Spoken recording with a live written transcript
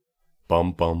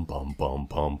Bum bum bum bum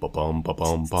bum bum bum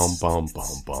bum bum bum bum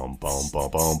bum bum bum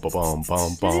bum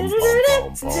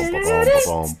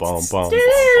bum bum bum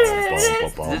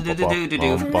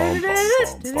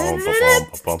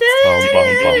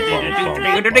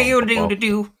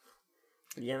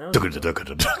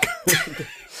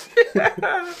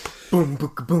Boom,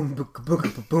 book, boom, book, book,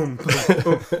 boom, boom,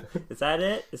 boom. Is that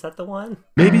it? Is that the one?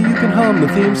 Maybe you can hum the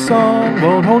theme song.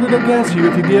 Won't hold it against you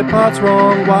if you get parts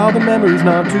wrong. While the memory's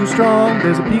not too strong,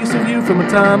 there's a piece of you from a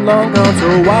time long gone.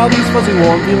 So while these fuzzy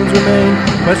warm feelings remain,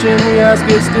 the question we ask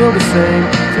is still the same.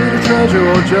 Is it a treasure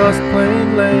or just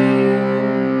plain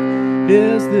lame?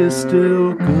 Is this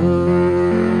still good?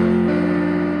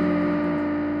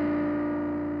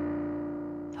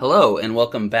 Hello, and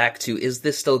welcome back to Is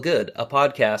This Still Good? A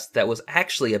podcast that was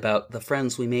actually about the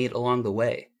friends we made along the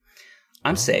way.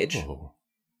 I'm Sage.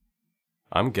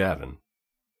 I'm Gavin.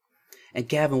 And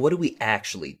Gavin, what do we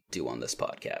actually do on this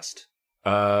podcast?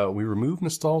 We remove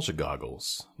nostalgia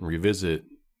goggles and revisit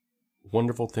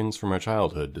wonderful things from our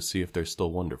childhood to see if they're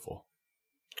still wonderful.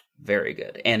 Very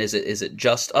good. And is it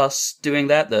just us doing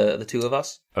that, the two of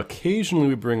us? Occasionally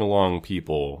we bring along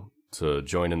people to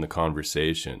join in the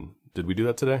conversation. Did we do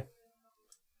that today?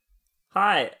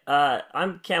 Hi,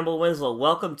 I'm Campbell Winslow.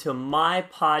 Welcome to my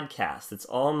podcast. It's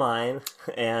all mine.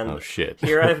 And oh, shit.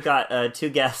 Here I've got two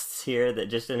guests here that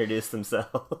just introduced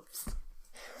themselves.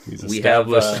 He's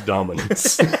established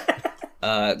dominance.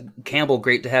 Campbell,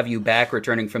 great to have you back,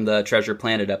 returning from the Treasure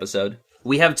Planet episode.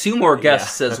 We have two more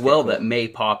guests as well that may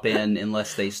pop in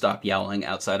unless they stop yowling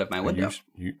outside of my window.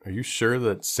 Are you sure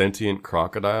that sentient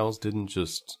crocodiles didn't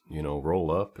just,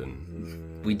 roll up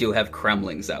and... We do have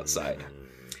Kremlings outside.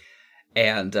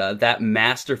 And that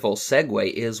masterful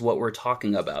segue is what we're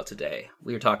talking about today.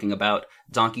 We are talking about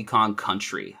Donkey Kong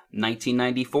Country,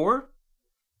 1994?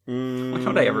 Why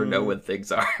don't I ever know when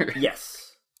things are? Yes.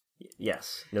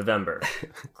 November.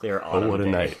 Clear autumn. Oh, what a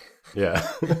day. night. Yeah.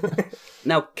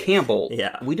 Now, Campbell,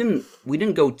 Yeah. we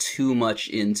didn't go too much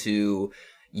into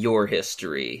your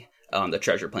history on the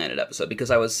Treasure Planet episode because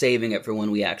I was saving it for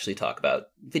when we actually talk about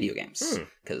video games,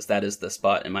 because that is the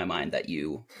spot in my mind that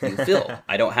you fill.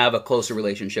 I don't have a closer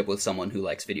relationship with someone who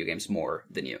likes video games more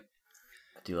than you.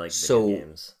 I do like video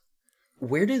games.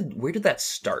 Where did that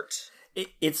start?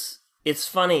 It's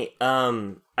funny.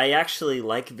 I actually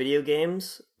like video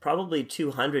games probably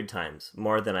 200 times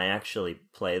more than I actually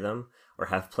play them or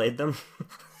have played them.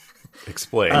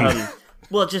 Explain.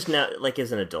 Well, just now, like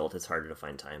as an adult, it's harder to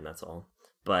find time. That's all.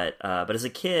 But as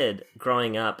a kid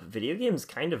growing up, video games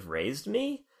kind of raised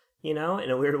me, in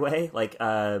a weird way. Like,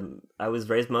 I was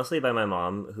raised mostly by my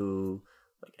mom, who,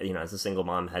 as a single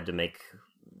mom, had to make,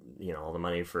 all the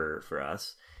money for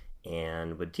us,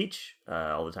 and would teach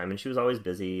all the time. And she was always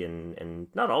busy and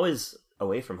not always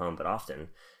away from home, but often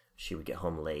she would get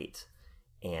home late.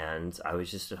 And I was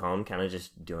just at home, kind of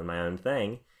just doing my own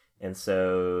thing. And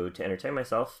so, to entertain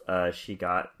myself, she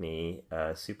got me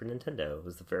a Super Nintendo. It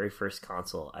was the very first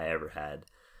console I ever had,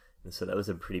 and so that was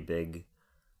a pretty big,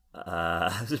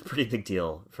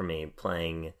 deal for me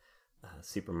playing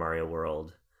Super Mario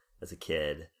World as a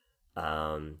kid.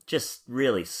 Just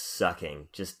really sucking,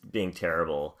 just being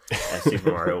terrible at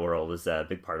Super Mario World was a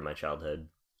big part of my childhood.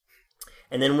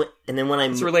 And then when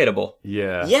It's relatable.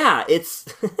 Yeah, it's.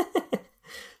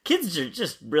 Kids are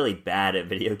just really bad at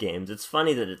video games. It's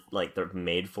funny that they're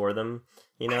made for them,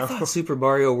 I thought Super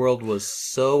Mario World was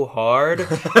so hard,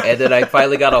 and then I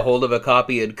finally got a hold of a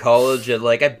copy in college, and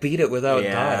I beat it without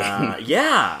dying.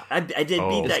 Yeah, I did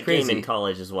beat that crazy. game in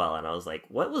college as well, and I was like,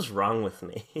 what was wrong with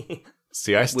me?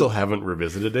 See, I still haven't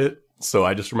revisited it, so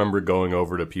I just remember going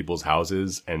over to people's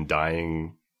houses and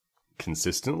dying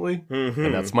consistently,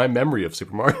 and that's my memory of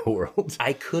Super Mario World.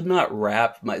 I could not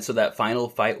wrap that final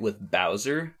fight with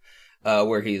Bowser,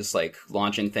 where he's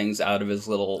launching things out of his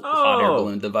little hot air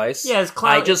balloon device. Yeah,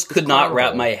 I just could not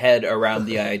wrap my head around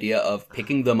the idea of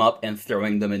picking them up and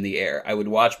throwing them in the air. I would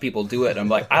watch people do it, and I'm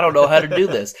like, I don't know how to do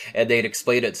this, and they'd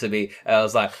explain it to me, and I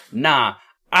was like, nah,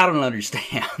 I don't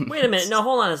understand. Wait a minute, no,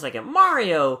 hold on a second.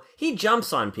 Mario, he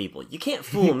jumps on people. You can't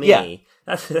fool me. Yeah.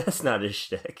 That's not his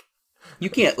shtick. You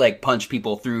can't punch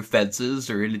people through fences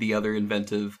or into the other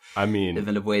inventive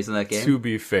ways in that game. To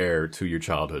be fair to your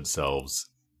childhood selves,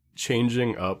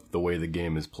 changing up the way the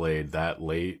game is played that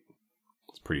late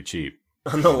is pretty cheap.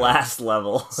 On the last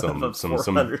level,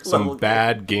 some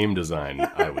bad game design,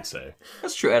 I would say.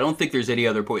 That's true. I don't think there's any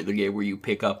other point in the game where you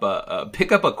pick up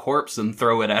a corpse and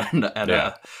throw it at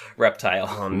a reptile.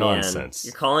 Oh, man. Nonsense.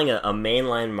 You're calling a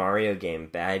mainline Mario game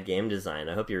bad game design.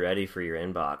 I hope you're ready for your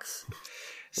inbox.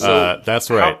 So, that's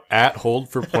right. At Hold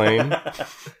for Plane.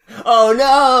 Oh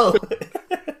no!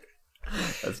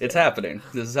 It's happening.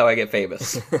 This is how I get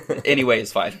famous. Anyway,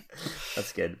 it's fine.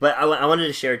 That's good. But I wanted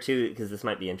to share too, because this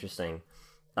might be interesting.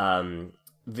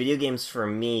 Video games for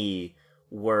me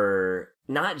were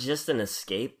not just an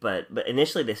escape, but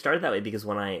initially they started that way because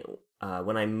when I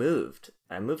moved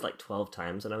like 12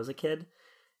 times when I was a kid,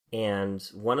 and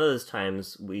one of those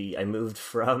times I moved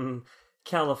from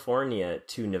California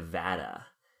to Nevada.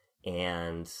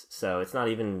 And so it's not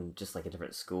even just like a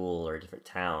different school or a different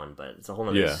town, but it's a whole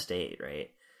other state,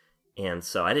 right? And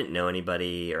so I didn't know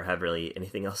anybody or have really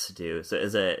anything else to do. So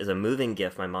as a moving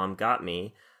gift, my mom got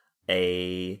me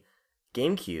a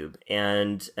GameCube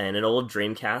and an old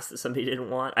Dreamcast that somebody didn't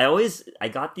want. I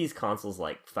got these consoles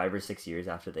like 5 or 6 years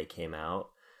after they came out.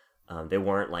 They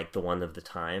weren't like the one of the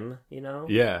time, you know?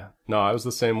 Yeah. No, I was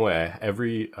the same way.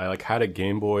 I like had a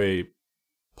Game Boy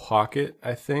Pocket,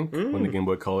 I think, when the Game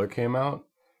Boy Color came out.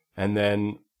 And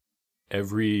then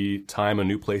every time a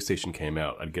new PlayStation came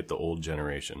out, I'd get the old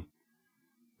generation.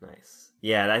 Nice.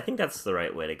 Yeah, I think that's the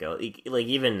right way to go. Like,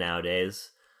 even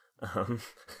nowadays,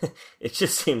 it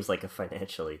just seems like a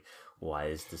financially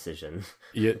wise decision.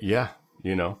 Yeah,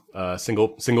 you know,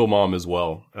 single mom as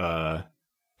well.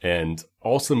 And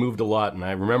also moved a lot. And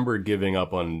I remember giving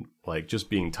up on, like, just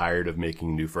being tired of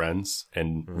making new friends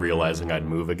and realizing I'd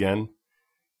move again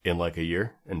in like a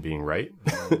year and being right.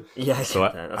 Yeah, so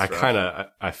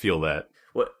I feel that.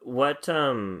 What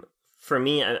for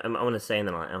me, I want to say, and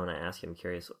then I want to ask you, I'm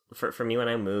curious. For me, when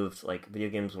I moved, like, video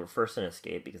games were first an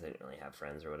escape because I didn't really have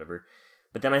friends or whatever.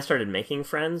 But then I started making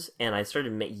friends, and I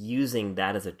started using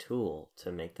that as a tool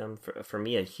to make them. For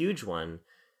me, a huge one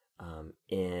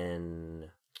in,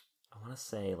 I want to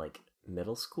say, like,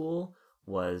 middle school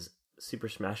was Super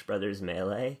Smash Brothers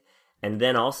Melee. And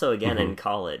then also again in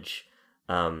college,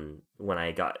 when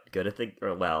I got good at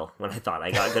when I thought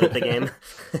I got good at the game,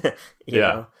 you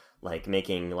know, like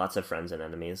making lots of friends and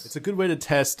enemies. It's a good way to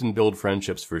test and build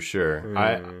friendships for sure.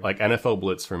 I like NFL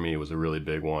Blitz for me was a really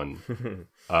big one.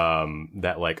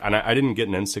 That like, and I didn't get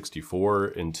an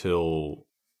N64 until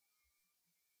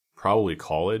probably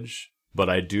college, but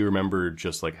I do remember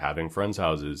just like having friends'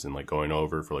 houses and like going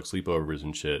over for like sleepovers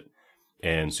and shit.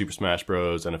 And Super Smash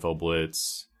Bros, NFL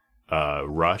Blitz,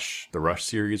 Rush. The Rush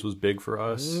series was big for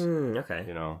us. Okay.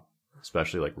 You know,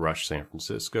 especially like Rush San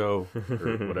Francisco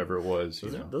or whatever it was. You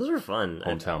know, those are fun.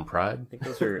 Hometown Pride. I think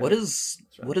those are. What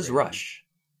is Rush?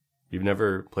 You've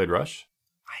never played Rush?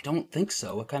 I don't think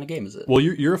so. What kind of game is it? Well,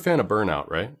 you're a fan of Burnout,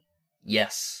 right?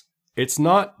 Yes. It's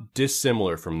not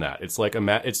dissimilar from that. It's like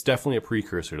it's definitely a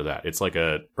precursor to that. It's like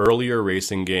a earlier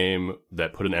racing game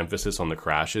that put an emphasis on the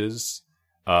crashes,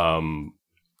 and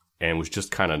was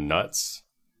just kind of nuts.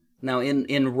 Now,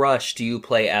 in Rush, do you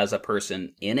play as a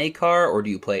person in a car, or do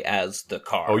you play as the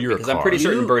car? Oh, you're because a car. I'm pretty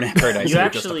certain Burnout Paradise you're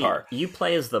just a car. You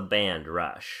play as the band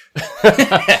Rush.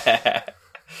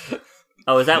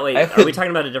 Oh, is that what? Are we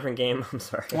talking about a different game? I'm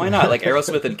sorry. Why not? Like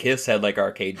Aerosmith and Kiss had like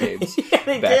arcade games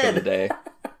back in the day.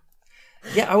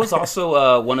 Yeah, I was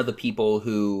also one of the people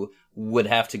who would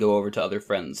have to go over to other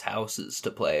friends' houses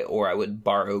to play, or I would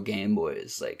borrow Game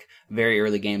Boys. Like, very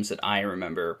early games that I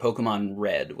remember. Pokemon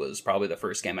Red was probably the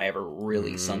first game I ever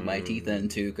really sunk my teeth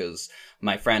into, because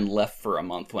my friend left for a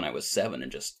month when I was 7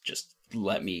 and just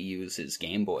let me use his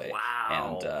Game Boy.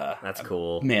 Wow. And that's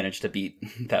cool. Managed to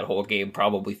beat that whole game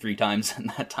probably 3 times in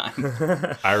that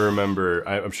time. I remember,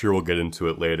 I'm sure we'll get into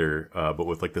it later, but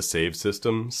with like the save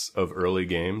systems of early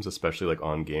games, especially like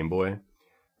on Game Boy,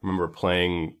 I remember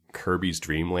playing Kirby's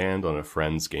Dream Land on a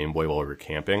friend's Game Boy while we were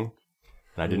camping,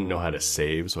 and I didn't know how to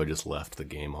save, so I just left the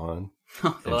game on.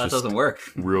 Well, that doesn't work.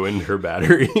 Ruined her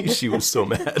battery. She was so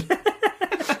mad.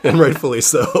 And rightfully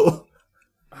so.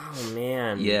 Oh,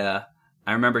 man. Yeah.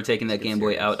 I remember taking that Game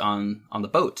Boy out on the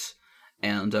boat,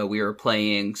 and we were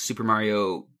playing Super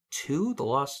Mario 2, The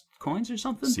Lost Coins or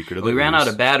something? Secret of the We ran Ooze. out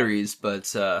of batteries,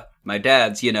 but my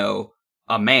dad's,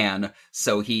 a man,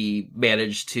 so he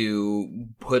managed to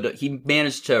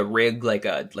rig like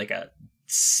a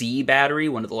C battery,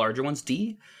 one of the larger ones,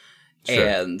 D, Sure.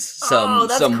 and some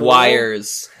cool.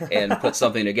 wires, and put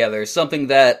something together. Something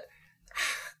that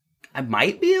I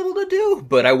might be able to do,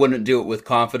 but I wouldn't do it with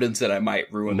confidence that I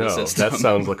might ruin the No, system. that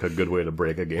sounds like a good way to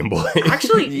break a Game Boy.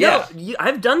 Actually, Yeah. no,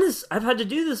 I've done this. I've had to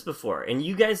do this before, and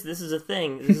you guys, this is a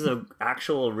thing. This is an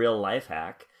actual real life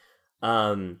hack.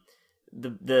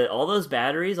 The all those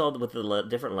batteries, all with the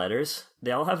different letters,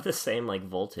 they all have the same like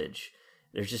voltage.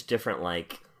 There's just different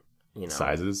like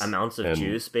Sizes amounts of and-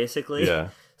 juice, basically. Yeah.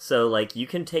 So like you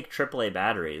can take AAA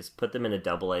batteries, put them in a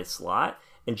AA slot,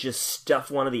 and just stuff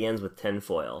one of the ends with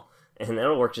tinfoil, and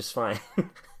that'll work just fine.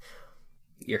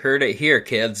 You heard it here,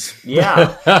 kids.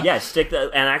 Yeah. Stick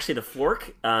and actually the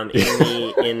fork in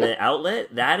the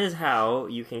outlet. That is how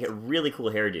you can get really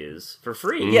cool hairdos for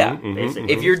free. Yeah,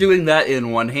 basically. If you're doing that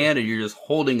in one hand and you're just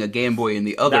holding a Game Boy in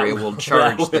the other, it will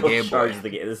charge the Game Boy.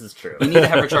 This is true. You need to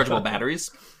have rechargeable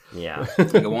batteries. Yeah,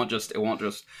 like it won't just.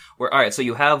 All right, so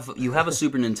you have a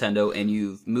Super Nintendo and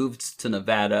you've moved to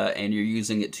Nevada and you're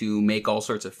using it to make all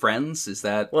sorts of friends. Is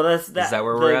that Is that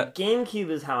where we're at? GameCube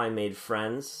is how I made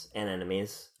friends and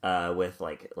enemies with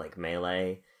like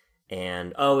Melee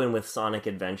and with Sonic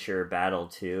Adventure Battle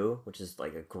 2, which is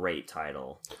like a great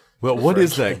title. Well, what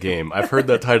is that game? I've heard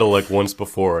that title like once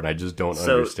before, and I just don't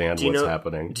understand what's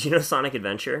happening. Do you know Sonic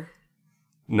Adventure?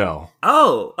 No.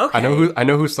 Oh, okay. I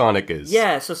know who Sonic is.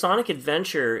 Yeah, so Sonic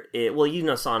Adventure. You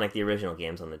know Sonic, the original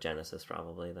games on the Genesis,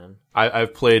 probably. Then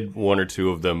I've played one or two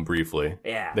of them briefly.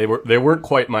 Yeah, they weren't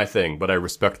quite my thing, but I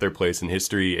respect their place in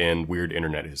history and weird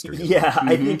internet history. Yeah,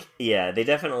 I think they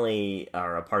definitely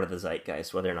are a part of the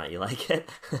zeitgeist, whether or not you like it.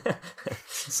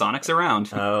 Sonic's around.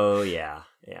 Oh yeah.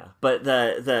 But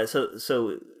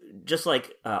so just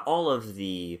like all of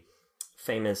the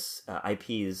famous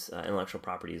IPs, intellectual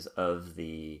properties of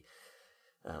the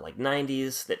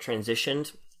 90s that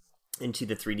transitioned into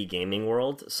the 3D gaming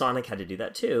world, Sonic had to do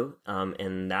that too,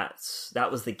 and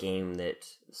that was the game that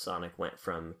Sonic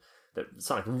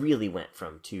really went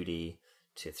from 2D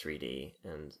to 3D,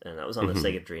 and that was on the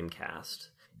Sega Dreamcast.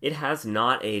 It has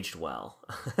not aged well.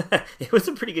 It was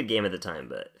a pretty good game at the time,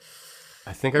 but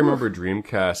I think I remember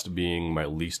Dreamcast being my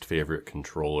least favorite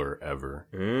controller ever.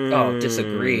 Oh,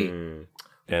 disagree.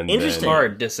 And interesting.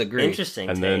 Hard disagree. Interesting.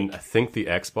 And then I think the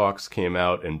Xbox came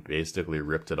out and basically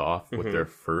ripped it off with their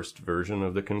first version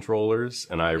of the controllers.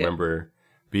 And I remember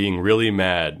being really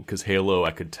mad because Halo,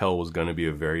 I could tell, was going to be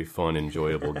a very fun,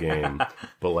 enjoyable game.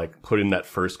 But like putting that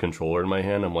first controller in my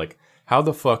hand, I'm like, how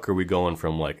the fuck are we going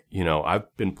from like,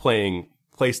 I've been playing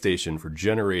PlayStation for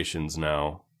generations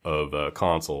now of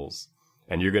consoles.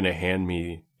 And you're going to hand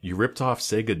me, you ripped off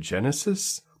Sega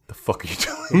Genesis? The fuck are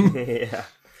you doing? Yeah.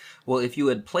 Well, if you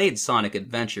had played Sonic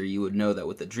Adventure, you would know that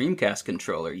with the Dreamcast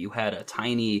controller, you had a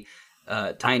tiny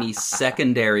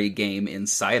secondary game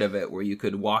inside of it where you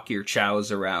could walk your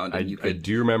chows around. And I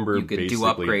do remember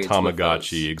basically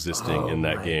Tamagotchi existing in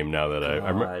that game now that I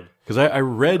remember. Because I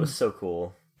read... That was so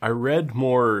cool. I read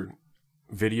more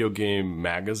video game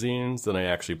magazines than I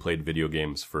actually played video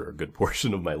games for a good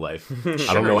portion of my life.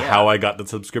 I don't know how I got the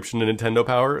subscription to Nintendo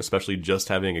Power, especially just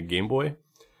having a Game Boy.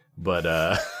 But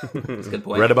that's a good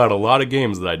point. Read about a lot of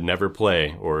games that I'd never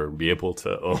play or be able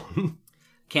to own.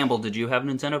 Campbell, did you have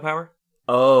Nintendo Power?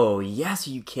 Oh, yes.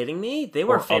 Are you kidding me? They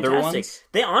were fantastic. Other ones?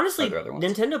 They honestly,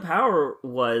 Nintendo Power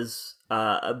was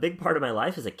a big part of my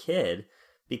life as a kid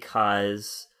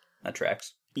because... That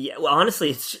tracks. Yeah, well, honestly,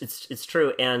 it's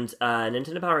true. And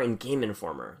Nintendo Power and Game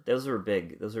Informer, those were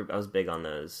big. I was big on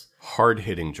those.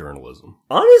 Hard-hitting journalism.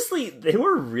 Honestly, they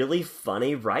were really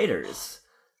funny writers.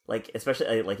 Like,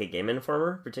 especially like a Game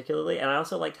Informer, particularly. And I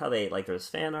also liked how there was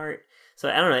fan art. So,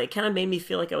 I don't know, it kind of made me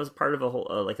feel like I was part of a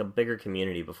whole, like a bigger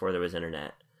community before there was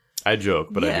internet. I joke,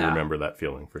 but I do remember that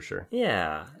feeling for sure.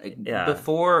 Yeah.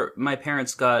 Before my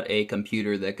parents got a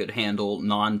computer that could handle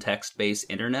non-text based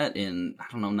internet in,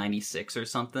 96 or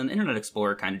something, Internet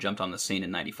Explorer kind of jumped on the scene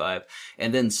in 95.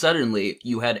 And then suddenly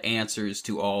you had answers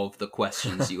to all of the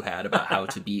questions you had about how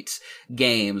to beat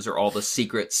games or all the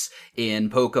secrets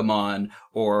in Pokemon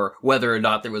or whether or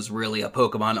not there was really a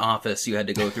Pokemon office you had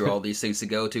to go through all these things to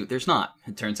go to. There's not.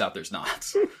 It turns out there's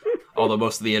not. Although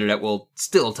most of the internet will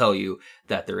still tell you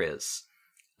that there is.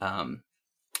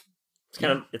 It's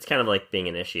kind of like being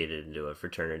initiated into a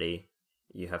fraternity.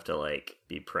 You have to like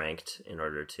be pranked in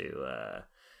order to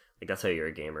that's how you're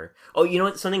a gamer. Oh, you know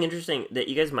what? Something interesting that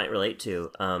you guys might relate to.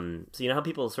 So you know how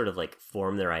people sort of like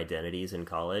form their identities in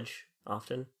college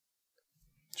often?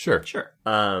 Sure.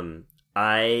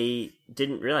 I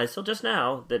didn't realize till just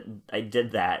now that I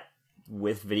did that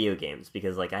with video games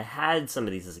because like I had some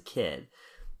of these as a kid.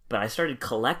 But I started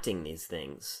collecting these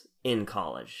things in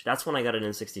college. That's when I got an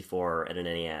N64 and an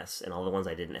NES and all the ones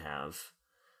I didn't have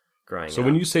growing up. So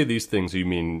when you say these things, you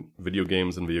mean video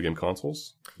games and video game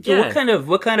consoles? So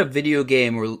what kind of video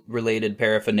game related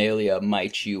paraphernalia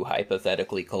might you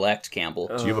hypothetically collect, Campbell?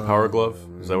 Do you have a Power Glove?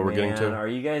 Is that what we're getting to? Are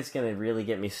you guys going to really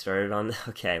get me started on that?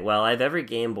 Okay, well, I have every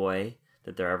Game Boy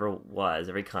that there ever was,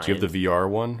 every kind. Do you have the VR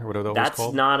one, or whatever that was called?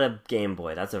 That's not a Game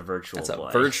Boy. That's a Virtual Boy.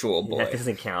 That's a Virtual Boy. That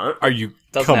doesn't count. Are you...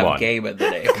 Doesn't Come have on. Game of the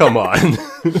name. Come on.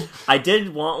 I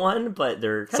did want one, but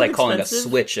they're kind It's like of calling a expensive.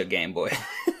 Switch a Game Boy.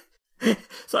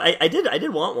 So I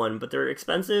did want one, but they're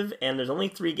expensive, and there's only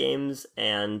 3 games,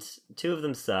 and 2 of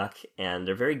them suck, and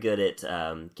they're very good at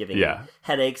giving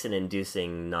headaches and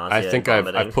inducing nausea. I think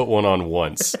and I've put one on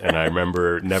once, and I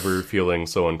remember never feeling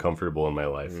so uncomfortable in my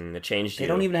life. It changed. They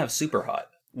don't even have super hot.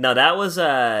 No, that was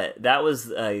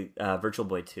Virtual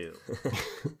Boy 2.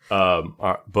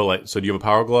 But like, so do you have a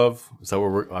Power Glove? Is that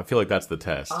where I feel like that's the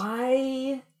test.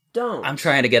 I don't. I'm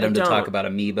trying to get him to talk about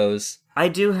amiibos. I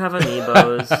do have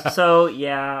amiibos. So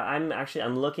yeah,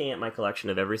 I'm looking at my collection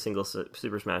of every single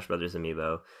Super Smash Brothers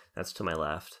amiibo. That's to my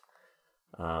left.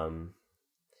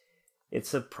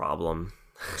 It's a problem.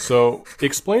 So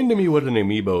explain to me what an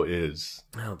amiibo is.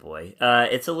 Oh boy,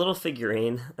 it's a little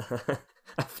figurine.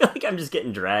 I feel like I'm just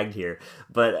getting dragged here,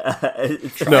 but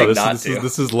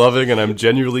this is loving, and I'm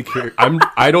genuinely curious.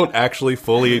 I don't actually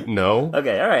fully know.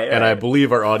 Okay, all right, and I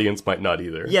believe our audience might not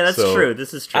either. Yeah, that's true.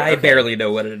 This is true. I barely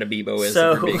know what an amiibo is,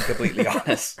 if we're being completely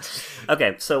honest.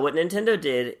 Okay, so what Nintendo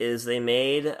did is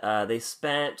they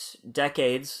spent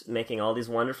decades making all these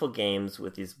wonderful games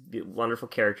with these wonderful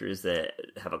characters that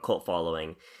have a cult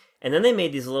following. And then they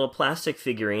made these little plastic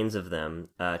figurines of them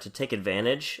to take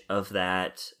advantage of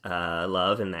that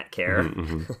love and that care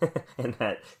and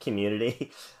that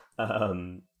community.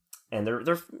 And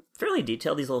they're fairly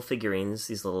detailed, these little figurines,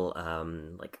 these little,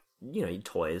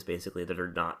 toys, basically, that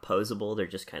are not posable. They're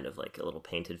just kind of like a little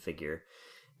painted figure.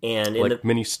 And like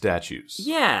mini statues.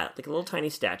 Yeah, like a little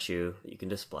tiny statue that you can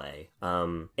display.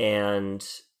 And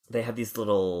they have these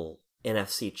little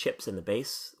NFC chips in the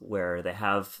base where they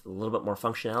have a little bit more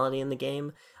functionality in the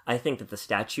game. I think that the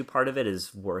statue part of it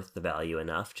is worth the value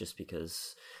enough, just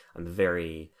because I'm a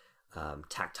very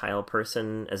tactile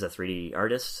person as a 3D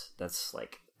artist. That's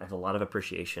like, I have a lot of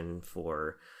appreciation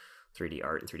for 3D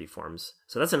art and 3D forms.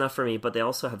 So that's enough for me, but they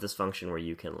also have this function where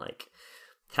you can like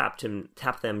tap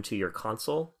them to your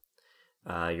console,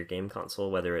 your game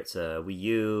console, whether it's a Wii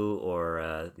U or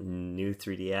a new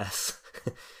 3DS.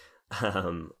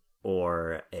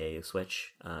 Or a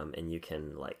Switch, and you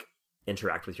can like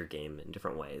interact with your game in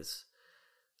different ways.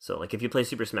 So like if you play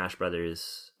Super Smash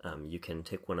Brothers, you can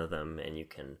take one of them and you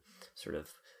can sort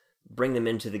of bring them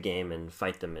into the game and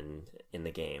fight them in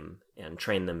the game and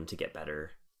train them to get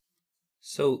better.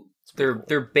 So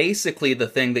they're basically the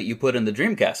thing that you put in the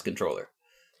Dreamcast controller.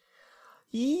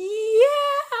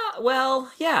 Yeah,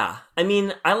 well, yeah. I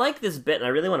mean, I like this bit, and I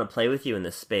really want to play with you in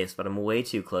this space, but I'm way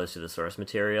too close to the source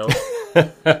material.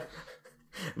 I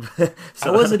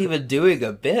wasn't even doing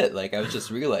a bit. Like, I was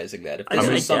just realizing that. If this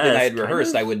was something I had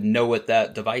rehearsed, I would know what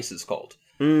that device is called.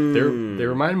 They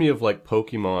remind me of, like,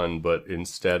 Pokemon, but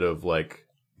instead of, like...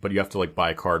 But you have to, like,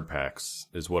 buy card packs,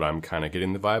 is what I'm kind of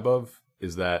getting the vibe of.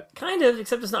 Is that... Kind of,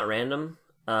 except it's not random.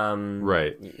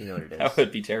 Right. You know what it is. That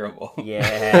would be terrible.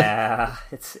 Yeah.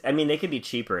 They could be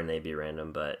cheaper and they'd be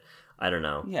random, but I don't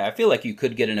know. Yeah, I feel like you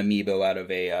could get an amiibo out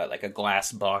of a like a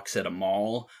glass box at a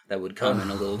mall that would come in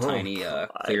a little tiny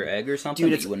clear egg or something.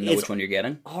 Dude, that you wouldn't know which one you're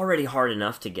getting. Already hard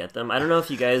enough to get them. I don't know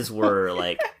if you guys were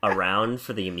like around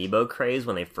for the amiibo craze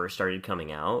when they first started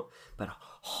coming out, but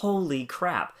holy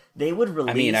crap. They would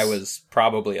release... I mean, I was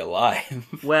probably alive.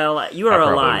 Well, you are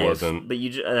alive, wasn't. But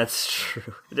that's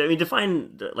true. I mean,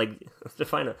 define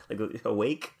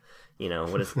awake. You know,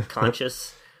 what is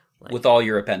conscious? Like, with all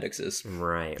your appendixes,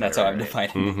 right? That's how I'm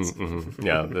defining it.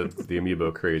 Yeah, the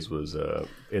amiibo craze was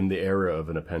in the era of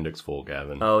an appendix full,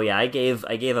 Gavin. Oh yeah, I gave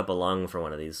up a lung for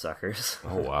one of these suckers.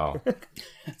 Oh wow.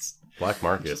 Black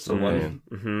market. So one.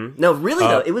 No, really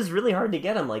though, it was really hard to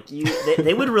get them. Like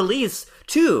they would release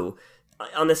 2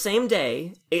 on the same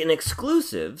day in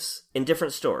exclusives in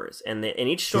different stores, and in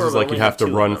each store, this is like you have to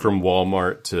run from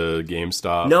Walmart to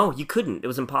GameStop. No, you couldn't. It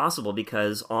was impossible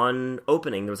because on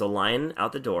opening there was a line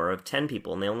out the door of 10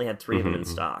 people, and they only had 3 of them in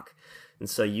stock, and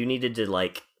so you needed to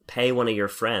like pay one of your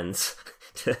friends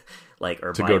to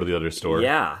go to the other store.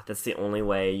 Yeah, that's the only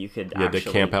way you could. You had to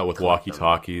camp out with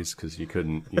walkie-talkies because you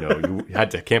couldn't. You had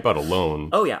to camp out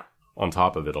alone. Oh yeah. On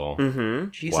top of it all.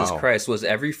 Mm-hmm. Jesus Christ, was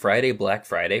every Friday Black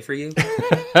Friday for you?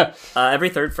 Every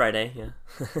third Friday, yeah.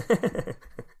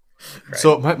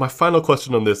 So my final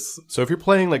question on this, so if you're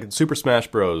playing like Super Smash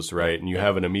Bros, right, and you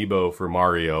have an amiibo for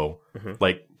Mario,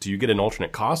 like, do you get an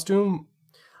alternate costume?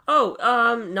 Oh,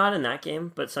 not in that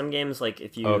game, but some games, like,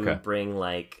 if you bring,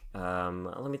 like,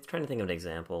 let me try to think of an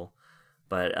example,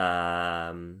 but,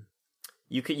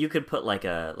 you could put, like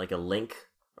a Link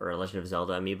or a Legend of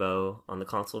Zelda amiibo on the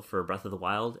console for Breath of the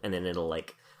Wild, and then it'll,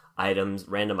 like,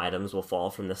 random items will fall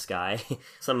from the sky.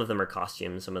 Some of them are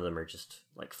costumes, some of them are just,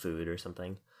 like, food or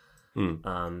something. So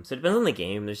it depends on the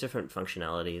game. There's different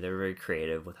functionality. They're very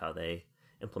creative with how they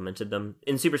implemented them.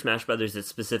 In Super Smash Brothers, it's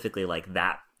specifically, like,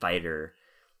 that fighter,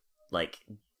 like,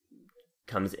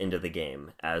 comes into the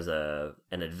game as an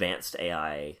advanced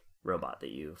AI robot that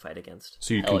you fight against.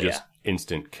 So you can Hell just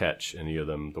instant catch any of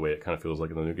them the way it kind of feels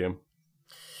like in the new game?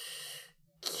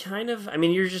 Kind of. I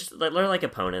mean, you're just they're like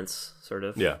opponents, sort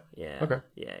of. Yeah. Yeah. Okay.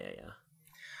 Yeah.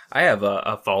 I have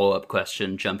a follow-up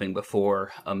question jumping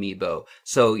before Amiibo.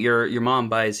 So your mom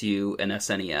buys you an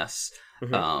SNES,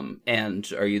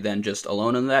 and are you then just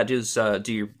alone in that?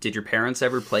 Did your parents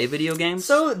ever play video games?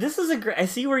 So this is a great. I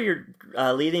see where you're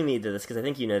leading me to this because I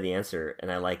think you know the answer,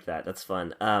 and I like that. That's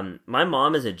fun. My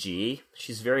mom is a G.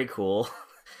 She's very cool.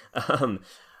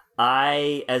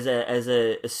 I, as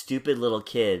a stupid little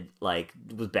kid, like,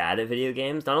 was bad at video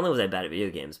games. Not only was I bad at video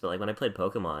games, but like when I played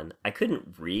Pokemon, I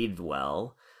couldn't read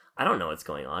well. I don't know what's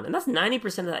going on, and that's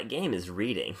 90% of that game is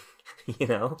reading. You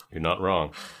know, You're not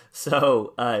wrong.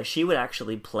 so she would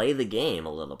actually play the game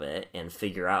a little bit and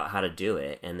figure out how to do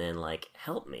it, and then like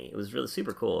help me. It was really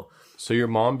super cool. So your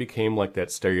mom became like that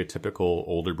stereotypical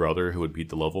older brother who would beat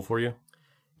the level for you?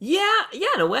 Yeah,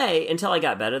 in a way, until I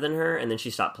got better than her, and then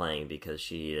she stopped playing because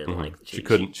she didn't like. She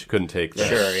couldn't take that.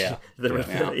 Sure, yeah.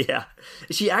 Yeah.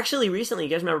 She actually recently, you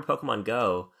guys remember Pokemon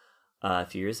Go a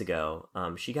few years ago?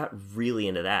 She got really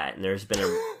into that, and there's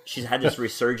been she's had this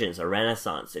resurgence, a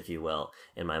renaissance, if you will,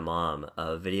 in my mom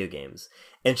of video games.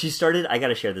 And she started. I got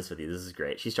to share this with you. This is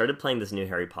great. She started playing this new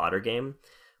Harry Potter game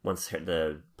once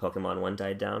the Pokemon one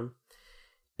died down.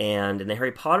 And in the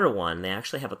Harry Potter one, they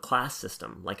actually have a class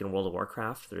system, like in World of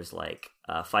Warcraft. There's like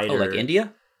a fighter. Oh, like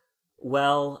India?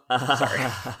 Well, Sorry.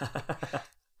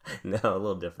 no, a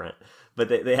little different. But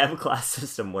they have a class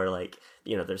system where, like,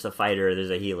 you know, there's a fighter, there's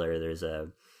a healer, there's a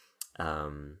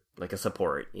like a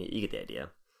support. You get the idea.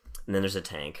 And then there's a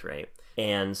tank, right?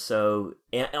 And so,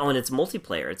 and it's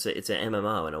multiplayer. It's an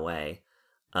MMO in a way,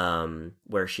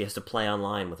 where she has to play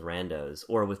online with randos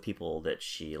or with people that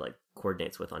she like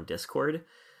coordinates with on Discord.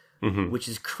 Which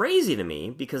is crazy to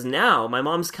me because now my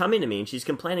mom's coming to me and she's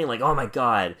complaining like, oh my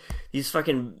god, these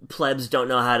fucking plebs don't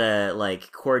know how to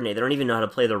like coordinate. They don't even know how to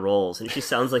play the roles. And she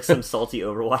sounds like some salty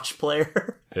Overwatch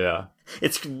player. Yeah.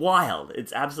 It's wild.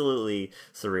 It's absolutely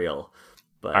surreal.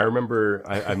 But I remember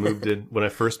I moved in when I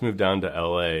first moved down to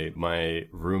LA, my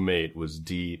roommate was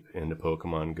deep into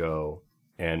Pokemon Go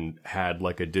and had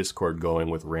like a Discord going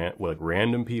with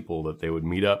random people that they would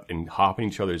meet up and hop in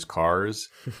each other's cars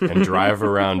and drive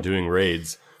around doing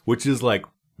raids, which is like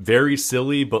very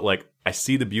silly, but like I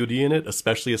see the beauty in it,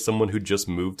 especially as someone who just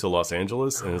moved to Los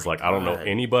Angeles and is like, I don't know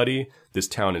anybody. This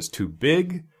town is too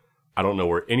big. I don't know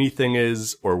where anything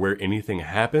is or where anything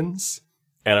happens.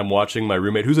 And I'm watching my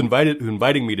roommate who's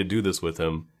inviting me to do this with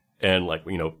him, and like,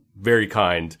 you know, very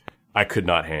kind. I could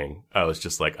not hang. I was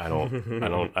just like, I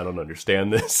don't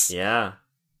understand this. yeah.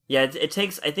 It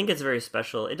takes. I think it's very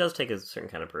special. It does take a certain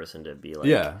kind of person to be like.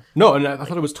 Yeah. No, and I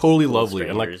thought it was totally lovely.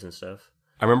 And like, and stuff.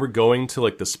 I remember going to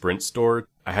like the Sprint store.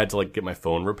 I had to like get my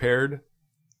phone repaired,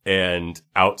 and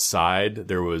outside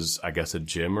there was, I guess, a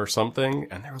gym or something,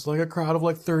 and there was like a crowd of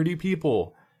like 30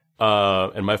 people.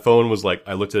 And my phone was like,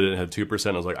 I looked at it and had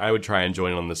 2%. I was like, I would try and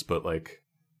join on this, but like,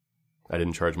 I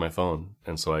didn't charge my phone,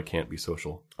 and so I can't be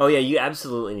social. Oh yeah, you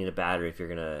absolutely need a battery if you're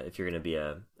gonna be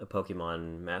a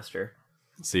Pokemon master.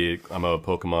 See, I'm a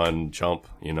Pokemon chump,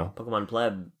 you know? Pokemon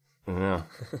pleb. Yeah.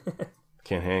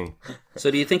 Can't hang.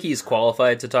 So do you think he's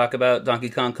qualified to talk about Donkey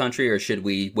Kong Country, or should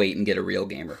we wait and get a real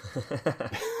gamer?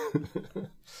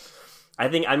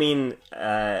 I mean,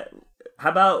 how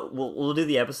about we'll do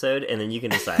the episode and then you can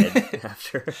decide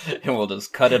after. And we'll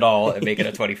just cut it all and make it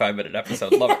a 25-minute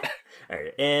episode. Love it. All right,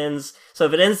 it ends. So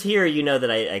if it ends here, you know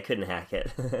that I couldn't hack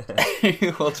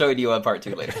it. We'll join you on part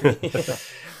 2 later.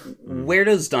 Where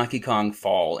does Donkey Kong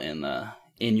fall in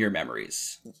your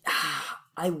memories?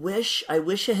 I wish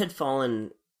it had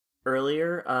fallen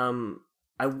earlier.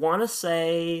 I want to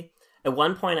say at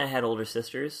one point I had older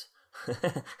sisters.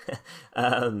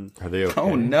 Are they okay?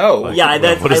 Oh no! Like, Yeah, I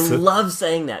it? love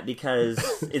saying that because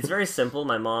it's very simple.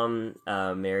 My mom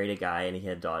married a guy and he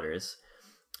had daughters,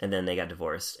 and then they got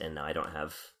divorced, and now I don't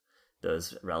have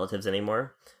those relatives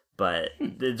anymore. But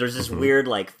there's this weird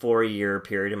like 4-year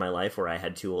period in my life where I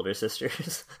had 2 older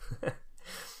sisters.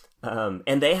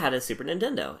 And they had a Super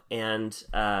Nintendo, and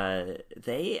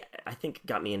they, I think,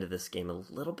 got me into this game a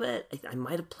little bit. I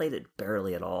might have played it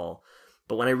barely at all,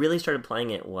 but when I really started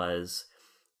playing it was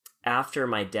after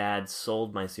my dad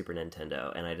sold my Super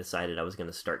Nintendo, and I decided I was going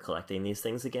to start collecting these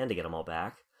things again to get them all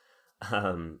back.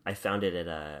 I found it at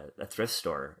a thrift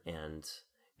store, and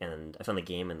I found the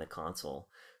game and the console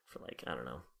for like, I don't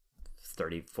know,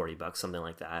 $30-$40, something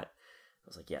like that. I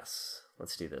was like, yes,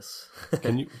 let's do this.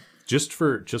 Can you just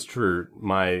for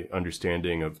my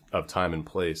understanding of time and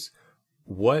place,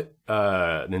 what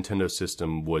Nintendo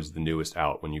system was the newest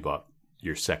out when you bought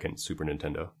your second Super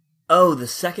Nintendo? Oh, the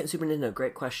second Super Nintendo.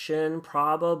 Great question.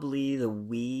 Probably the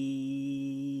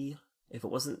Wii. If it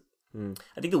wasn't,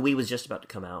 I think the Wii was just about to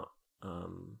come out.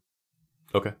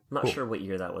 Okay, I'm not cool. sure what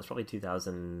year that was. Probably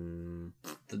 2000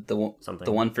 something.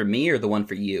 The one for me or the one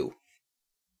for you?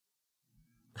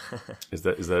 Is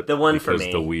that The one for because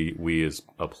me. the Wii is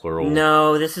a plural?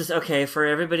 No, this is okay for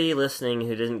everybody listening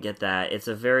who didn't get that. It's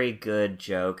a very good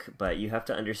joke, but you have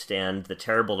to understand the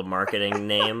terrible marketing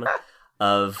name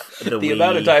of the Wii. The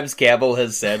amount of times Campbell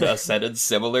has said a sentence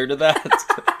similar to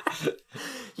that.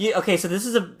 Okay, so this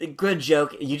is a good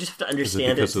joke. You just have to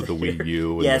understand Is it because of the Wii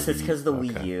U? And Yes, the it's because of the okay.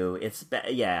 Wii U. It's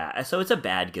yeah, so it's a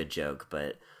bad good joke,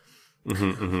 but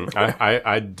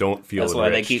I don't feel That's enriched. why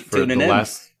they keep for tuning in.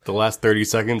 The last 30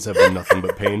 seconds have been nothing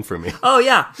but pain for me. oh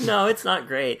yeah, no, it's not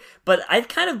great. But I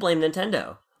kind of blame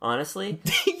Nintendo, honestly.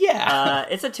 Yeah.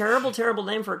 It's a terrible, terrible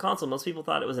name for a console. Most people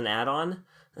thought it was an add-on.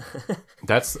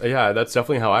 That's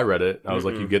definitely how I read it. I was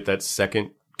like, you get that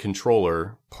second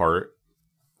controller part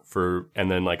and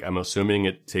then like I'm assuming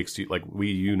it takes you like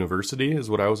Wii University is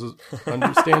what I was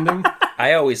understanding.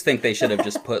 I always think they should have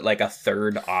just put like a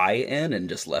third I in and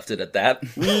just left it at that.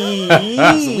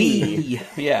 Wii.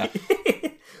 Yeah.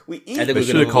 We I think They we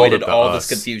should could have have called avoided it the all us.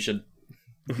 this confusion.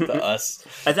 The us.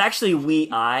 It's actually Wii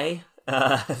I.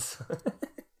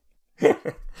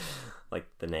 Like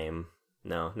the name.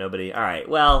 No, nobody. All right.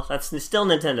 Well, that's still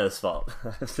Nintendo's fault.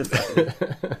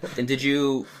 And did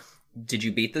you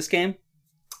beat this game?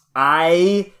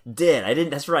 I did. I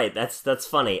didn't. That's right. That's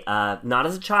funny. Not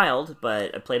as a child,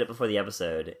 but I played it before the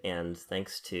episode, and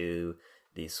thanks to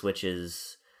the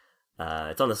Switch's.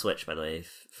 It's on the Switch, by the way,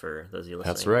 for those of you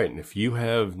listening. That's right. And if you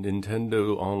have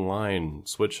Nintendo Online,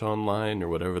 Switch Online, or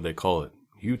whatever they call it,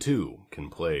 you too can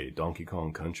play Donkey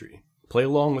Kong Country. Play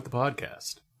along with the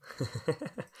podcast.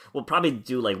 We'll probably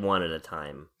do like one at a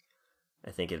time.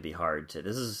 I think it'd be hard to.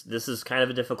 This is kind of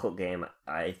a difficult game.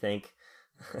 I think.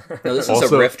 No, this is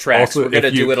Also- a riff track. also, We're going to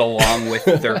if you- do it along with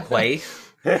their play.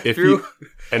 If Through-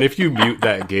 you mute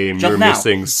that game, Jump you're now.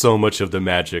 missing so much of the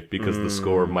magic because the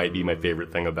score might be my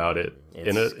favorite thing about it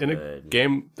in It's a good.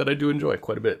 game that I do enjoy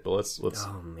quite a bit. But let's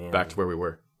Oh man. back to where we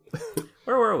were.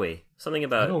 Where were we? Something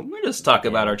about. We're just talking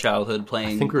about our childhood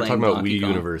playing. I think we were playing talking about Donkey Wii Kong.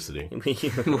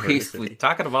 University. We're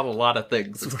talking about a lot of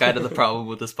things. It's kind of the problem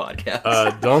with this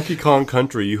podcast. Donkey Kong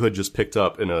Country, you had just picked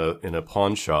up in a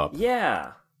pawn shop.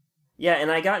 Yeah,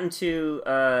 and I got into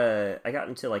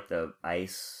like the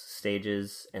ice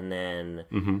stages, and then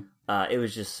it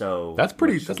was just so. That's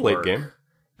pretty. much That's late work. game.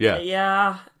 Yeah.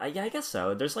 Yeah, I guess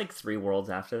so. There's like 3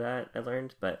 worlds after that. I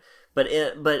learned, but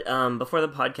before the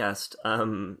podcast,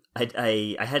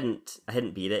 I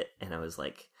hadn't beat it, and I was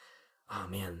like, oh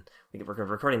man, we're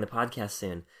recording the podcast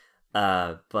soon.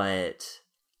 But I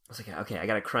was like, okay, I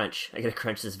gotta crunch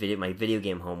my video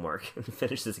game homework and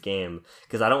finish this game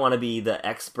because I don't want to be the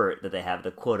expert that they have, the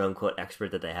quote unquote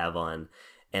expert that they have on,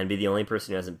 and be the only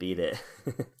person who hasn't beat it.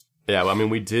 Yeah, well, I mean,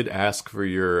 we did ask for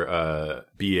your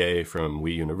BA from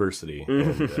Wii University,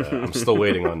 and I'm still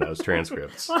waiting on those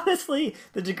transcripts. Honestly,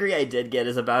 the degree I did get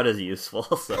is about as useful.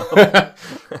 So,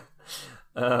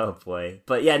 oh boy,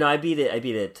 but yeah, no, I beat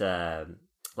it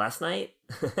last night.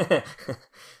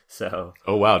 So,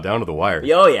 Oh wow, down to the wire.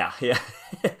 oh yeah.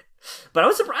 But I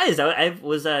was surprised. I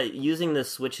was using the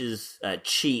Switch's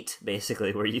cheat,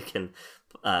 basically, where you can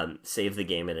save the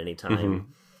game at any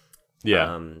time.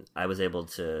 Yeah, I was able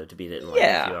to beat it in like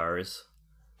Yeah. a few hours.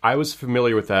 I was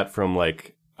familiar with that from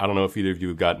like I don't know if either of you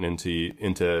have gotten into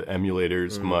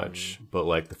emulators much, but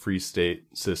like the Free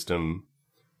State system,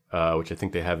 which I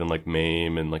think they have in like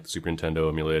MAME and like Super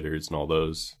Nintendo emulators and all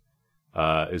those.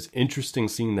 It was interesting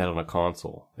seeing that on a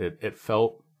console. It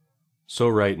felt so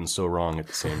right and so wrong at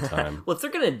the same time. Well, if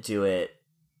they're gonna do it,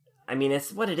 I mean,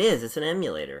 it's what it is. It's an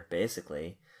emulator,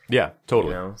 basically. Yeah,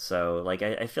 totally. You know, so like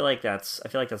I feel like that's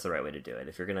the right way to do it.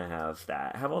 If you're gonna have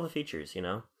that, have all the features. You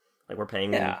know, like we're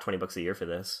paying $20 a year for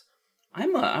this.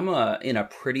 I'm in a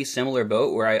pretty similar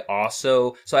boat where I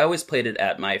always played it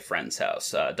at my friend's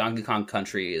house. Donkey Kong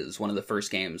Country is one of the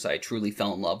first games I truly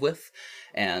fell in love with,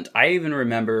 and I even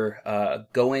remember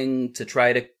going to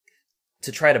try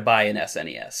to buy an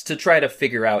SNES, to try to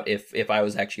figure out if I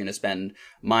was actually going to spend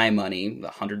my money, the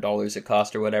 $100 it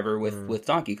cost or whatever, with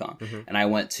Donkey Kong. And I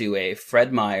went to a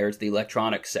Fred Meyer's, the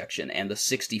electronics section, and the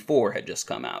 64 had just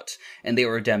come out, and they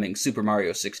were demoing Super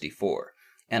Mario 64.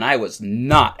 And I was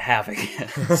not having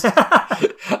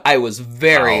it. I was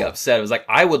very upset. I was like,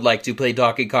 I would like to play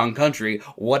Donkey Kong Country.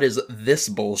 What is this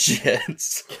bullshit?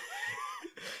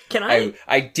 Can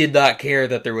I did not care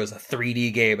that there was a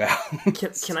 3D game out.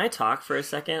 can I talk for a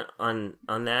second on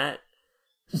that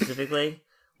specifically?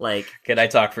 Like, Can I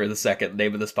talk for the second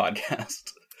name of this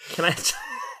podcast? can I?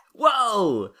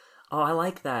 Whoa! Oh, I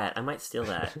like that. I might steal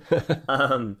that.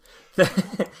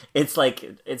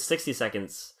 It's 60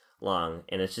 seconds long,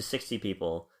 and it's just 60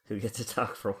 people who get to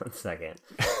talk for 1 second.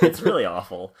 It's really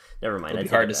awful. Never mind. It'll be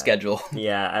hard to schedule.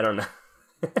 Yeah, I don't know.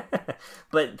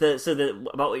 But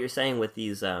about what you're saying with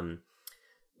these the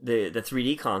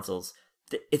 3D consoles,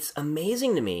 it's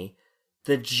amazing to me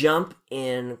the jump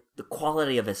in the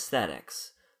quality of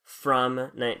aesthetics from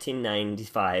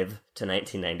 1995 to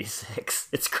 1996.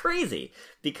 It's crazy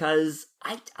because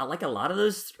I like a lot of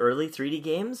those early 3D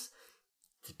games.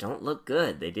 They don't look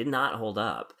good. They did not hold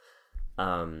up.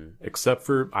 Except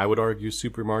for, I would argue,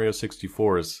 Super Mario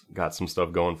 64 has got some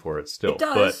stuff going for it still. It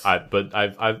does. But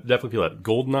I definitely feel that.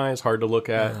 GoldenEye is hard to look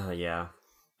at. Yeah.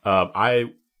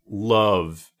 I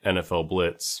love NFL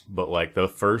Blitz, but like the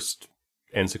first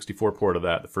N64 port of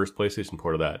that, the first PlayStation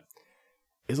port of that,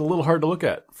 is a little hard to look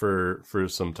at for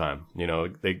some time. You know,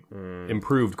 they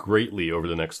improved greatly over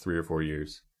the next 3 or 4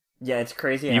 years. Yeah, it's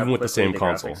crazy. Even with the same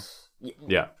console.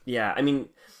 Yeah. Yeah, I mean,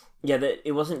 yeah,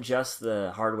 it wasn't just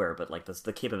the hardware, but like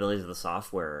the capabilities of the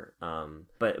software.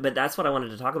 But that's what I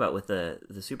wanted to talk about with the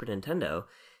Super Nintendo.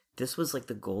 This was like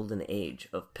the golden age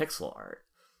of pixel art.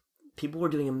 People were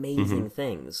doing amazing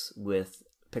things with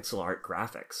pixel art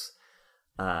graphics.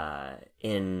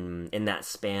 In that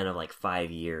span of like 5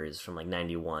 years, from like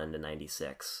 91 to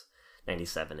 96,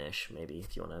 97-ish, maybe,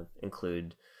 if you want to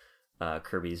include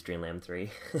Kirby's Dream Land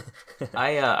 3.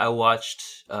 I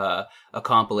watched a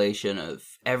compilation of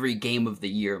every game of the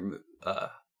year.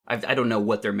 I don't know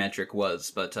what their metric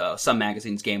was, but some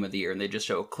magazines' game of the year, and they just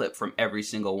show a clip from every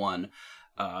single one,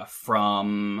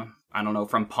 from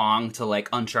Pong to like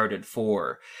Uncharted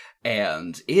 4.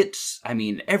 And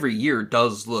every year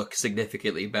does look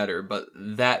significantly better, but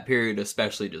that period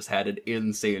especially just had an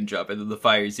insane jump. And then the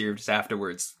 5 years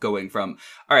afterwards going from,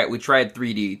 all right, we tried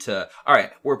 3D to, all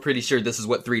right, we're pretty sure this is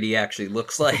what 3D actually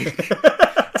looks like,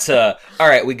 to, all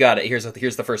right, we got it. Here's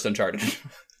the first Uncharted.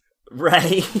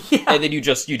 Right. Yeah. And then you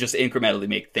just incrementally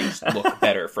make things look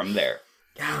better from there.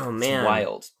 Oh man, it's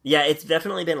wild. Yeah, it's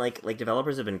definitely been like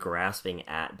developers have been grasping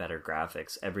at better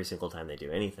graphics every single time they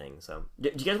do anything. So,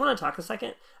 do you guys want to talk a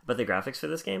second about the graphics for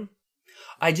this game?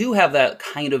 I do have that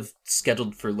kind of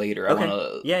scheduled for later. Okay. I want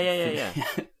to. Yeah.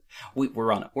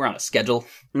 We're on a schedule.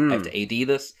 I have to AD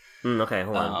this. Okay,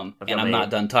 hold on. And I'm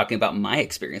not done talking about my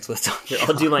experience with Donkey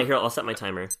Kong. I'll set my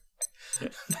timer.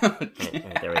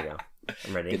 Right, there we go.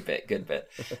 I'm ready. Good bit.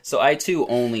 So I too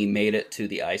only made it to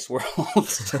the ice world.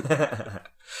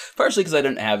 Partially because I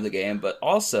didn't have the game, but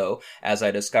also, as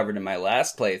I discovered in my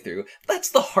last playthrough, that's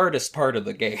the hardest part of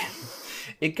the game.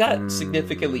 It got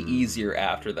significantly easier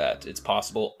after that. It's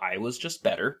possible I was just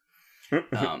better,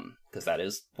 because that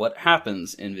is what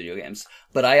happens in video games.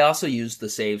 But I also used the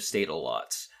save state a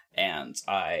lot, and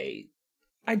I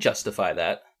justify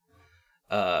that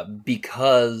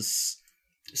because...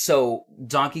 So,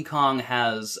 Donkey Kong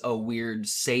has a weird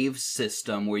save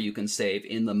system where you can save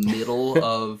in the middle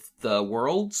of the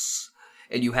worlds,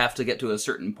 and you have to get to a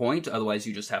certain point, otherwise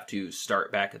you just have to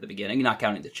start back at the beginning, not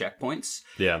counting the checkpoints.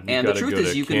 Yeah, and the truth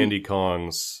is you can... Candy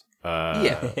Kong's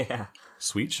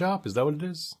sweet shop, is that what it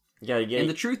is? Yeah. And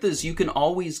the truth is you can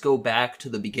always go back to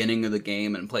the beginning of the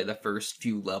game and play the first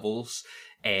few levels,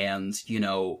 and,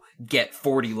 get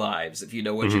 40 lives if you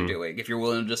know what you're doing, if you're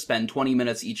willing to spend 20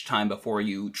 minutes each time before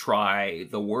you try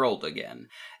the world again.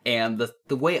 And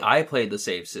the way I played the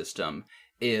save system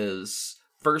is,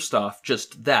 first off,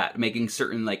 just that, making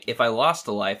certain, like, if I lost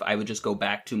a life, I would just go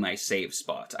back to my save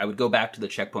spot. I would go back to the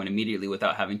checkpoint immediately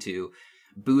without having to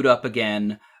boot up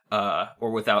again,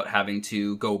 or without having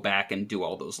to go back and do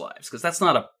all those lives. Because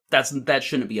that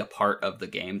shouldn't be a part of the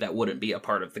game. That wouldn't be a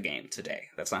part of the game today.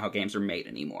 That's not how games are made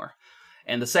anymore.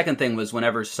 And the second thing was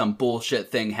whenever some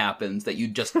bullshit thing happens that you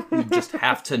just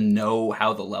have to know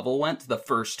how the level went, the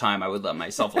first time I would let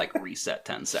myself reset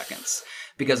 10 seconds.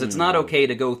 Because it's not okay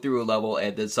to go through a level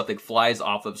and then something flies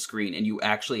off of screen and you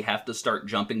actually have to start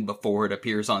jumping before it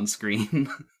appears on screen.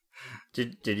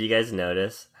 Did you guys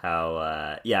notice how?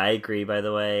 I agree. By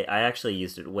the way, I actually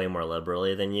used it way more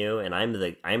liberally than you, and I'm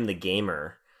the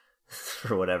gamer,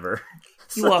 or whatever.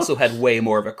 You also had way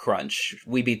more of a crunch.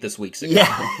 We beat this weeks ago.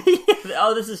 Yeah.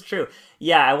 Oh, this is true.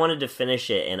 Yeah, I wanted to finish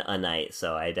it in a night,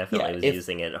 so I definitely was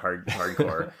using it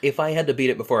hardcore. If I had to beat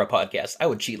it before a podcast, I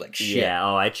would cheat like shit. Yeah.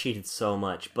 Oh, I cheated so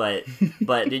much. But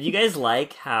did you guys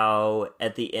like how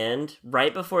at the end,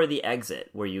 right before the exit,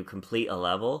 where you complete a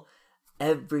level?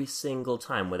 Every single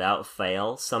time, without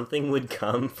fail, something would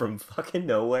come from fucking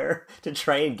nowhere to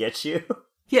try and get you.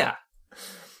 Yeah.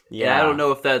 Yeah, I don't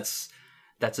know if that's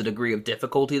that's a degree of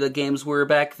difficulty that games were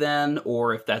back then,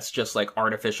 or if that's just like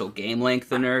artificial game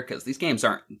lengthener, because these games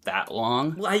aren't that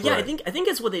long. Well, yeah, Right. I think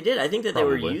that's what they did. I think that they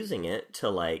were Probably. using it to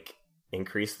like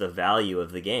increase the value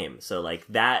of the game. So like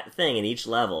that thing in each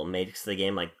level makes the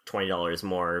game like $20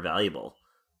 more valuable.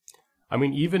 I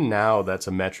mean, even now, that's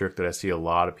a metric that I see a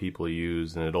lot of people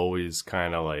use, and it always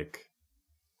kind of like,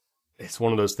 it's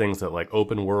one of those things that like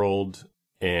open world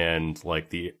and like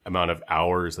the amount of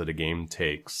hours that a game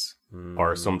takes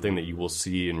are something that you will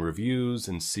see in reviews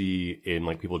and see in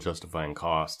like people justifying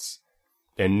costs.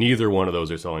 And neither one of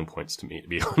those are selling points to me, to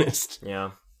be honest.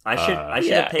 Yeah. I should have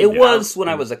Yeah, paid it was out. when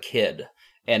I was a kid,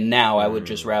 and now I would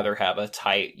just rather have a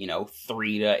tight,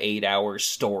 3 to 8 hour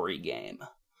story game.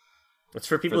 It's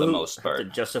for people the who most have part. to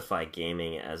justify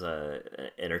gaming as an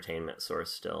entertainment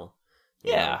source still.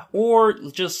 You Yeah, know? or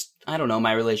just, I don't know,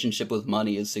 my relationship with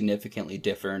money is significantly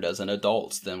different as an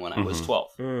adult than when I was 12.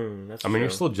 That's I mean, true. you're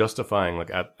still justifying like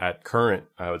at current,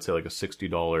 I would say like a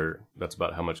 $60. That's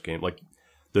about how much game. Like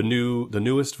the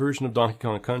newest version of Donkey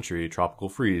Kong Country, Tropical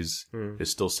Freeze, is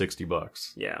still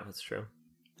 $60. Yeah, that's true.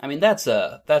 I mean, that's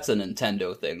a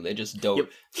Nintendo thing. They just don't...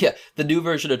 Yeah, the new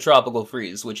version of Tropical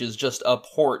Freeze, which is just a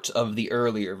port of the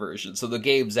earlier version. So the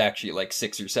game's actually like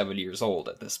 6 or 7 years old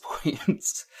at this point.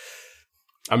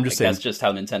 I'm just saying, That's just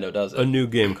how Nintendo does a it. new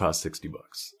game costs $60.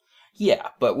 Yeah,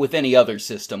 but with any other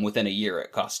system, within a year,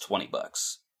 it costs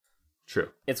 $20. True.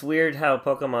 It's weird how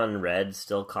Pokemon Red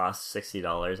still costs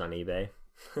 $60 on eBay.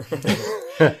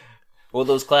 Well,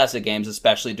 those classic games,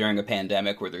 especially during a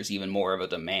pandemic where there's even more of a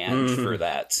demand for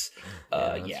that,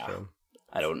 That's yeah. true.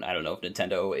 I don't know if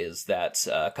Nintendo is that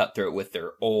cutthroat with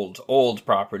their old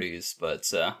properties,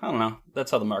 but I don't know.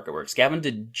 That's how the market works. Gavin,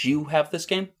 did you have this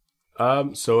game?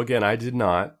 So again, I did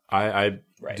not. I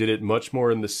Right. did it much more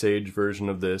in the Sage version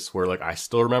of this, where like I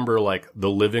still remember like the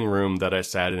living room that I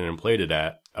sat in and played it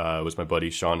at. Was my buddy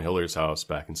Sean Hiller's house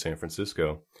back in San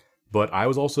Francisco. But I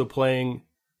was also playing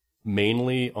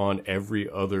mainly on every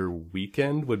other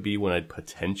weekend would be when I'd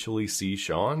potentially see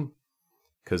Sean,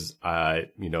 because that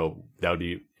would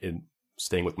be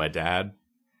staying with my dad.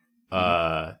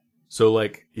 So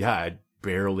like, yeah, I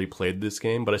barely played this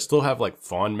game, but I still have like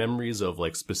fond memories of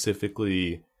like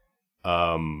specifically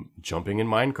jumping in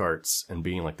minecarts and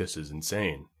being like, this is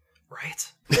insane.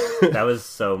 Right.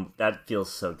 That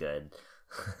feels so good.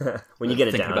 When you get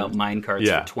it Thinking down. about minecarts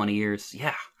Yeah. for 20 years.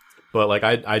 Yeah. But like,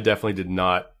 I definitely did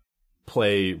not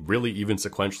play really even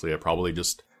sequentially. I probably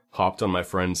just hopped on my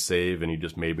friend's save and he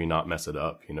just made me not mess it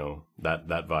up, that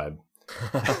vibe.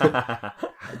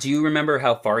 Do you remember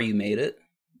how far you made it?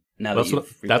 Now That's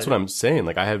what I'm saying.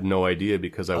 Like, I have no idea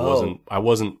because I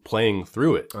wasn't playing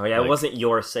through it. Oh yeah, Like, it wasn't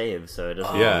your save, so it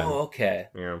doesn't. Yeah. Oh, okay.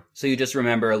 Yeah. So you just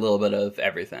remember a little bit of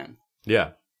everything.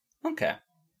 Yeah. Okay.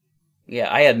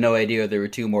 Yeah, I had no idea there were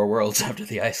 2 more worlds after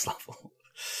the ice level.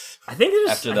 I think there's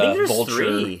After I think the there's Vulture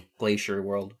 3. Glacier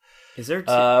world. Is there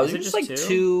 2? Is it There's just like 2?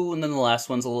 2, and then the last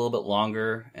one's a little bit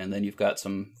longer, and then you've got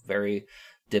some very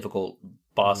difficult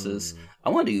bosses. I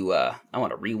want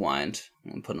to rewind.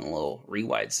 I'm gonna put in a little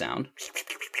rewind sound.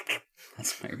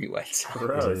 That's my rewind sound.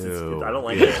 Gross. Ew. I don't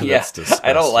like Yeah. it. Yeah, That's disgusting.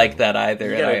 I don't like that either,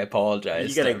 You and I gotta- apologize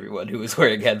you gotta- to everyone who was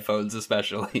wearing headphones,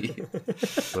 especially.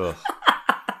 Ugh.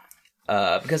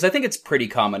 Because I think it's pretty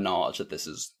common knowledge that this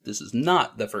is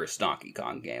not the first Donkey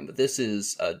Kong game, but this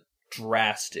is a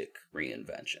drastic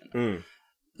reinvention. Mm.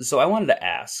 So I wanted to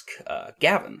ask,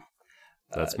 Gavin,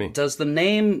 That's me. does the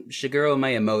name Shigeru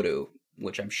Miyamoto,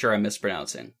 which I'm sure I'm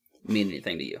mispronouncing, mean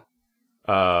anything to you?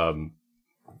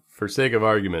 For sake of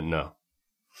argument, no.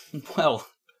 Well,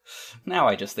 now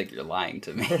I just think you're lying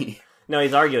to me. No,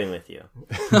 he's arguing with you.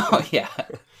 Oh, yeah.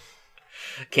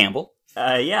 Campbell?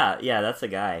 Yeah, that's the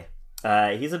guy.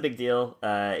 He's a big deal.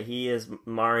 He is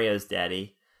Mario's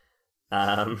daddy.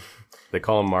 They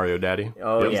call him Mario Daddy.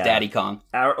 Oh He's yeah, Daddy Kong.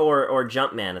 or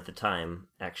Jumpman at the time,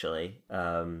 actually.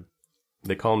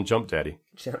 They call him Jump Daddy.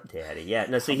 Jump Daddy. Yeah,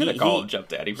 no. So I'm going to call him Jump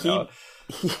Daddy for now.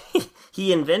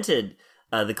 he invented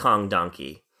the Kong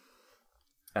Donkey.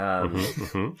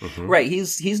 Right,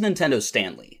 he's Nintendo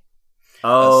Stanley.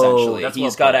 Oh, Essentially, that's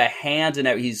he's got a hand in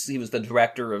it. He was the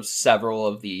director of several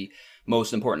of the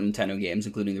most important Nintendo games,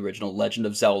 including the original Legend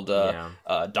of Zelda,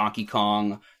 Donkey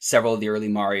Kong, several of the early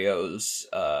Marios,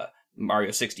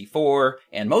 Mario 64,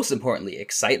 and most importantly,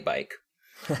 Excitebike.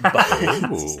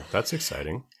 But, Ooh, that's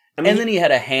exciting. I mean, and then he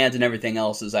had a hand in everything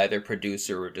else as either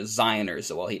producer or designer.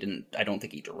 So while I don't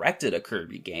think he directed a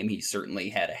Kirby game, he certainly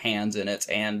had a hand in it.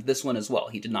 And this one as well.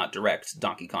 He did not direct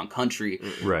Donkey Kong Country,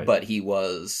 Right. but he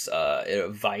was an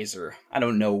advisor. I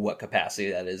don't know what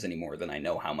capacity that is any more than I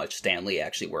know how much Stan Lee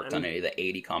actually worked on any of the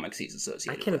 80 comics he's I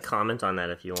associated can with. comment on that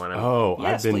if you want to. Oh,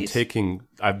 Yes, please.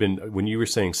 when you were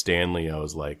saying Stanley, I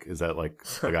was like, is that like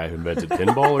the guy who invented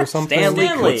pinball or something? Stanley.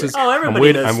 Stanley. What's Oh,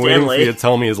 everybody knows I'm waiting for Stanley. you to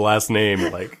tell me his last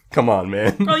name. Like, come on,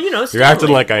 man. Oh, you know, You're Stanley. acting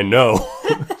like I know.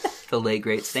 The late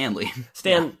great Stanley.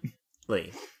 Stanley.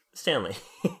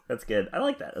 That's good. I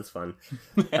like that. That's fun.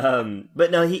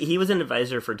 But no, he was an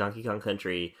advisor for Donkey Kong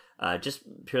Country, just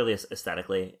purely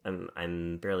aesthetically.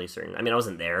 I'm barely certain. I mean, I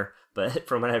wasn't there, but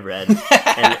from what I've read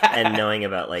and knowing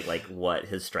about like what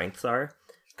his strengths are,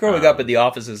 Growing up in the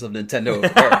offices of Nintendo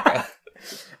of America.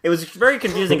 it was very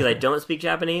confusing because I don't speak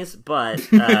Japanese. But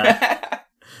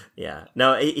yeah,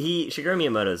 no, Shigeru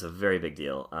Miyamoto is a very big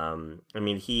deal. I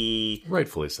mean, he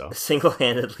Rightfully so.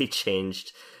 single-handedly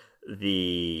changed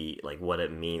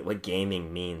what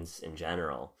gaming means in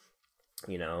general.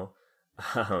 You know,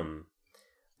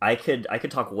 I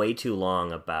could talk way too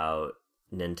long about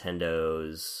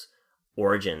Nintendo's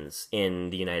origins in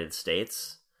the United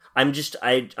States. I'm just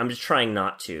trying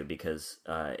not to, because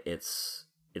it's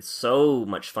so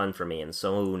much fun for me and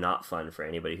so not fun for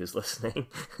anybody who's listening.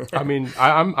 I mean,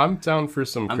 I'm down for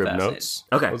some I'm crib fascinated. notes.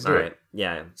 Okay, Let's all do it. right,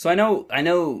 yeah. So I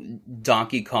know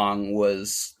Donkey Kong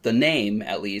was the name,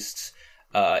 at least,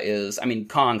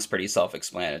 Kong's pretty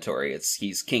self-explanatory.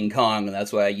 He's King Kong, and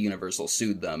that's why Universal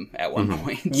sued them at one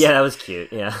point. Yeah, that was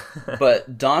cute, yeah.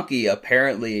 But Donkey,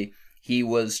 apparently, he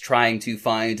was trying to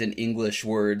find an English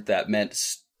word that meant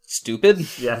stupid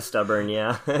Yeah, stubborn,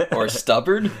 yeah. or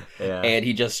stubborn, Yeah. and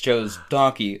he just chose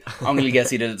Donkey. I'm gonna guess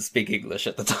he didn't speak English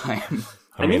at the time.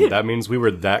 I mean, that means we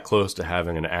were that close to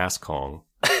having an ass Kong.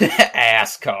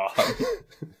 Ass Kong.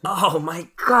 Oh my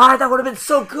god, that would have been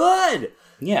so good!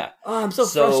 Yeah. Oh, I'm so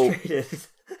So- frustrated.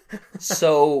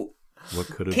 So, What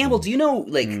could have Campbell, been? do you know,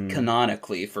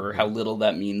 canonically, for how little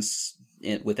that means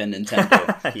within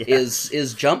Nintendo, Yeah. is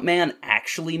Jumpman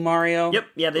actually Mario? Yep,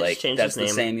 yeah, they just changed that's his name.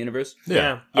 the same universe?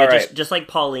 Yeah, All just, right. just like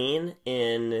Pauline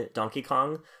in Donkey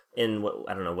Kong in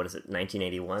what is it,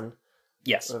 1981?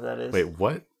 Yes. Whatever that is. Wait,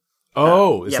 what?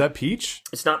 Oh, is yeah. that Peach?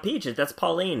 It's not Peach. That's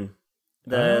Pauline,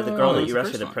 the girl that that's you the rescued,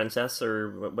 first the one. princess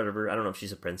or whatever. I don't know if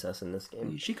she's a princess in this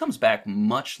game. She comes back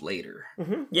much later.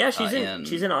 Yeah, she's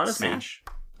in Odyssey. Smash.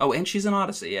 Oh, and she's in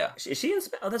Odyssey, yeah. Is she in?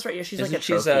 Oh, that's right. Yeah, she's Isn't like a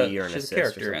she's trophy or an she's a assist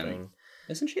character or in- something.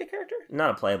 Isn't she a character?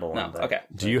 Not a playable No, one. But, okay.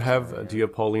 Do you have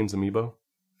Pauline's amiibo?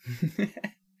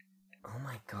 Oh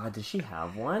my god, does she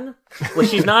have one? Well,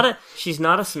 she's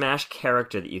not a Smash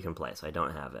character that you can play, so I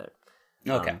don't have it.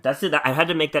 Okay. That's it. I had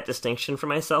to make that distinction for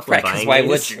myself when Right, because buying why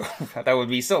these. would you? That would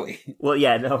be silly. Well,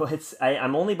 yeah, no,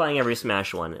 I'm only buying every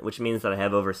Smash one, which means that I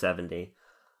have over 70.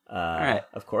 right.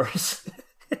 Of course.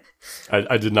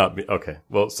 I did not. Okay.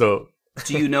 Well, so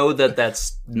Do you know that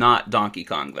that's not Donkey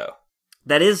Kong, though?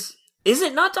 That is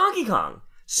it not Donkey Kong?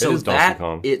 So is Donkey that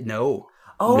Kong. no.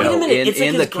 Oh, wait No, a minute. in- It's like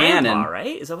in his the grandpa, canon,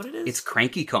 right? Is that what it is? It's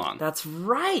Cranky Kong. That's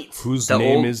right. whose The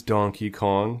name old- is Donkey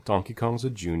Kong? Donkey Kong's a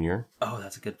junior. Oh,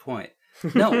 that's a good point.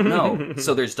 No.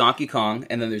 So there's Donkey Kong,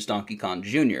 and then there's Donkey Kong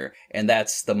Jr., and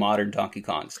that's the modern Donkey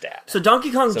Kong's dad. So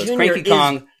Donkey Kong So Jr. it's Cranky is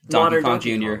Kong, Donkey modern Kong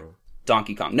Donkey Jr., Kong.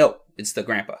 Donkey Kong. No, it's the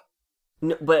grandpa.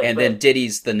 No, but Then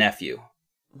Diddy's the nephew.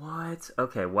 what?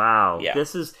 Okay, wow. Yeah.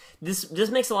 This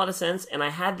makes a lot of sense, and I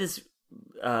had this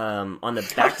on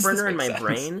the back does burner this in my make sense?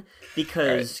 brain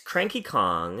because Cranky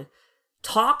Kong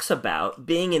talks about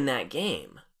being in that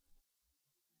game.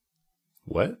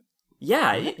 What?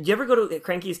 Yeah, you ever go to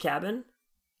Cranky's cabin?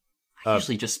 I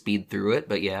usually just speed through it,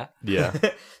 but yeah. Yeah.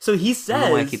 So he I don't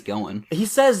know why I says keep going. He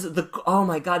says oh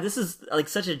my god, this is like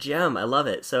such a gem. I love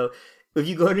it. So if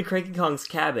you go to Cranky Kong's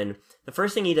cabin, the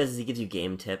first thing he does is he gives you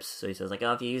game tips. So he says like,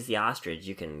 oh, if you use the ostrich,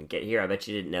 you can get here. I bet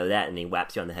you didn't know that. And he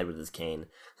whaps you on the head with his cane,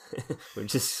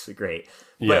 which is great.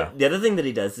 But Yeah. the other thing that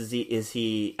he does is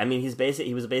he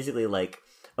was basically like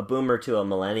a boomer to a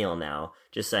millennial now,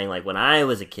 just saying like, when I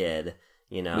was a kid,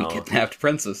 you know, We kidnapped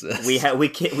princesses. we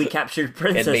captured and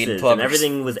princesses made and plumbers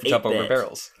everything was jump 8-bit. over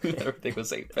barrels. Everything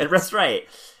was 8-bit. And that's right.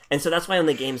 And so that's why when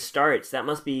the game starts, that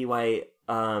must be why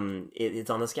it's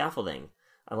on the scaffolding.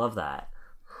 I love that.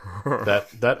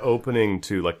 that opening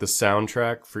to like the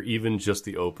soundtrack for even just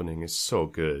the opening is so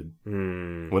good.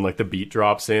 When like the beat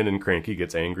drops in and Cranky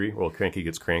gets angry, well, Cranky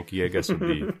gets cranky, I guess would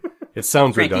be. It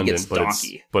sounds Cranky redundant, gets but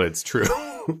donkey. it's true.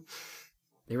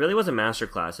 It really was a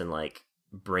masterclass in like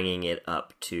bringing it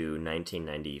up to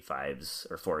 1995's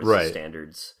or 4's Right.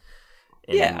 standards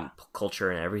in Yeah. culture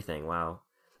and everything. Wow.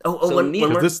 So when neat.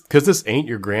 we're... Because this ain't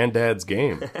your granddad's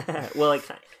game. Well,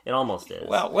 it almost is.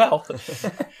 Well.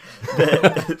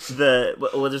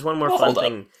 There's one more fun Hold up.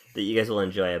 thing that you guys will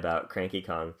enjoy about Cranky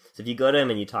Kong. So if you go to him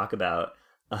and you talk about,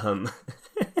 and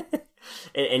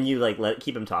you like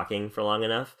keep him talking for long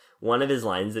enough, one of his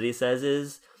lines that he says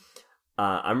is,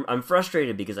 "I'm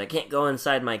frustrated because I can't go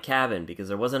inside my cabin because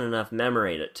there wasn't enough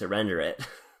memory to render it."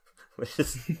 Which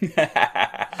is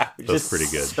That's pretty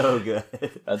good. So good.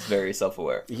 That's very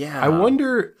self-aware. Yeah. I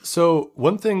wonder. So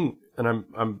one thing, and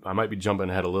I might be jumping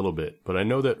ahead a little bit, but I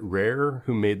know that Rare,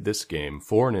 who made this game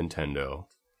for Nintendo,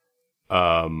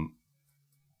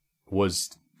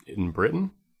 was in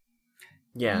Britain.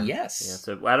 Yeah. Yes. Yeah.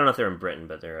 So I don't know if they're in Britain,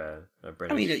 but they're a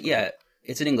British. I mean, yeah,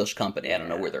 it's an English company. I don't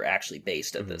know where they're actually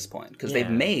based at this point because they've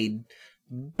Yeah. made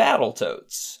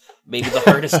Battletoads, maybe the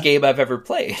hardest game I've ever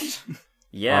played.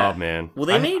 Yeah. Oh man. Well,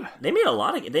 they made a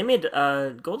lot of. They made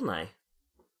GoldenEye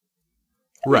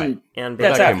Right. and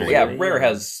That's That after. came Yeah, later. Rare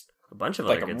has a bunch of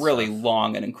like other a good really stuff.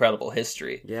 long and incredible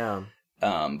history. Yeah.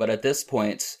 But at this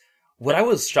point, what I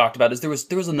was shocked about is there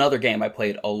was another game I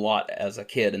played a lot as a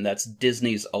kid, and that's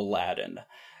Disney's Aladdin.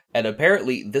 And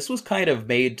apparently, this was kind of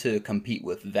made to compete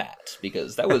with that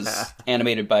because that was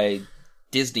animated by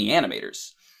Disney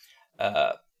animators.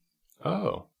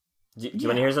 Oh. Do you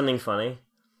want to hear something funny?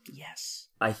 Yes.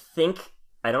 I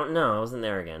don't know, I wasn't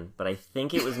there again, but I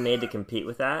think it was made to compete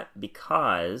with that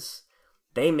because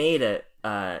they made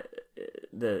the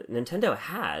Nintendo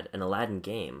had an Aladdin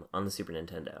game on the Super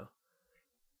Nintendo.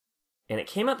 And it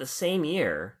came out the same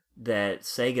year that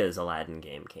Sega's Aladdin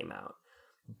game came out.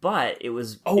 But it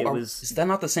was Is that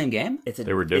not the same game?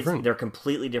 They were different? They're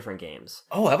completely different games.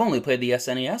 Oh, I've only played the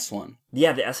SNES one.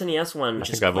 Yeah, the SNES one. I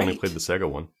think I've only played the Sega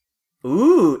one.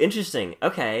 Ooh, interesting.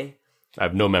 Okay. I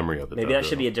have no memory of it. Maybe though, that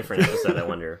should be a different episode, I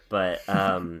wonder. But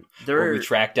Where we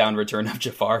track down Return of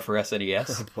Jafar for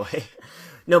SNES. Oh boy.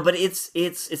 No, but it's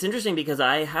interesting because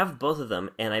I have both of them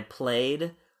and I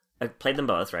played them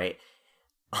both, right?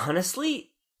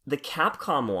 Honestly, the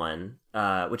Capcom one,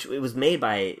 which it was made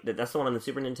by that's the one on the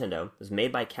Super Nintendo, it was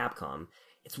made by Capcom.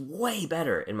 It's way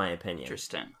better in my opinion.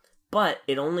 Interesting. But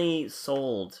it only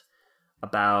sold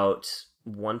about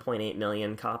 1.8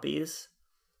 million copies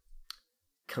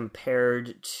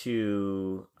compared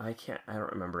to I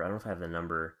don't remember. I don't know if I have the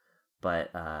number,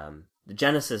 but the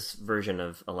Genesis version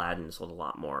of Aladdin sold a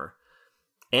lot more.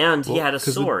 And he had a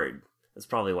sword. That's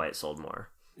probably why it sold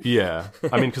more. Yeah.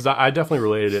 I mean, because I definitely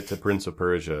related it to Prince of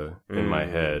Persia in my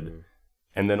head.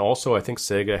 And then also, I think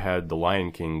Sega had the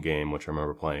Lion King game, which I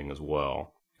remember playing as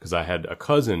well. Because I had a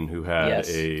cousin who had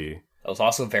That was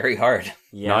also very hard.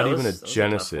 Yeah, not that even was a a tough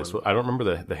Genesis. one. I don't remember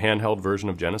the handheld version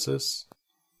of Genesis.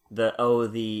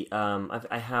 I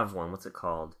have one. What's it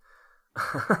called?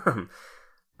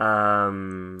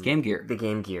 Game Gear. The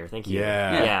Game Gear. Thank you.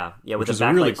 Yeah. Yeah. With Which is the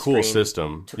a really backlight cool screen.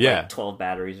 system. Took Yeah. like 12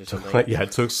 batteries or something. Yeah,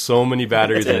 it took so many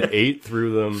batteries and it ate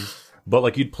through them. But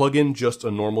like you'd plug in just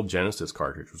a normal Genesis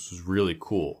cartridge, which was really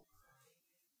cool.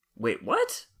 Wait,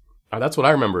 what? That's what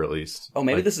I remember, at least. Oh,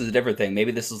 maybe Like, this is a different thing.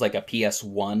 Maybe this is like a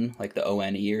PS1, like the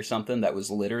ONE or something. That was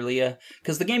literally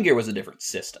because the Game Gear was a different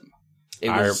system. It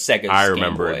was Sega's I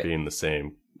remember Game Boy. it being the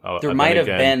same. There might have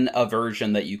been a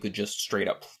version that you could just straight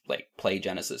up like play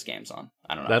Genesis games on.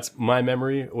 I don't know. That's my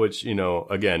memory, which,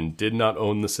 again, did not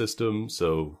own the system,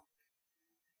 so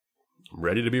I'm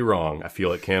ready to be wrong. I feel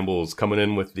like Campbell's coming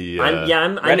in with the...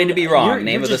 I'm Ready to be wrong, you're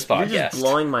name of this You're just podcast.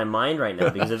 blowing my mind right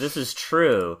now because if this is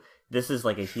true, this is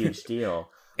like a huge deal.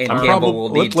 and Campbell will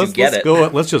need to get it.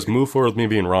 Let's just move forward with me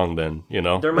being wrong then,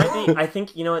 There might be, I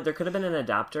think, you know what, there could have been an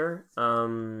adapter,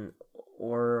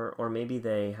 or maybe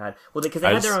they had, well, because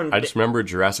they had their own... I just remember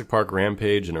Jurassic Park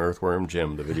Rampage and Earthworm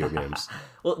Jim, the video games.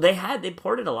 Well, they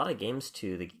ported a lot of games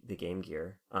to the Game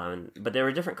Gear, but they were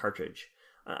a different cartridge.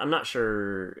 I'm not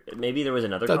sure, maybe there was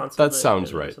another console that sounds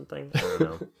did it or right. something. I don't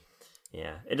know.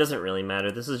 Yeah, it doesn't really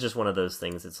matter. This is just one of those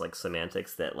things, it's like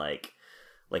semantics that like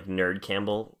Nerd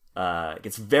Campbell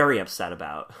gets very upset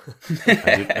about.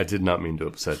 I did not mean to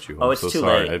upset you. Oh, I'm it's so too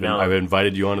sorry. late. No. I've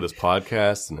invited you onto this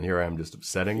podcast, and here I am just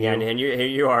upsetting you. Yeah, and here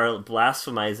you are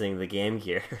blasphemizing the Game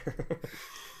Gear.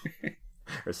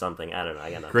 Or something. I don't know.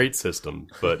 I got nothing. Great system,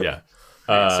 but yeah.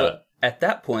 So at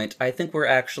that point, I think we're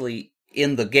actually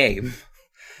in the game.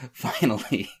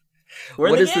 Finally.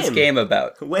 What is this game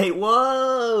about? Wait,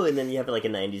 whoa! And then you have like a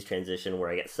 90s transition where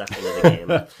I get sucked into the game.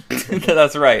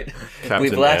 That's right. Captain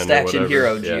We've last N or action whatever.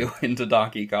 heroed Yeah. you into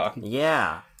Donkey Kong.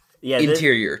 Yeah.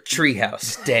 Interior,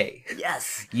 treehouse, day.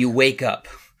 Yes! You wake up.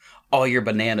 All your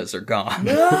bananas are gone.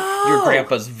 No! Your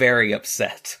grandpa's very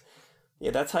upset.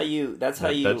 Yeah, that's how you...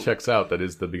 That checks out. That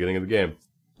is the beginning of the game.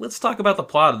 Let's talk about the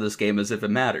plot of this game as if it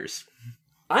matters.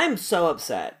 I'm so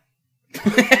upset.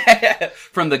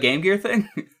 From the Game Gear thing?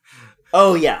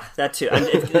 Oh yeah, that too.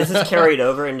 This is carried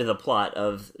over into the plot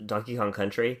of Donkey Kong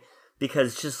Country,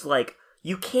 because just like,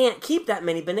 you can't keep that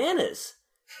many bananas.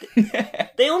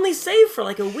 They only save for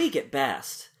like a week at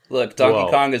best. Look, Donkey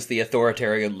Kong is the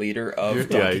authoritarian leader of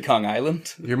Donkey Kong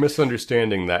Island. You're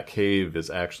misunderstanding. That cave is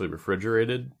actually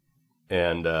refrigerated,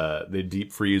 and they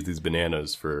deep freeze these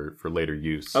bananas for later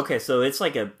use. Okay, so it's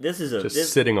like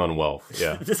sitting on wealth.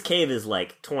 Yeah, this cave is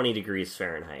like 20 degrees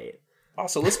Fahrenheit.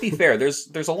 Also, let's be fair.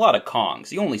 There's a lot of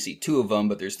Kongs. You only see 2 of them,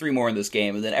 but there's 3 more in this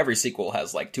game, and then every sequel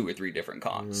has like 2 or 3 different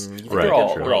Kongs. Right, They're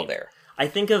all there. I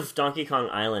think of Donkey Kong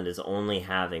Island as only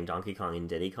having Donkey Kong and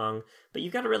Diddy Kong, but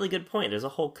you've got a really good point. There's a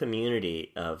whole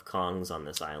community of Kongs on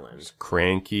this island. There's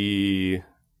Cranky,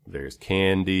 there's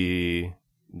Candy,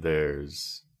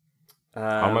 there's...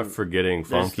 how am I forgetting?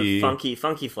 Funky?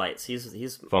 Funky Flights.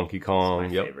 He's Funky Kong, my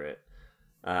favorite.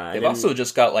 They've also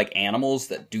just got like animals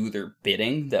that do their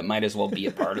bidding that might as well be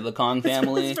a part of the Kong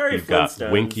family. It's very You've got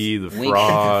Flintstones. Winky the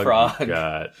frog. You've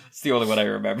got it's the only one I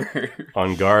remember.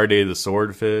 Ongarde the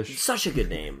swordfish. Such a good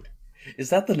name. Is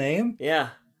that the name? Yeah.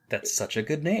 That's such a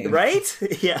good name. Right?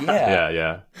 Yeah.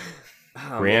 Yeah.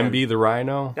 Oh, Gramby the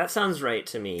rhino. That sounds right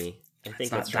to me. I think It's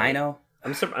that's not right. Dino.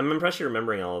 I'm impressed you're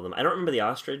remembering all of them. I don't remember the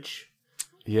ostrich.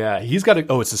 Yeah, he's got it's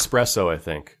espresso, I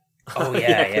think. Oh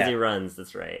yeah, because he runs.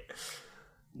 That's right.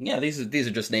 Yeah, these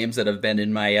are just names that have been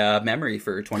in my memory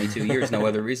for 22 years, no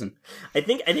other reason. I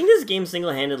think this game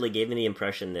single-handedly gave me the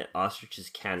impression that ostriches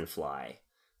can fly.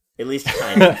 At least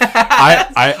kind of.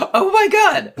 Oh my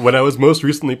god! When I was most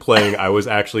recently playing, I was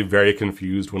actually very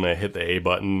confused when I hit the A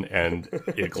button and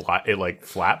it like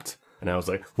flapped. And I was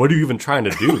like, what are you even trying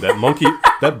to do?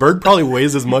 That bird probably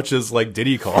weighs as much as like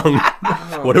Diddy Kong.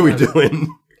 What are we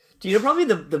doing? Do you know probably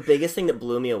the biggest thing that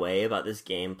blew me away about this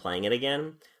game, playing it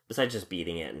again, besides just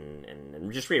beating it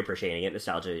and just reappreciating it,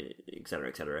 nostalgia, et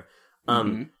cetera,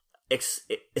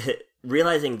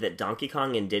 realizing that Donkey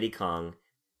Kong and Diddy Kong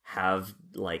have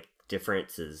like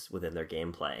differences within their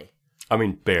gameplay. I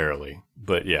mean, barely,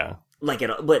 but yeah. Like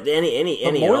but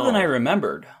any more than I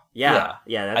remembered. Yeah.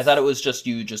 I thought it was just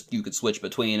you could switch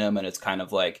between them, and it's kind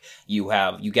of like you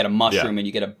get a mushroom and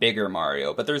you get a bigger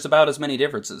Mario, but there's about as many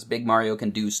differences. Big Mario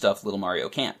can do stuff little Mario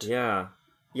can't. Yeah,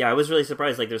 I was really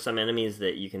surprised. Like, there's some enemies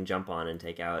that you can jump on and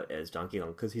take out as Donkey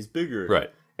Kong because he's bigger, right?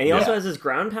 And he also has this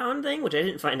ground pound thing, which I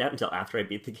didn't find out until after I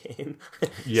beat the game.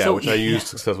 Which I used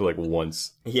successfully like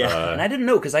once. Yeah, and I didn't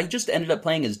know because I just ended up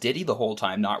playing as Diddy the whole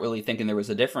time, not really thinking there was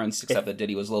a difference, except that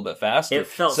Diddy was a little bit faster. It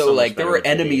felt so like much there better were with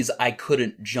Diddy. enemies I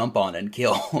couldn't jump on and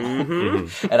kill, and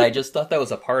I just thought that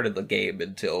was a part of the game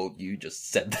until you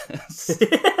just said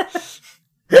this.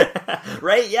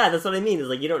 Right? Yeah, that's what I mean. Is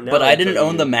like you don't know. But I didn't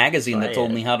own the magazine that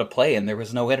told me how to play, and there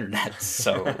was no internet.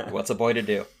 So what's a boy to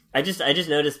do? I just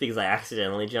noticed because I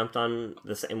accidentally jumped on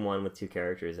the same one with 2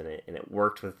 characters in it, and it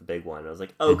worked with the big one. I was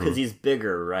like, oh, because he's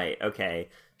bigger, right? Okay,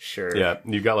 sure. Yeah,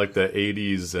 you got like the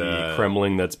 80s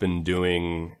Kremling that's been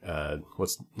doing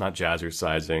what's not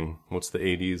jazzercising. What's the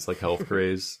 80s like health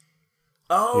craze?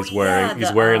 Oh,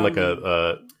 he's wearing like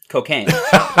a cocaine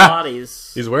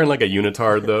bodies. He's wearing like a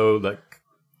unitard though, that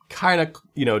kind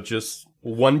of just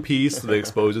one piece that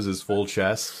exposes his full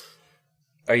chest.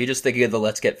 Are you just thinking of the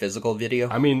Let's Get Physical video?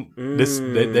 I mean,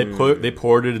 they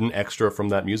ported an extra from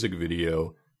that music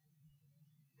video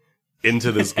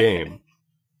into this game.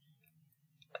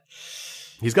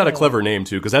 He's got a clever name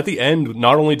too, because at the end,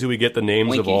 not only do we get the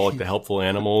names of all like the helpful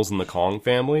animals in the Kong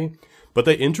family, but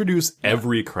they introduce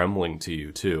every Kremling to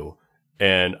you too.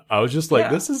 And I was just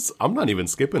like, I'm not even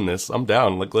skipping this. I'm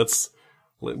down. Like,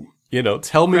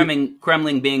 tell me.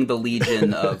 Kremling being the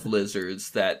legion of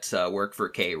lizards that work for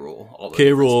K. Rool. All the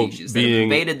K. Rool species being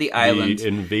that have invaded the island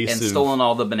and stolen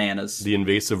all the bananas. The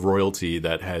invasive royalty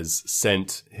that has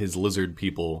sent his lizard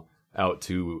people out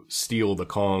to steal the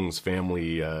Kong's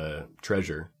family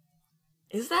treasure.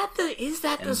 Is that the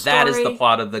story? That is the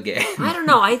plot of the game. I don't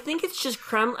know. I think it's just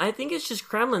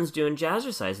Kremlins doing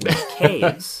jazzercise in these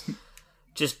caves,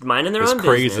 just minding their own business. This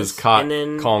craze has caught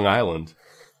Kong Island.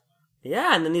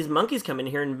 Yeah, and then these monkeys come in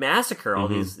here and massacre all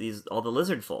all the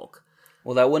lizard folk.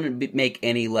 Well, that wouldn't make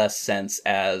any less sense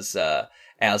as a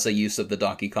use of the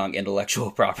Donkey Kong intellectual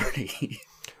property.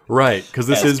 Right, because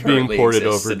this is being ported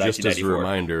over, just as a 1994.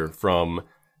 reminder, from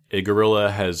a gorilla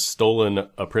has stolen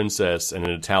a princess and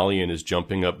an Italian is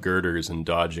jumping up girders and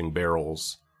dodging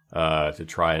barrels to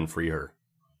try and free her.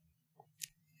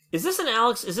 Is this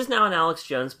now an Alex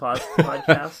Jones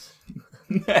podcast?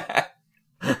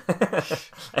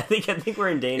 I think we're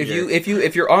in danger.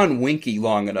 If you're on Winky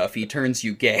long enough, he turns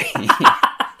you gay.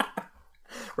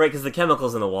 Right, because the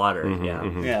chemicals in the water. Yeah.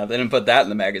 Yeah, they didn't put that in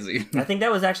the magazine. I think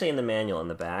that was actually in the manual in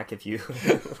the back. If you.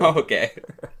 Okay.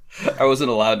 I wasn't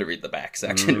allowed to read the back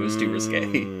section. It was too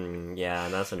risque. Yeah,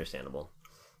 that's understandable.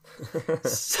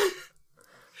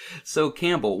 So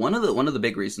Campbell, one of the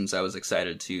big reasons I was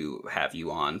excited to have you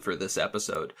on for this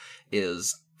episode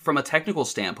is from a technical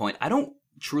standpoint, I don't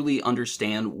truly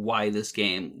understand why this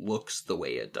game looks the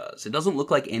way it does. It doesn't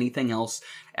look like anything else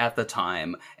at the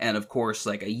time, and of course,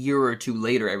 like a year or two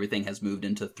later, everything has moved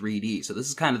into 3D. So this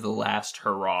is kind of the last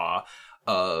hurrah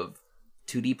of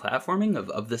 2D platforming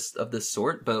of this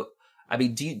sort. But I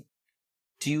mean,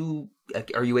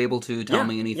 are you able to tell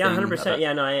me anything? Yeah, 100%.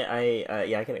 Yeah, no,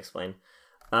 I can explain.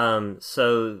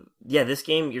 So yeah, this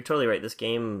game, you're totally right. This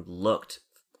game looked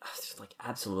like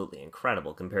absolutely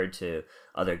incredible compared to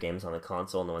other games on the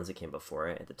console and the ones that came before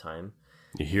it at the time.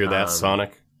 You hear that,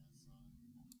 Sonic?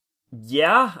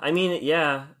 Yeah, I mean,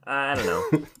 yeah, I don't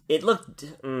know. It looked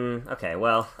okay.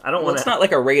 Well, I don't want to. It's not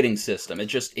like a rating system.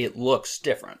 It looks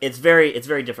different. It's very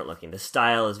different looking. The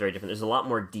style is very different. There's a lot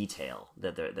more detail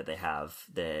that they have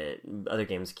that other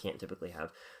games can't typically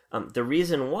have. The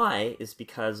reason why is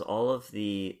because all of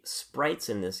the sprites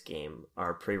in this game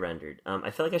are pre-rendered.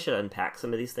 I feel like I should unpack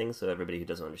some of these things so everybody who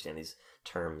doesn't understand these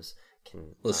terms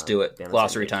can. Let's do it.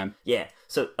 Glossary time. Yeah.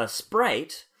 So a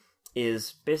sprite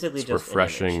is basically It's just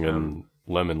refreshing and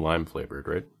lemon lime flavored,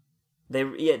 right?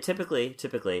 Typically.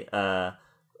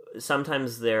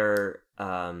 Sometimes they've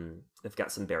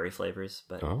got some berry flavors,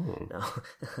 but no.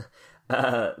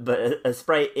 But a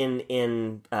sprite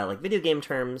in like video game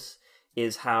terms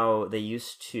is how they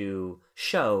used to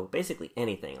show basically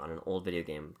anything on an old video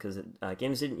game, because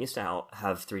games didn't used to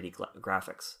have 3D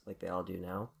graphics like they all do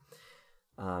now.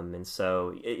 And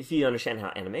so if you understand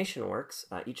how animation works,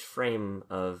 each frame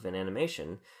of an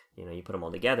animation, you put them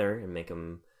all together and make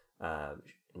them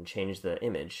and change the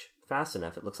image fast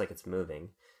enough, it looks like it's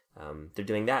moving. They're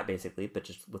doing that basically, but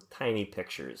just with tiny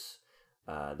pictures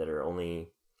that are only,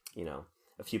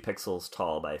 a few pixels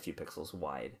tall by a few pixels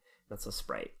wide. That's a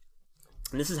sprite.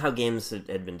 And this is how games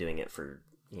had been doing it for,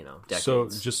 decades. So,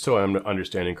 just so I'm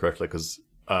understanding correctly, because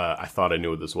I thought I knew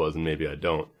what this was, and maybe I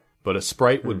don't. But a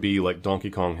sprite would be like Donkey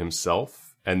Kong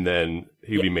himself, and then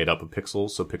he'd be made up of pixels,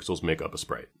 so pixels make up a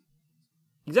sprite.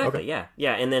 Exactly, Okay.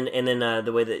 yeah. And then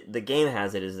the way that the game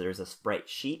has it is there's a sprite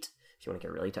sheet, if you want to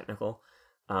get really technical,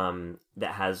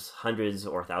 that has hundreds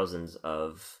or thousands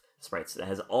of sprites, that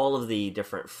has all of the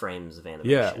different frames of animation.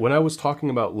 Yeah, when I was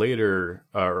talking about later,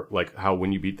 like how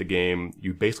when you beat the game,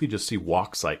 you basically just see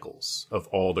walk cycles of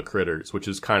all the critters, which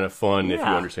is kind of fun if you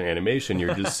understand animation.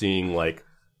 You're just seeing like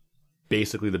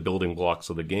basically the building blocks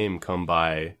of the game come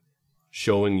by,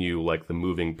 showing you like the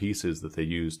moving pieces that they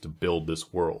use to build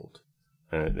this world.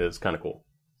 And it's kind of cool.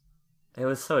 It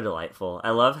was so delightful.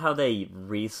 I love how they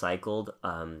recycled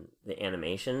the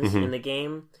animations in the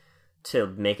game to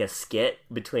make a skit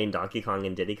between Donkey Kong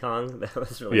and Diddy Kong. That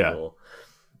was really cool.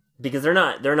 Because they're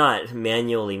not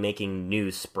manually making new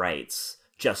sprites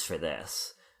just for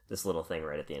this little thing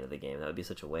right at the end of the game. That would be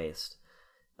such a waste.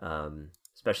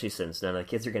 Especially since none of the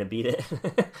kids are going to beat it.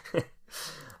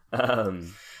 I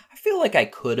feel like I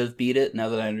could have beat it now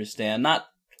that I understand.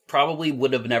 Probably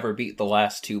would have never beat the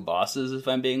last two bosses, if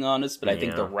I'm being honest, but I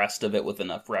think the rest of it with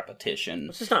enough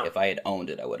repetition, if I had owned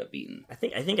it, I would have beaten. I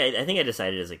think I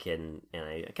decided as a kid, and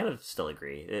I kind of still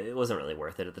agree. It wasn't really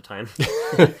worth it at the time.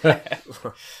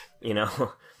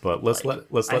 But let's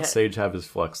let Sage have his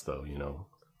flex, though. You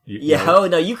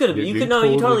totally could have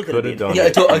done it. Yeah,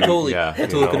 I totally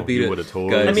could have beat it.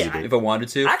 Totally if I wanted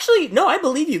to. Actually, no, I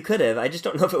believe you could have. I just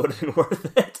don't know if it would have been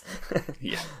worth it.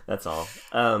 Yeah, that's all.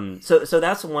 So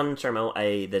that's one term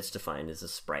that's defined as a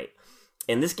sprite,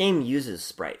 and this game uses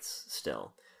sprites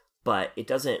still, but it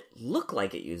doesn't look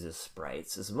like it uses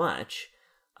sprites as much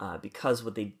because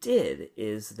what they did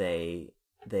is they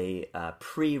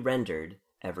pre-rendered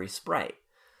every sprite.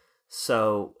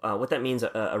 So what that means,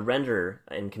 a render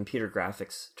in computer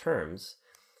graphics terms,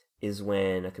 is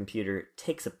when a computer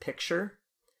takes a picture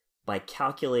by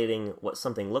calculating what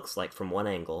something looks like from one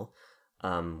angle,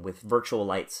 with virtual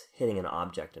lights hitting an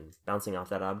object and bouncing off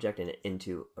that object and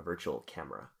into a virtual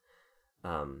camera.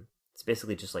 It's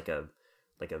basically just like a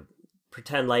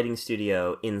pretend lighting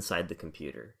studio inside the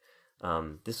computer.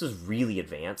 This was really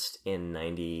advanced in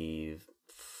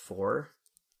 '94.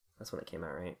 That's when it came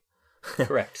out, right?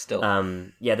 Correct. Still,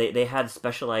 they had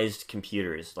specialized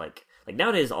computers. Like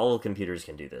nowadays, all computers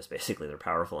can do this. Basically, they're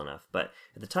powerful enough. But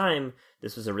at the time,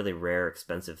 this was a really rare,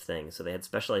 expensive thing. So they had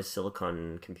specialized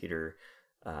silicon computer,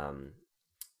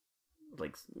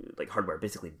 like hardware,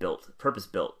 basically purpose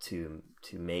built to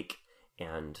make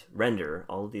and render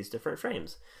all of these different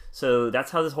frames. So that's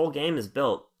how this whole game is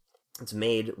built. It's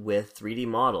made with 3D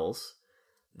models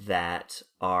that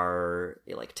are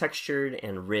like textured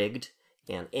and rigged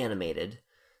and animated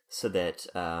so that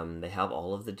they have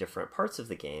all of the different parts of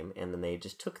the game, and then they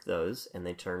just took those and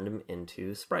they turned them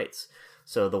into sprites.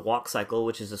 So the walk cycle,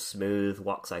 which is a smooth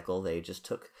walk cycle, they just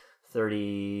took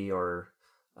 30 or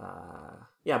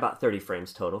about 30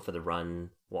 frames total for the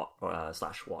run walk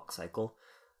slash walk cycle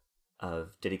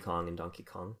of Diddy Kong and Donkey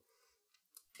Kong,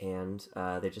 and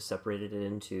they just separated it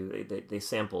into they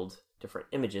sampled different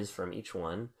images from each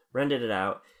one, rendered it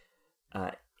out,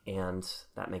 and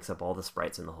that makes up all the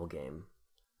sprites in the whole game.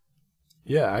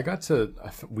 Yeah, I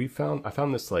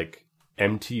found this like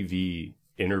MTV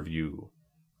interview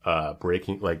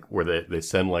breaking, like where they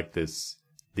send like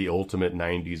the ultimate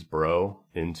 90s bro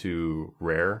into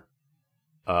Rare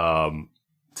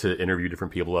to interview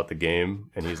different people about the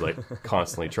game, and he's like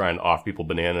constantly trying to off people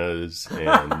bananas,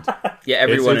 and yeah,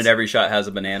 everyone in every shot has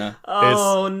a banana.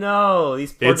 Oh no,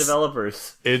 these poor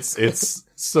developers. It's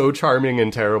so charming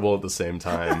and terrible at the same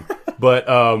time. But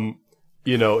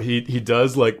you know, he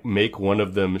does like make one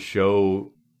of them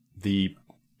show the,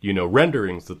 you know,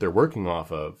 renderings that they're working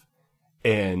off of.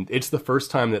 And it's the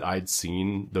first time that I'd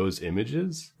seen those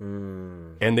images.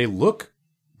 And they look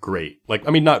great. Like,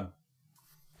 I mean, not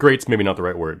great's maybe not the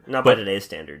right word. Not by today's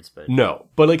standards, but no.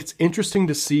 But like, it's interesting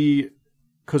to see,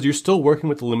 because you're still working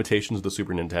with the limitations of the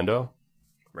Super Nintendo.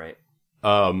 Right.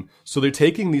 So they're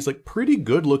taking these like pretty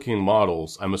good looking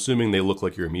models. I'm assuming they look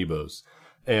like your amiibos.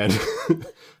 And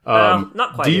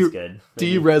not quite as good.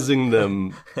 De-resing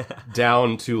them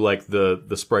down to like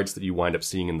the sprites that you wind up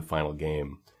seeing in the final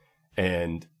game.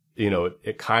 And, you know,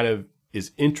 it kind of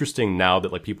is interesting now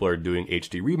that like people are doing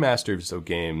HD remasters of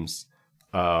games.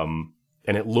 And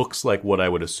it looks like what I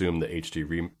would assume the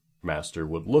HD remaster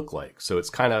would look like. So it's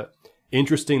kind of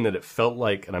interesting that it felt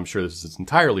like, and I'm sure this is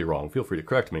entirely wrong, feel free to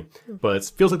correct me, but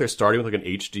it feels like they're starting with like an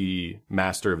HD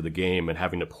master of the game and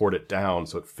having to port it down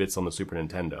so it fits on the Super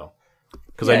Nintendo.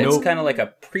 Because I know it's kind of like a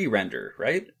pre-render,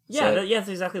 right? Yeah, that's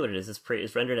exactly what it is.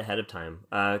 It's rendered ahead of time.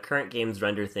 Current games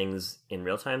render things in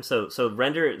real time. So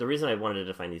render. The reason I wanted to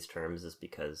define these terms is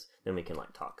because then we can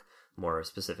like talk more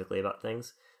specifically about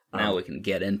things. Now we can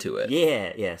get into it.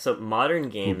 Yeah. So modern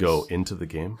games go into the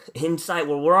game inside.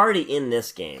 Well, we're already in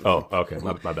this game. Oh, okay,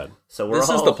 my bad. So this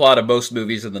is the plot of most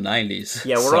movies of the 90s.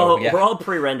 Yeah, we're all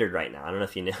pre-rendered right now. I don't know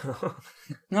if you know.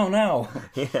 No.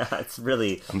 Yeah, it's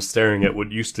really. I'm staring at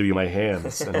what used to be my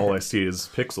hands, and all I see is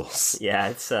pixels. Yeah,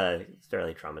 it's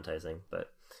fairly traumatizing,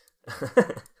 but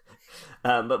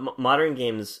modern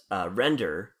games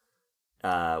render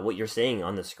what you're seeing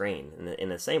on the screen in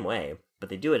the same way. But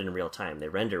they do it in real time. They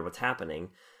render what's happening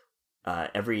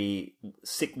every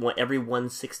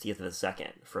 1/60th of a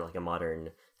second for like a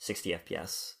modern 60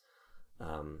 FPS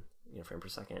frame per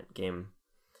second game,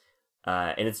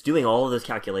 and it's doing all of those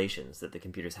calculations that the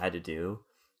computers had to do,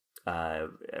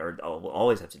 or will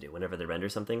always have to do whenever they render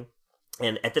something.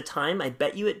 And at the time, I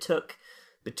bet you it took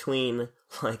between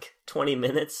like 20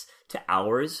 minutes to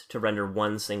hours to render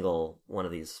one single one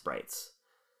of these sprites.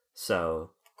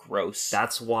 So. Gross.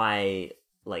 That's why,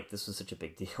 like, this was such a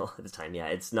big deal at the time. Yeah,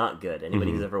 it's not good.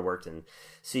 Anybody who's ever worked in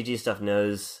CG stuff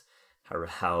knows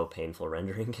how painful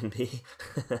rendering can be.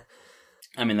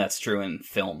 I mean, that's true in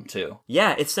film, too.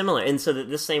 Yeah, it's similar. And so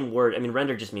this same word, I mean,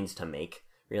 render just means to make,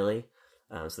 really.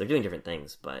 So they're doing different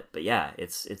things. But yeah,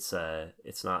 it's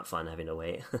not fun having to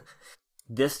wait.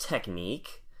 This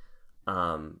technique,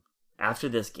 after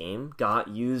this game, got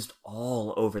used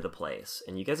all over the place.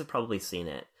 And you guys have probably seen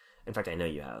it. In fact, I know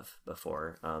you have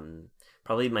before.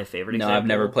 Probably my favorite example. No, I've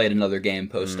never played another game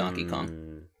post Donkey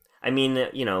Kong. I mean,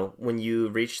 you know, when you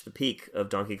reach the peak of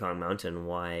Donkey Kong Mountain,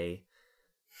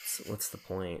 what's the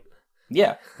point?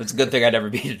 Yeah, it's a good thing I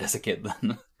never beat it as a kid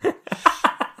then.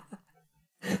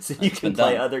 So you can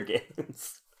play other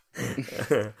games.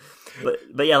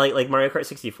 but yeah, like Mario Kart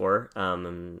 64,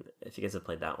 if you guys have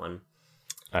played that one.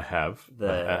 I have.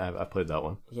 I played that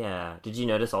one. Yeah. Did you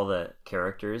notice all the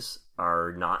characters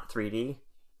are not 3D?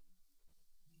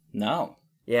 No.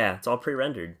 Yeah, it's all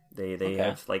pre-rendered. They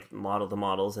have like the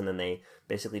models, and then they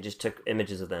basically just took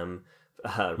images of them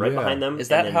behind them. Is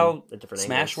that how angles.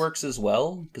 Smash works as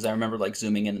well? Because I remember like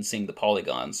zooming in and seeing the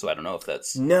polygons, so I don't know if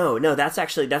that's No, that's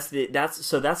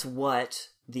what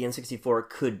the N64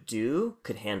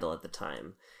 could handle at the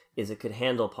time. Is it could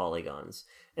handle polygons.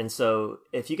 And so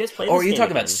if you guys play this are you game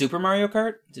talking again, about Super Mario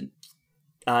Kart?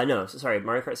 No, sorry,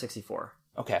 Mario Kart 64.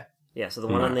 Okay. Yeah, so the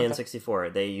one on the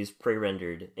N64, they use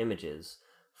pre-rendered images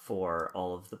for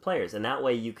all of the players. And that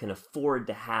way you can afford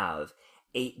to have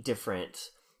 8 different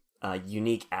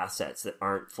unique assets that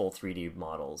aren't full 3D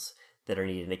models that are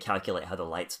needed to calculate how the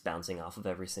light's bouncing off of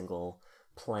every single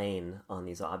plane on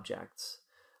these objects.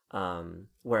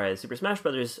 Whereas Super Smash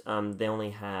Brothers, they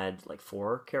only had like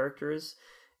 4 characters,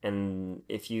 and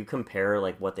if you compare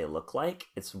like what they look like,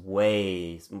 it's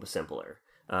way simpler.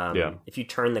 If you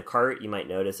turn the cart, you might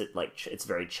notice it like it's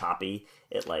very choppy.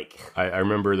 It like I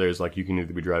remember there's like you can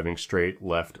either be driving straight,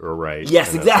 left, or right.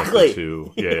 Yes, exactly.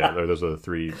 Like yeah. Those are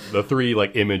the three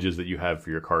like images that you have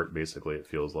for your cart. Basically, it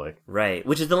feels like right,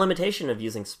 which is the limitation of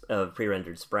using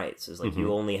pre-rendered sprites. Is like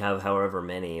you only have however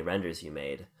many renders you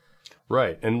made.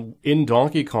 Right, and in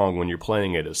Donkey Kong, when you're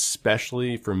playing it,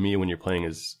 especially for me, when you're playing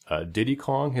as Diddy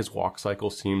Kong, his walk cycle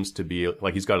seems to be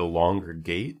like he's got a longer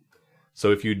gait.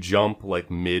 So if you jump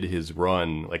like mid his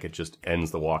run, like it just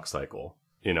ends the walk cycle.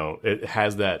 You know, it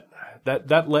has that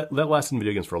lasted in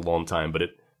video games for a long time, but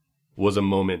it was a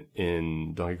moment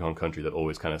in Donkey Kong Country that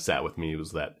always kind of sat with me. It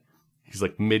was that he's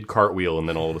like mid cartwheel and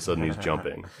then all of a sudden he's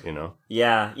jumping. You know?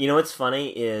 Yeah, you know what's funny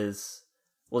is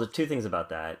there's 2 things about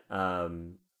that.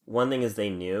 One thing is they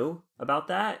knew about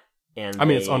that, and I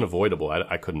mean it's unavoidable.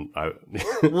 I couldn't.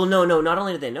 Well, no. Not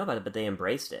only did they know about it, but they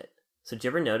embraced it. So did you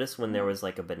ever notice when there was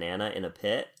like a banana in a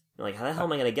pit? You're like, how the hell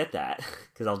am I going to get that?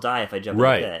 Because I'll die if I jump in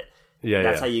the pit. Yeah,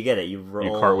 that's how you get it. You roll,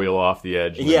 you cartwheel off the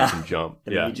edge, and then you can jump.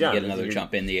 And then you jump. You get another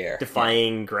jump in the air,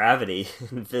 defying gravity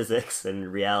and physics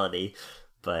and reality.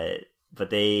 But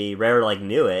they rarely like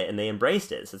knew it and they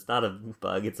embraced it. So it's not a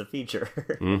bug; it's a feature,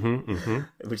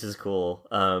 which is cool.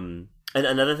 And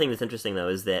another thing that's interesting though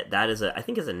is that is I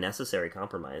think is a necessary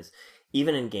compromise,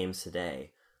 even in games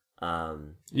today.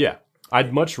 Yeah.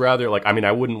 I'd much rather, like, I mean,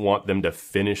 I wouldn't want them to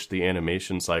finish the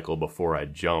animation cycle before I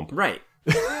jump. Right.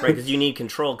 Right, because you need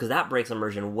control, because that breaks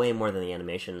immersion way more than the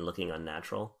animation looking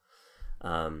unnatural.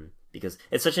 Because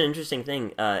it's such an interesting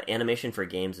thing. Animation for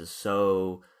games is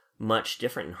so much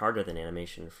different and harder than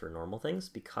animation for normal things,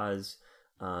 because...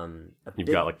 You've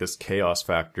got, like, this chaos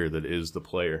factor that is the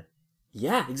player.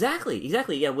 Yeah, exactly.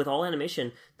 Yeah, with all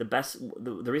animation, the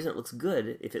reason it looks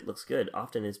good, if it looks good,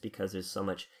 often is because there's so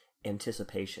much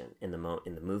anticipation in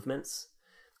the movements,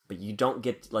 but you don't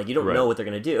get like you don't know what they're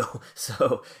going to do,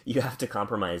 so you have to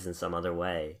compromise in some other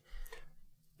way.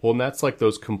 Well, and that's like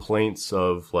those complaints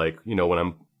of like, you know, when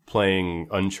I'm playing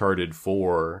Uncharted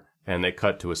 4 and they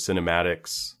cut to a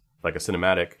cinematic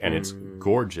and it's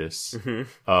gorgeous,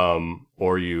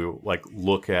 or you like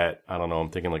look at, I don't know,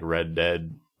 I'm thinking like Red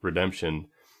Dead Redemption,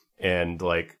 and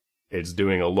like it's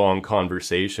doing a long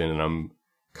conversation and I'm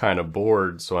kind of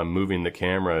bored, so I'm moving the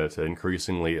camera to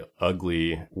increasingly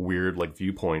ugly, weird like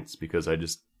viewpoints because I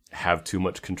just have too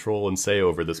much control and say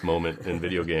over this moment in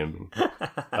video gaming.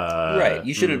 Right,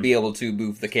 you shouldn't be able to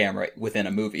move the camera within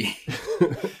a movie.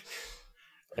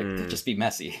 It'd just be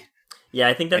messy. Yeah,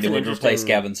 I think that's an interesting... replace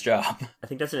Gavin's job. I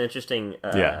think that's an interesting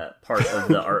part of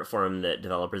the art form that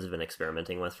developers have been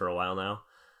experimenting with for a while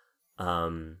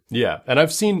now. Yeah, and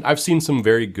I've seen some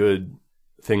very good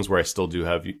things where I still do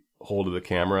have hold of the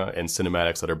camera and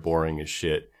cinematics that are boring as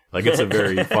shit. Like it's a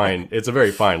very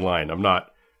fine line. I'm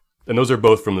not, and those are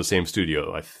both from the same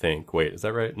studio, I think. Wait, is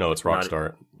that right? No, it's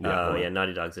Rockstar.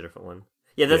 Naughty Dog's a different one.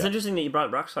 Yeah, that's interesting that you brought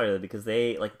Rockstar though, because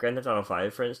they like Grand Theft Auto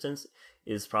 5, for instance,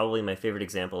 is probably my favorite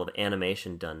example of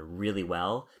animation done really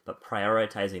well, but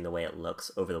prioritizing the way it looks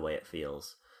over the way it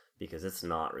feels, because it's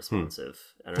not responsive.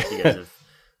 I don't know if you guys have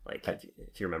like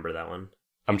if you remember that one.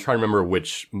 I'm trying to remember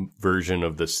which version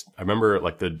of this. I remember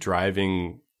like the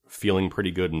driving feeling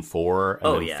pretty good in 4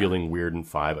 and then feeling weird in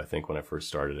 5, I think, when I first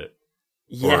started it.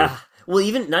 Yeah. Well,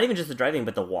 even not even just the driving,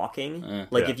 but the walking.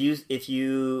 If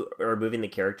you are moving the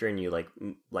character and you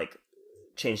like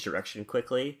change direction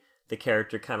quickly, the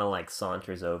character kind of like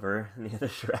saunters over in the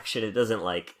other direction. It doesn't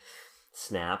like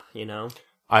snap, you know?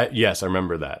 Yes, I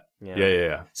remember that.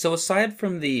 Yeah. So aside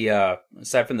from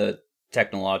the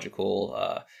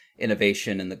technological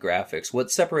innovation in the graphics,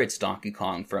 what separates Donkey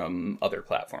Kong from other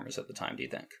platformers at the time, do you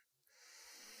think?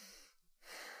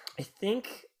 I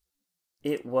think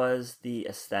it was the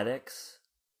aesthetics.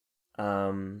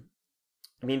 I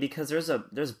mean, because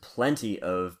there's plenty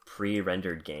of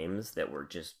pre-rendered games that were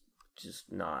just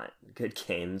not good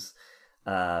games.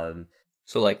 So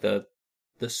like the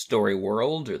story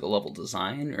world or the level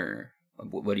design, or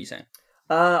what are you saying?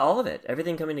 All of it,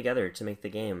 everything coming together to make the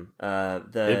game.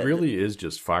 It really is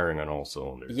just firing on all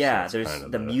cylinders. Yeah,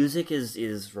 the music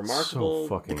is remarkable. So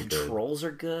fucking the controls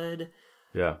are good.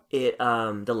 Yeah.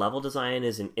 The level design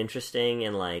is interesting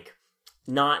and like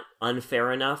not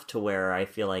unfair enough to where I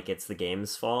feel like it's the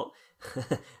game's fault.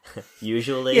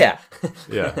 Usually, yeah.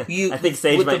 I think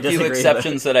Sage with might the few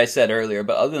exceptions that I said earlier,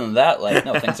 but other than that, like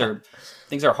no,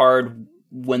 things are hard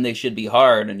when they should be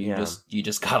hard, and you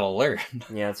just gotta learn.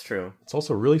 Yeah, it's true. It's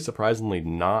also really surprisingly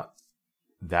not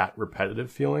that repetitive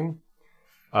feeling.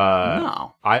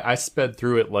 No. I sped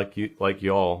through it like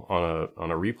y'all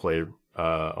on a replay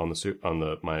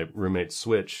on my roommate's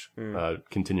Switch,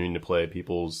 continuing to play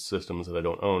people's systems that I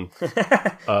don't own.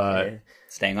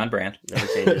 Staying on brand. Never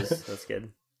changes. That's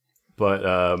good.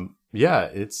 But yeah,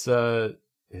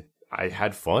 I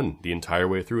had fun the entire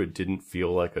way through. It didn't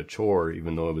feel like a chore,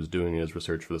 even though I was doing it as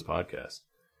research for this podcast.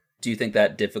 Do you think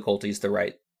that difficulty is the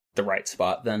right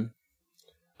spot then?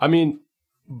 I mean,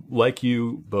 like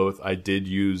you both, I did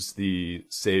use the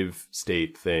save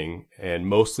state thing, and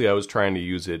mostly I was trying to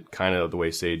use it kind of the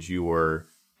way, Sage, you were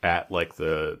at like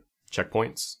the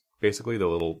checkpoints, basically the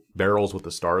little barrels with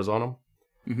the stars on them.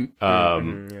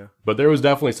 Mm-hmm. But there was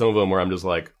definitely some of them where I'm just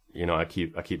like, I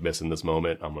keep missing this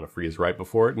moment. I'm gonna freeze right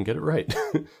before it and get it right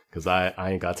because I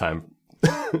ain't got time.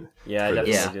 Yeah, I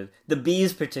definitely did. The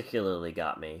bees particularly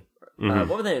got me. Mm-hmm.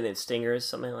 What were they named? Stingers,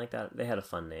 something like that. They had a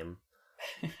fun name.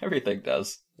 Everything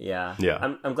does. Yeah.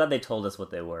 I'm glad they told us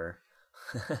what they were.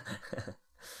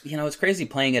 It's crazy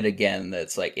playing it again.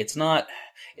 That's like, it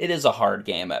is a hard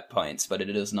game at points, but it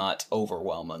is not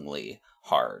overwhelmingly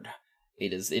hard.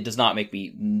 It does not make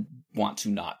me want to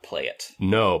not play it.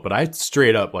 No, but I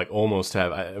straight up like almost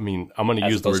have, I'm going to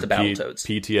use the word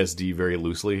PTSD very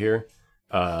loosely here.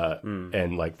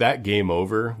 And like that game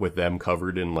over with them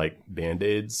covered in like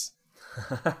Band-Aids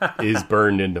is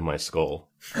burned into my skull.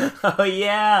 Oh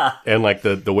yeah. And like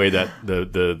the way that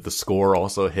the score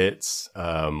also hits,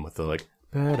 with the like,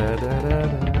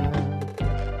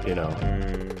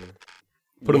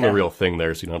 put in the real thing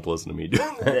there so you don't have to listen to me do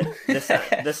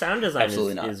that. The sound design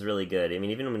is really good. I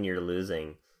mean, even when you're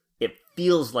losing, it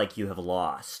feels like you have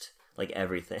lost like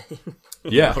everything.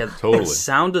 Yeah, totally.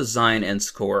 Sound design and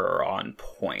score are on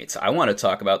point. I want to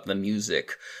talk about the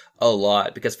music a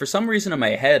lot because for some reason in my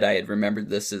head I had remembered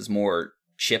this as more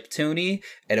chiptune-y,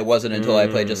 and it wasn't until I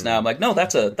played just now I'm like, no,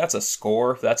 that's a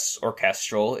score. That's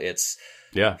orchestral.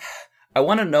 I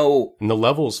want to know. And the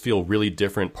levels feel really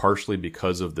different, partially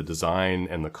because of the design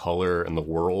and the color and the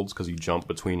worlds, because you jump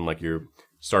between like you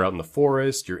start out in the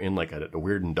forest, you're in like a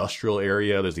weird industrial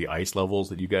area. There's the ice levels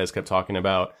that you guys kept talking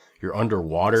about. You're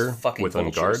underwater with On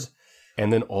Guard.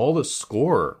 And then all the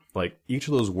score, like each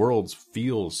of those worlds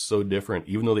feels so different,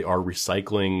 even though they are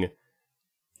recycling.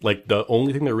 Like the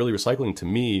only thing they're really recycling to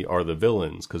me are the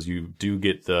villains, because you do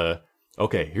get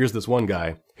okay, here's this one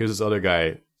guy, here's this other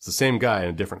guy. It's the same guy in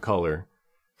a different color.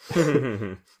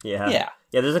 Yeah,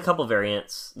 there's a couple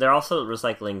variants. They're also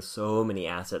recycling so many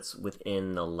assets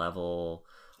within the level.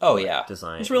 Oh yeah,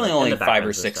 design. It's really only 5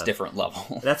 or 6 different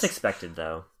levels. That's expected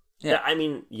though. Yeah, I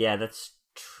mean, yeah, that's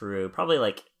true. Probably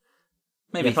like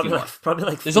maybe probably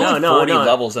like there's only 40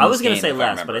 levels. In I was going to say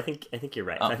less, but I think you're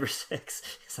right. 5 or 6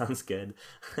 sounds good.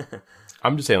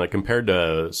 I'm just saying, like compared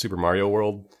to Super Mario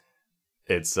World,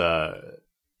 it's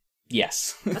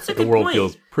yes, that's a good the world point.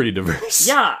 Feels pretty diverse.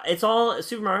 Yeah, it's all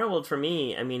Super Mario World for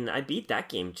me. I mean, I beat that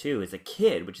game too as a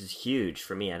kid, which is huge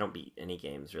for me. I don't beat any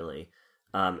games really,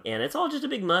 and it's all just a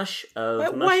big mush of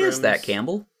mushrooms. Why is that,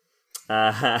 Campbell?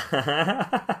 I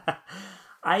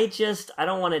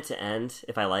don't want it to end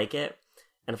if I like it,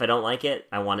 and if I don't like it,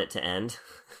 I want it to end.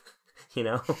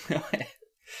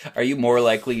 Are you more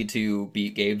likely to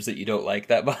beat games that you don't like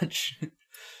that much?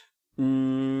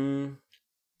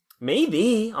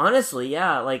 Maybe, honestly,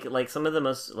 yeah. Like some of the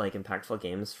most like impactful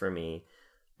games for me,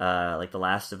 like The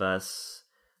Last of Us.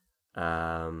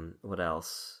 What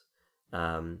else?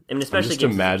 I mean, especially I'm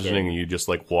just imagining you just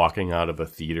like walking out of a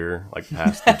theater, like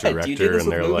past the director,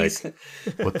 and they're like,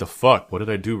 "What the fuck? What did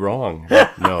I do wrong?"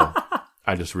 Like, no,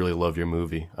 I just really love your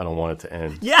movie. I don't want it to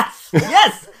end. Yes,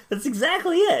 that's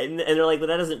exactly it. And they're like, "But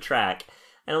that doesn't track."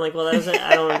 And I'm like, "Well, that doesn't.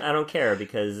 I don't care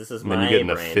because this is my brain." And then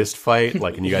you get in a fist fight,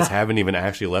 like, and you guys haven't even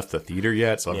actually left the theater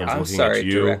yet. So everyone's looking at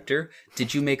you. Director,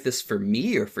 did you make this for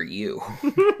me or for you?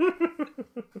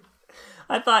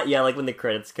 I thought, yeah, like when the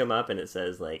credits come up and it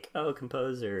says like, "Oh,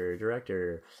 composer,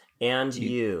 director, and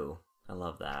you." I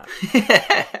love that,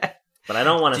 but I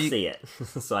don't want to see it,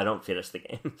 so I don't finish the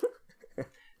game.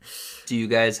 Do you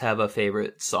guys have a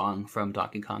favorite song from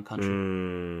Donkey Kong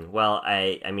Country? Well,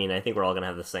 I mean, I think we're all gonna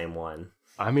have the same one.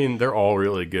 I mean, they're all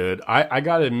really good. I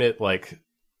gotta admit, like,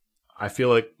 I feel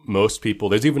like most people.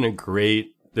 There's a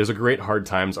great Hard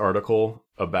Times article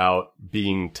about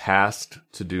being tasked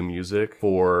to do music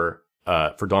for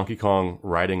Donkey Kong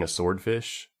riding a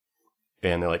swordfish,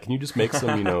 and they're like, "Can you just make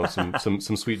some,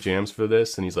 some sweet jams for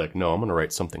this?" And he's like, "No, I'm gonna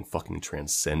write something fucking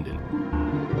transcendent."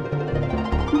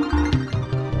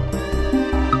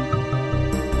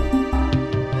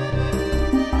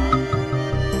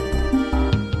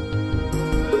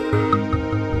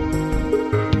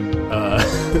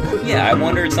 Yeah, I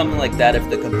wondered something like that if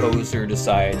the composer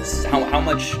decides how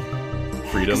much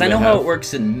freedom. Because I know how it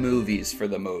works in movies for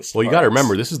the most. Well, you got to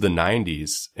remember this is the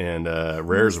 '90s, and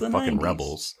Rare's the fucking 90s.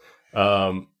 rebels.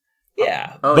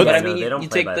 Yeah, Oh, but yeah, I no, mean, they don't you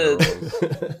play take by the rules.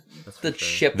 That's for the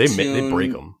sure. chip They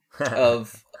break them.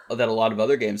 of that a lot of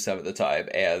other games have at the time,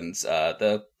 and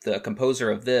the composer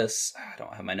of this, I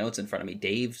don't have my notes in front of me.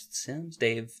 Dave Sims,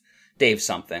 Dave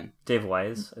something. Dave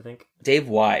Wise, I think. Dave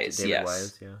Wise, David yes.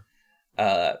 Wise,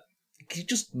 yeah. He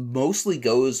just mostly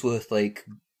goes with like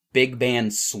big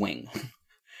band swing.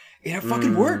 It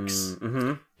fucking works.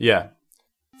 Mm-hmm. Yeah.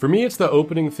 For me, it's the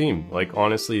opening theme. Like,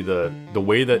 honestly, the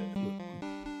way that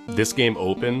this game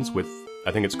opens with,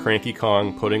 I think it's Cranky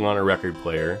Kong putting on a record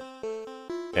player,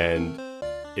 and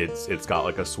it's got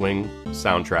like a swing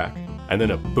soundtrack, and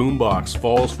then a boombox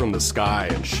falls from the sky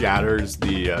and shatters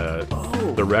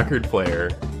the record player,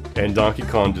 and Donkey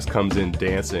Kong just comes in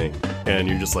dancing, and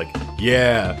you're just like,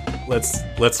 yeah,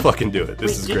 let's fucking do it.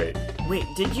 This is great. Wait,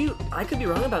 did you... I could be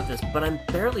wrong about this, but I'm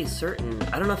fairly certain...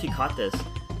 I don't know if you caught this.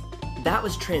 That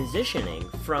was transitioning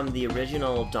from the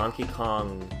original Donkey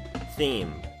Kong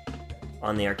theme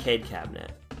on the arcade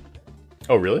cabinet.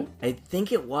 Oh, really? I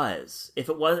think it was. If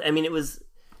it was... I mean, it was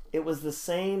the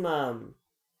same...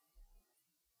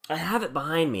 I have it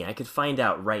behind me. I could find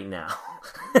out right now.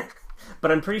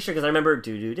 But I'm pretty sure, because I remember...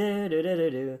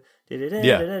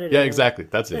 Yeah, exactly.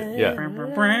 That's it. Yeah.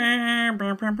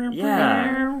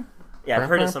 Yeah. Yeah, I've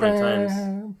heard it so many times.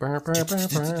 I'm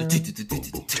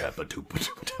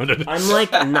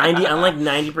like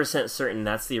 90% certain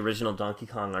that's the original Donkey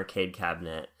Kong arcade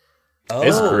cabinet.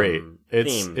 It's great.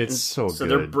 Theme. It's so good. So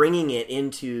they're bringing it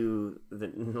into the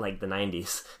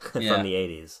 90s from Yeah. the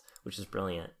 80s, which is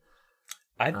brilliant.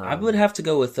 I would have to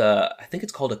go with I think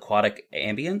it's called Aquatic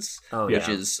Ambience, Oh, which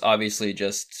yeah. is obviously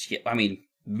just, I mean,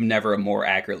 never a more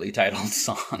accurately titled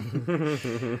song.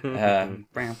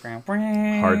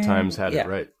 Hard Times had Yeah. it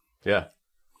right. Yeah.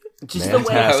 Just Man's the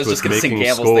way... I task was with just gonna sing making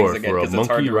Gamble's score things again, for a 'cause it's hard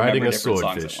monkey to remember riding a different songs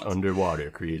at swordfish once.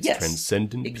 underwater creates Yes,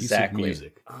 transcendent exactly. piece of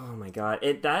music. Oh my god.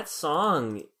 That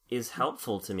song is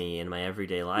helpful to me in my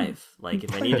everyday life. Like,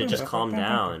 if I need to just calm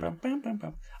down.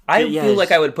 I Yeah, feel like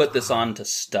it's- I would put this on to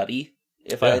study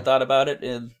if I Yeah. thought about it.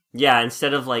 And Yeah,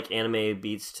 instead of like anime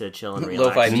beats to chill and relax.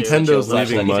 Lo-fi to. beats. Nintendo's Chill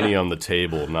leaving slash money study. on the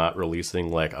table, not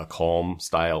releasing like a calm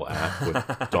style app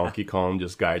with Donkey Kong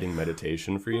just guiding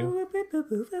meditation for you.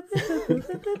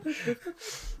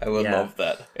 I would Yeah. love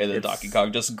that. And then It's- Donkey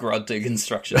Kong just grunting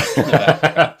instructions. in the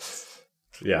back.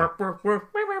 Yeah.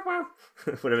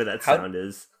 Whatever that How- sound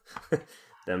is.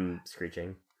 Them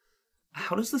screeching.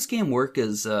 How does this game work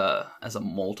as a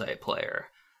multiplayer?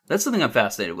 That's something I'm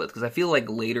fascinated with, because I feel like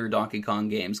later Donkey Kong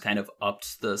games kind of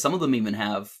upped the... Some of them even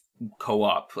have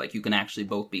co-op, like you can actually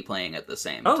both be playing at the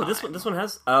same time. Oh, this one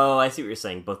has... Oh, I see what you're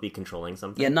saying. Both be controlling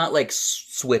something. Yeah, not like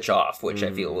switch off, which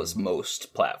I feel was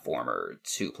most platformer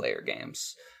two-player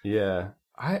games. Yeah.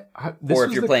 This Or if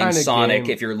was you're the playing kind of Sonic,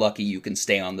 game- if you're lucky, you can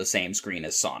stay on the same screen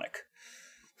as Sonic.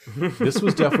 This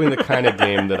was definitely the kind of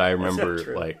game that I remember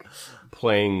true. like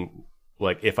playing.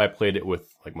 Like if I played it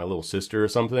with like my little sister or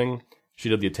something,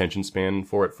 she'd have the attention span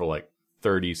for it for like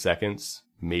 30 seconds,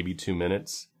 maybe 2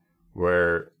 minutes,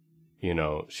 where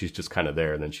she's just kind of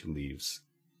there and then she leaves.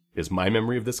 Is my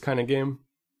memory of this kind of game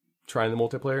trying the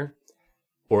multiplayer,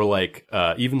 or like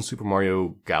even Super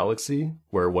Mario Galaxy,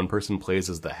 where one person plays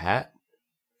as the hat.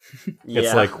 Yeah.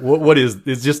 It's like what is?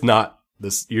 It's just not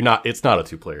this. It's not a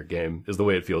 2-player game. Is the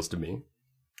way it feels to me.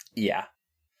 Yeah.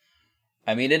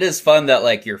 I mean, it is fun that,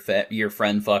 like, your friend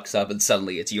fucks up and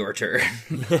suddenly it's your turn.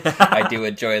 I do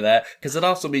enjoy that, because it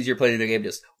also means you're playing the game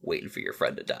just waiting for your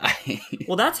friend to die.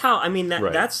 Well, that's how... I mean,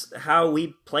 Right. that's how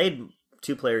we played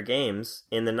 2-player games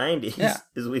in the 90s. Yeah.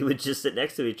 Is we would just sit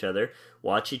next to each other,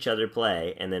 watch each other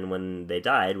play, and then when they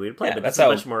died, we would play. Yeah, but that's this is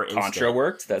how much more instant. Contra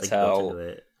worked. That's Like, built into how...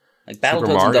 it. Like, Super Battletoads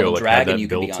and Mario Double had Dragon, that you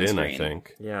could be built on in, screen. I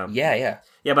think. Yeah. Yeah.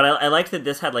 Yeah, but I like that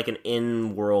this had like an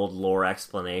in-world lore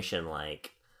explanation,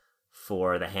 like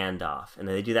for the handoff, and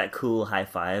they do that cool high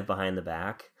five behind the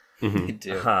back. You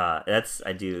do.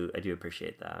 I do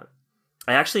appreciate that.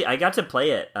 I got to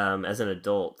play it as an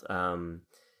adult.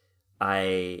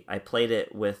 I played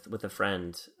it with a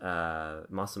friend.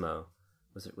 Massimo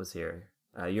was here.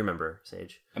 You remember,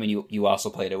 Sage? I mean, you also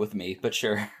played it with me, but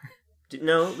sure. Did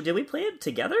we play it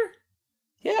together?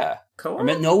 Yeah.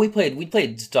 Co-op? No, we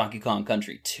played Donkey Kong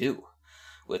Country 2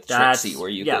 with That's- Trixie, where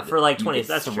you yeah, could, for like you 20 could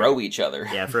that's throw true. each other.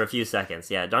 Yeah, for a few seconds.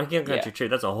 Yeah, Donkey Kong Country Yeah. 2,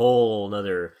 that's a whole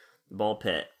nother ball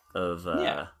pit of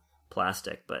Yeah.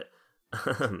 plastic, but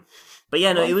but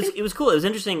yeah, no, it was cool. It was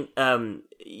interesting.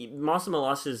 Massimo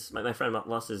lost my friend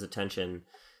lost his attention.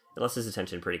 He lost his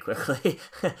attention pretty quickly.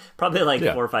 Probably like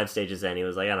 4 or 5 stages in, he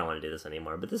was like, I don't want to do this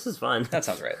anymore, but this is fun. That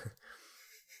sounds right.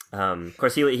 Of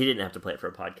course, he didn't have to play it for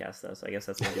a podcast, though, so I guess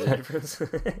that's maybe the difference.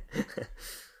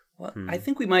 Well, I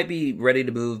think we might be ready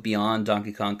to move beyond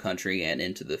Donkey Kong Country and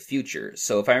into the future.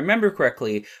 So if I remember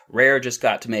correctly, Rare just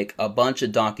got to make a bunch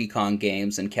of Donkey Kong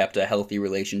games and kept a healthy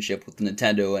relationship with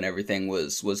Nintendo, and everything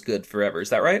was good forever. Is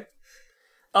that right?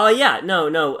 Oh, yeah. No.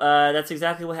 That's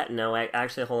exactly what happened. No,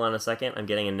 actually, hold on a second. I'm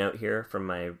getting a note here from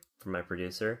my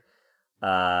producer.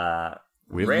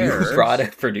 You brought a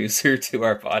producer to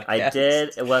our podcast. I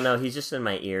did. Well, no, he's just in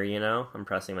my ear, you know? I'm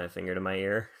pressing my finger to my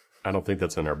ear. I don't think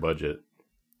that's in our budget.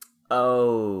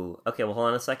 Oh, okay. Well, hold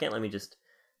on a second. Let me just...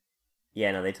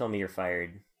 Yeah, no, they told me you're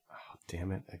fired. Oh,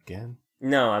 damn it. Again?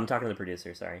 No, I'm talking to the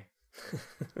producer. Sorry.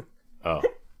 Oh.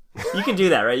 You can do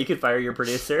that, right? You could fire your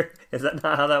producer. Is that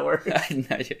not how that works?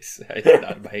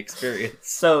 Not by experience.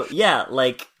 So, yeah,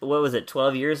 like, what was it,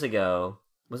 12 years ago?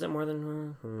 Was it more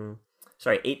than...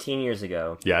 Sorry, 18 years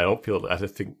ago. Yeah, I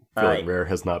just feel like Rare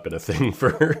has not been a thing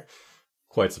for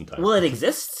quite some time. Well, it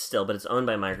exists still, but it's owned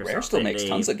by Microsoft. Rare still makes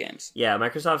tons of games. Yeah,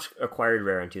 Microsoft acquired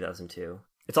Rare in 2002.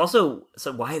 It's also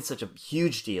why it's such a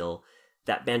huge deal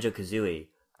that Banjo-Kazooie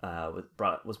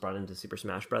was brought into Super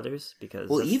Smash Brothers, because...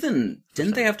 Well,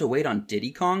 didn't they have to wait on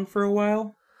Diddy Kong for a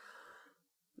while?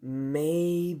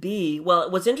 Maybe. Well,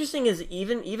 what's interesting is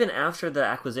even after the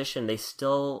acquisition, they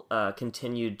still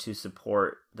continued to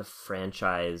support the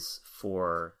franchise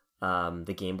for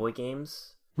the Game Boy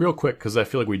games. Real quick, because I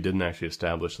feel like we didn't actually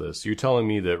establish this. You're telling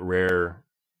me that Rare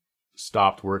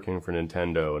stopped working for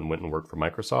Nintendo and went and worked for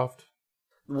Microsoft?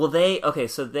 Well,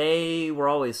 they were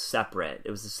always separate.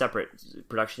 It was a separate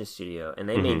production studio, and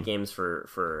they made games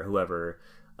for whoever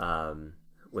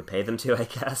would pay them to, I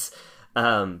guess.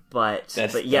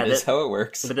 That is how it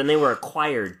works. But then they were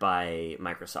acquired by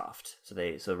Microsoft.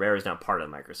 So Rare is now part of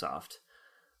Microsoft.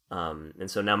 And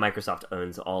so now Microsoft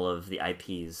owns all of the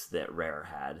IPs that Rare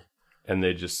had. And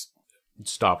they just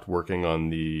stopped working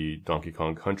on the Donkey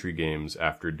Kong Country games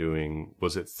after doing,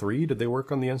 was it 3? Did they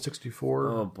work on the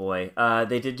N64? Oh boy.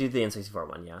 They did do the N64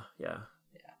 one, yeah.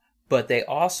 But they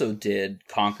also did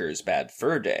Conker's Bad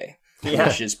Fur Day. Yeah.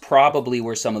 Which is probably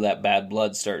where some of that bad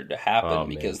blood started to happen,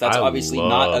 because that's obviously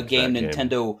not a game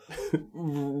Nintendo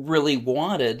really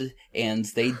wanted, and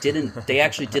they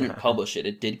actually didn't publish it.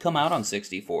 It did come out on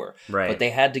 64, right? But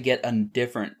they had to get a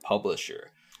different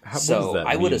publisher. What does that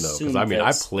I would mean, assume.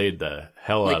 I played the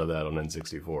hell out of that on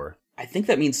N64. I think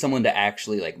that means someone to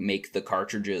actually make the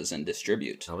cartridges and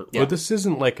distribute. But this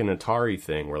isn't like an Atari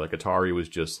thing where Atari was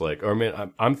just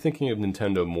I'm thinking of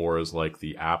Nintendo more as like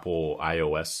the Apple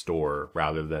iOS store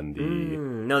rather than the...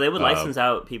 No, they would license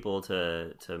out people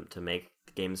to make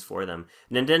games for them.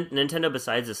 Nintendo,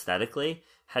 besides aesthetically,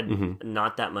 had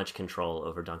not that much control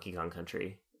over Donkey Kong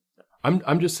Country.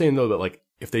 I'm just saying though that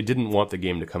if they didn't want the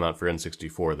game to come out for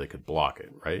N64, they could block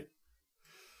it, right?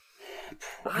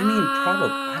 I mean, probably.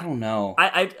 I don't know.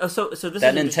 So this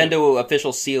that is Nintendo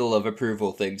official seal of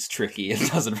approval thing's tricky. It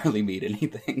doesn't really mean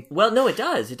anything. Well, no, it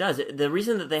does. It does. The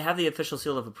reason that they have the official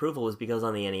seal of approval is because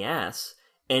on the NES,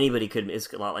 anybody could.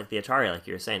 It's a lot like the Atari, like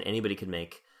you were saying. Anybody could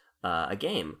make a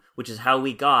game, which is how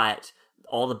we got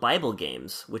all the Bible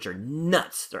games, which are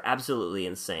nuts. They're absolutely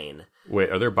insane. Wait,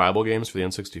 are there Bible games for the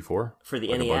N64? For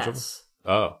the NES.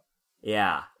 Oh.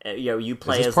 Yeah, you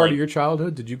play. Is this part of your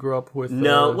childhood? Did you grow up with?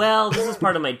 No, well, this is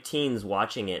part of my teens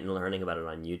watching it and learning about it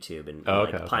on YouTube and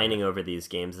pining over these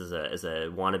games as a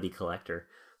wannabe collector.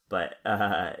 But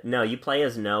no, you play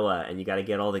as Noah and you got to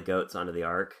get all the goats onto the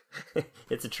ark.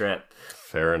 It's a trip.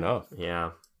 Fair enough.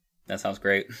 Yeah, that sounds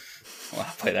great. Well,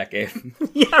 I'll play that game.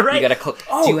 Yeah, right. You gotta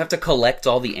do you have to collect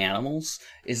all the animals?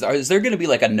 Is there going to be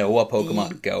a Noah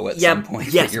Pokemon Go at some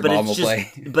point that your mom will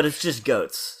play? But it's just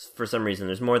goats. For some reason,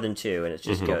 there's more than 2, and it's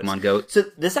just goats. Pokemon Goat. So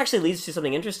this actually leads to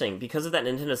something interesting. Because of that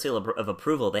Nintendo seal of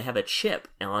approval, they have a chip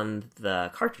on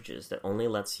the cartridges that only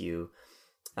lets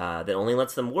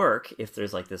them work if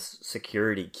there's this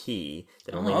security key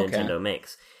that only Nintendo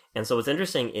makes. And so what's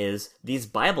interesting is these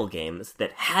Bible games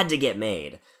that had to get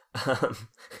made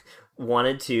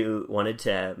wanted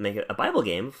to make a Bible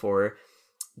game for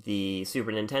the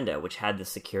Super Nintendo, which had the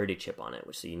security chip on it,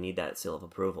 so you need that seal of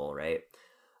approval, right?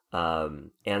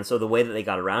 And so the way that they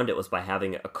got around it was by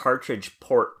having a cartridge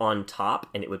port on top,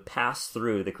 and it would pass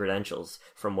through the credentials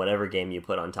from whatever game you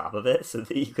put on top of it, so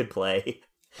that you could play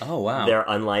their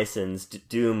unlicensed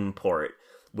Doom port,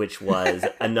 which was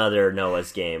another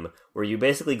Noah's game, where you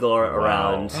basically go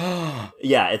around.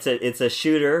 Yeah, it's a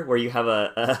shooter where you have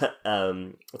a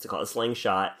what's it called, a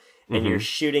slingshot, and you're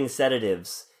shooting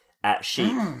sedatives at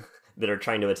sheep that are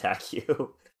trying to attack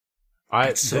you.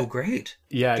 It's so great.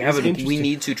 Yeah, Gavin, we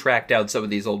need to track down some of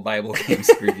these old Bible games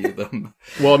to review them.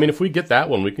 Well, I mean, if we get that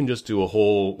one, we can just do a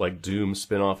whole like Doom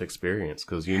spin-off experience,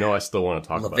 because I still want to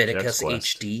talk Leviticus about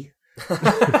Leviticus HD.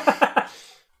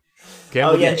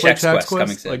 Chex Quest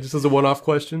coming soon. Like, just as a one-off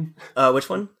question. Which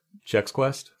one? Chex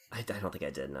Quest. I don't think I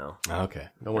did. No. Okay,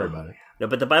 don't worry about it. No,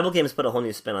 but the Bible games put a whole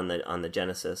new spin on the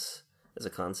Genesis as a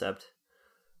concept.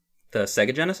 The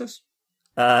Sega Genesis?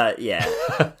 Yeah.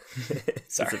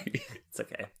 Sorry. It's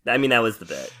okay. I mean, that was the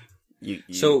bit. You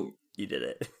did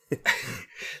it.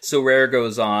 So Rare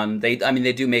goes on. They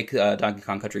do make Donkey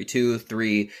Kong Country 2,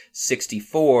 3,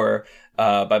 64.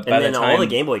 But by then the time all the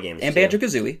Game Boy games and too.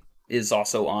 Banjo-Kazooie is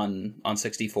also on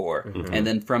 64, and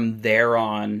then from there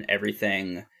on,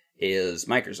 everything is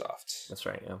Microsoft. That's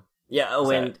right. Yeah. Yeah. Oh,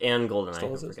 and GoldenEye.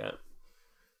 I forgot.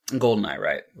 GoldenEye,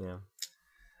 right? Yeah.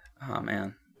 Oh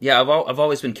man. Yeah, I've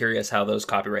always been curious how those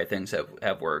copyright things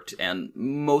have worked, and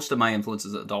most of my influence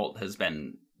as an adult has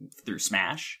been through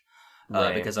Smash,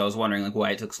 Right. because I was wondering like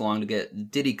why it took so long to get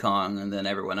Diddy Kong and then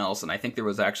everyone else, and I think there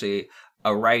was actually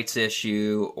a rights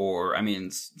issue, or I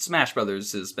mean, Smash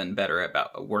Brothers has been better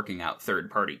about working out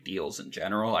third-party deals in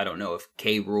general. I don't know if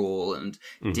K. Rool and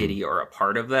Diddy are a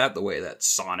part of that, the way that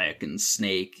Sonic and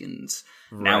Snake and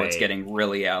now it's getting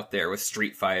really out there with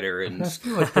Street Fighter and I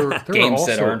feel like there games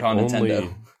that aren't on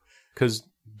Nintendo. Because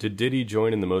did Diddy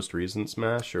join in the most recent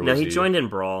Smash? Or No, was he joined in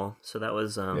Brawl, so that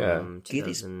was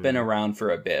Diddy's been around for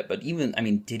a bit, but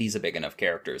Diddy's a big enough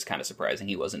character. It's kind of surprising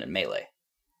he wasn't in Melee.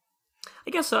 I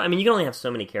guess so. I mean, you can only have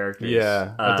so many characters.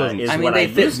 Yeah, that doesn't. They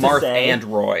fit Marth and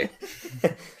Roy.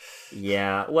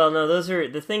 Yeah. Well, no, those are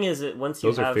the thing is that once you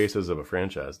those are faces of a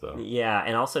franchise, though. Yeah,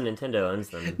 and also Nintendo owns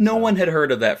them. No one had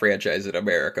heard of that franchise in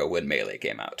America when Melee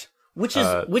came out. Which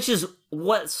is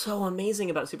what's so amazing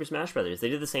about Super Smash Brothers. They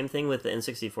did the same thing with the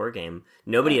N64 game.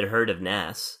 Nobody had heard of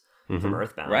Ness from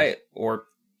Earthbound, right? Or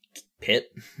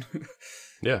Pit.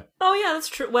 Yeah. Oh yeah, that's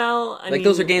true. Well, I mean,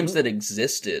 those are games that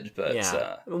existed, but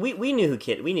we knew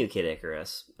Kid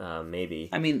Icarus, maybe.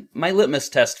 I mean, my litmus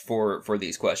test for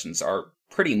these questions are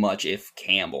pretty much if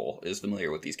Campbell is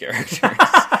familiar with these characters.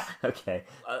 Okay.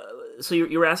 So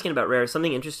you were asking about Rare.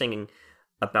 Something interesting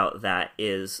about that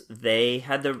is they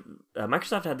had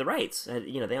Microsoft had the rights.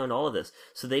 They owned all of this,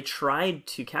 so they tried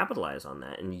to capitalize on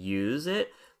that and use it.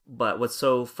 But what's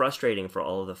so frustrating for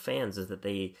all of the fans is that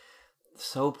they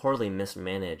so poorly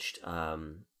mismanaged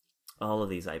all of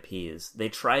these IPs. They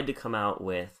tried to come out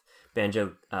with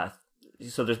Banjo.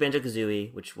 So there's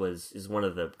Banjo-Kazooie, which is one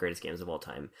of the greatest games of all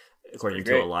time, according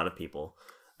to a lot of people.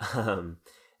 And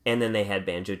then they had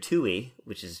Banjo-Tooie,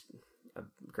 which is a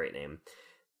great name.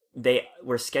 They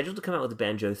were scheduled to come out with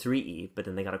Banjo 3E, but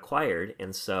then they got acquired,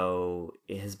 and so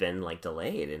it has been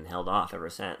delayed and held off ever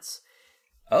since.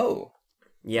 Oh.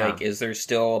 Yeah. Is there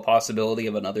still a possibility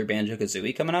of another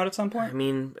Banjo-Kazooie coming out at some point? I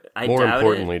mean, more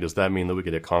importantly, does that mean that we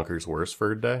get a Conker's Worst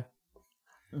for a day?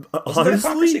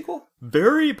 Honestly, sequel?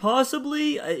 Very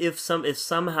possibly. If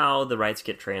somehow the rights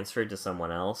get transferred to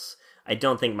someone else, I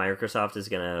don't think Microsoft is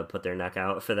going to put their neck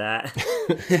out for that,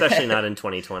 especially not in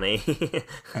 2020.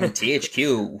 I mean,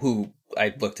 THQ, who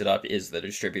I looked it up, is the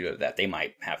distributor of that. They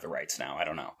might have the rights now. I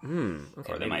don't know.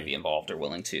 Okay, or they might be involved or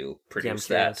willing to produce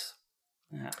Yeah, that.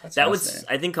 Yeah, that was,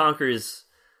 I think, Conker's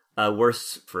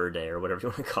Worst for a Day, or whatever you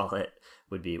want to call it,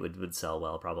 would sell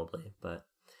well probably. But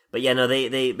yeah, no,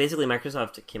 they basically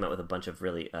Microsoft came out with a bunch of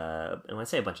really, and when I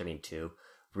say a bunch, I mean two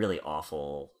really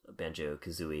awful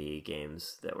Banjo-Kazooie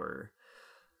games that were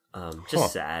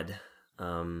just sad,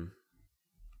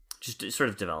 just sort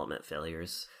of development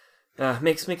failures.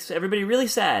 Makes everybody really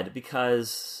sad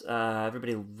because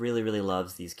everybody really, really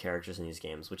loves these characters in these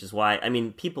games, which is why, I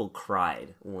mean, people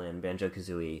cried when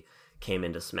Banjo-Kazooie came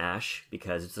into Smash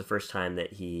because it's the first time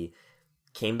that he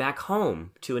came back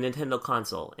home to a Nintendo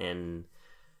console in,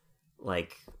 what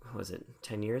was it,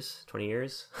 10 years? 20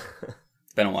 years?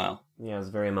 It's been a while. Yeah, it was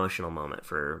a very emotional moment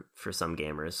for some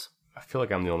gamers. I feel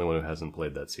like I'm the only one who hasn't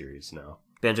played that series now.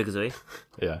 Banjo-Kazooie?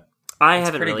 Yeah. I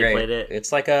haven't really played it.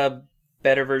 It's like a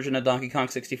better version of Donkey Kong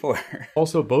 64.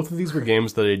 Also, both of these were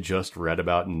games that I just read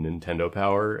about in Nintendo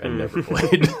Power and never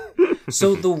played.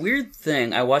 So the weird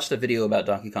thing, I watched a video about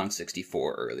Donkey Kong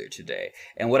 64 earlier today,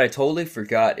 and what I totally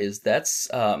forgot is that's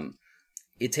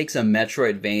it takes a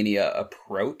Metroidvania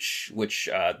approach, which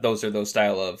those are those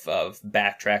style of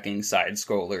backtracking side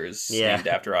scrollers named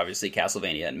after obviously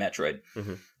Castlevania and Metroid.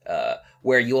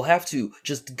 Where you'll have to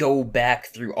just go back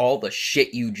through all the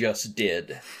shit you just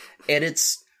did. And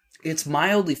it's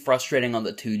mildly frustrating on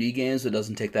the 2D games. It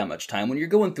doesn't take that much time. When you're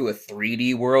going through a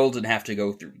 3D world and have to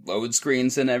go through load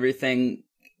screens and everything,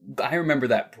 I remember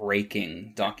that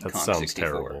breaking Donkey That Kong sounds 64.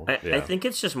 terrible. I think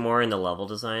it's just more in the level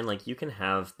design. Like, you can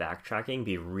have backtracking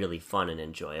be really fun and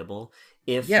enjoyable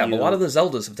if Yeah, you... but a lot of the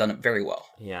Zeldas have done it very well.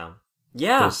 Yeah.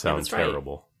 Those sound that's right.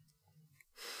 terrible.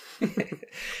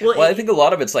 Well, I think a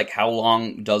lot of it's like, how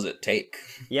long does it take?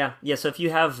 Yeah. So if you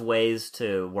have ways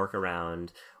to work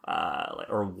around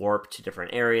or warp to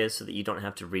different areas so that you don't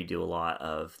have to redo a lot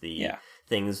of the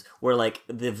things, where like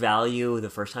the value the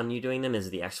first time you're doing them is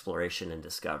the exploration and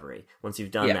discovery. Once you've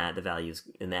done that, the value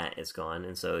in that is gone.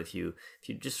 And so if you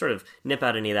just sort of nip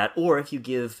out any of that, or if you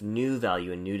give new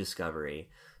value and new discovery,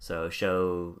 so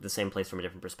show the same place from a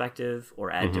different perspective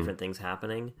or add different things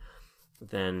happening,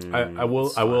 then I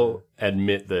will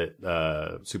admit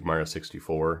that Super Mario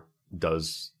 64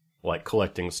 does, like,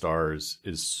 collecting stars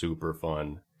is super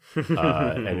fun.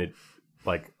 And it,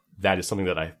 like, that is something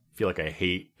that I feel like I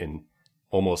hate in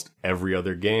almost every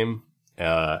other game.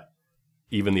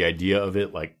 Even the idea of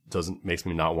it, like, makes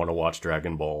me not want to watch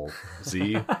Dragon Ball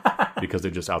Z because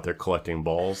they're just out there collecting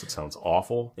balls. It sounds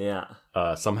awful. Yeah.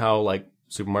 Somehow, like,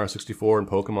 Super Mario 64 and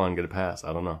Pokemon get a pass.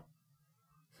 I don't know.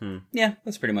 Yeah,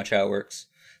 that's pretty much how it works.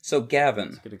 So,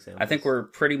 Gavin, Good example. I think we're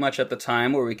pretty much at the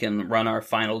time where we can run our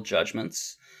final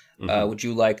judgments. Would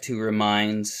you like to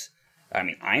remind... I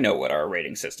mean, I know what our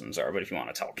rating systems are, but if you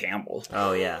want to tell Campbell...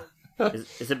 Oh, yeah.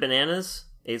 Is it bananas?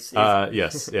 Yes,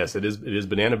 it is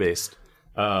banana based.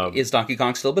 Is Donkey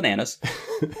Kong still bananas?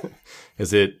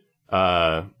 Is it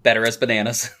Better as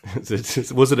bananas.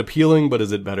 Was it appealing, but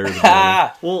is it better as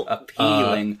banana? Well,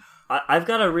 appealing. I've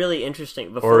got a really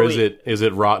interesting... Or is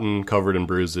it rotten, covered in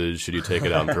bruises? Should you take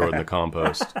it out and throw it in the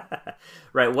compost?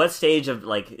 Right, what stage of,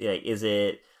 like, is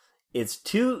it... It's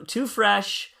too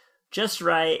fresh, just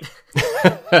right.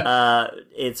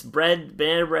 It's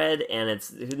banana bread,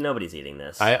 and nobody's eating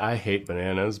this. I hate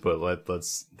bananas, but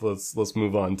let's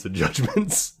move on to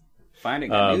judgments.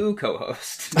 Finding a new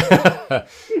co-host.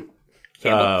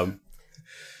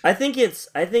 I think it's.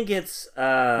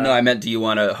 No, I meant, do you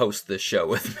want to host this show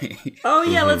with me? Oh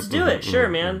yeah, let's do it. Sure,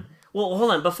 man. Well,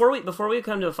 hold on. Before we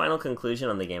come to a final conclusion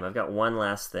on the game, I've got one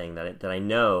last thing that I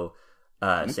know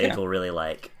Sage will really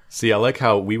like. See, I like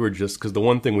how we were just... Because the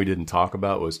one thing we didn't talk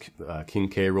about was King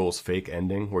K. Rool's fake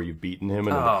ending, where you've beaten him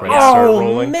and then the credits start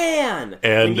rolling. Oh, man!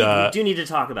 And we do need to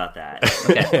talk about that.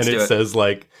 And it says,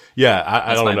 like... Yeah,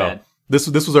 I don't know. Bad. This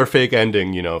was our fake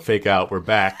ending, fake out. We're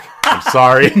back. I'm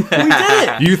sorry. We did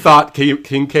it! You thought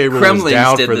King K. Rool was Kremlings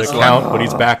down did for the this count, one. but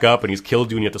he's back up and he's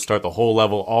killed you and you have to start the whole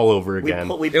level all over again.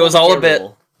 It was all a bit.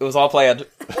 It was all planned.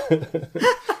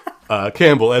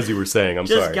 Campbell, as you were saying, I'm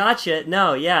Just sorry. gotcha.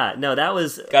 No, that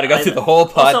was... Got to go through the whole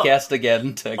podcast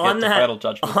again to get the final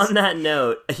judgments. On that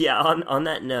note, on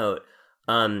that note,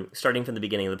 starting from the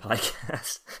beginning of the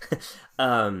podcast,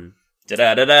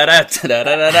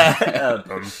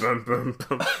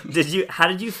 how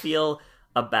did you feel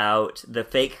about the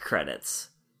fake credits?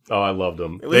 Oh, I loved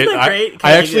them. Wasn't that great?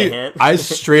 Can I I give you a actually, hint? I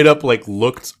straight up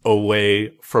looked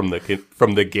away from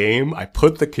the game. I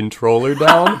put the controller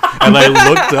down and I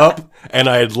looked up and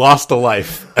I had lost a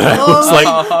life. And I was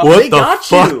like, "What they the got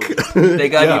fuck?" you. They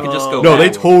got you can just go No, they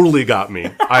back. totally got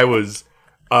me. I was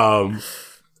so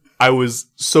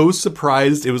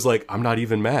surprised. It was like, I'm not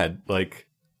even mad. Like,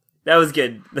 That was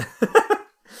good.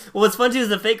 Well, what's fun too is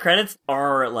the fake credits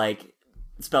are like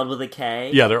spelled with a K.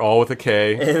 yeah, they're all with a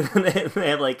K. And they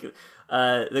have like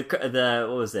the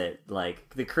what was it,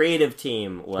 like the creative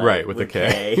team was Right, with a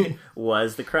K.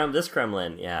 was this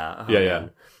Kremlin. Yeah. Oh, Yeah, man. yeah.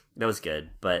 That was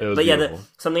good. But It was yeah, beautiful.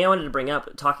 something I wanted to bring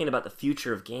up talking about the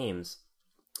future of games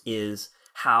is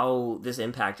how this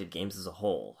impacted games as a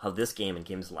whole, how this game and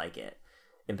games like it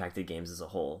impacted games as a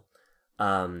whole.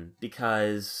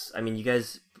 Because I mean, you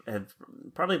guys have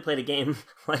probably played a game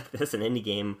like this, an indie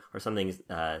game or something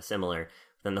similar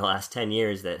in the last 10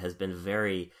 years that has been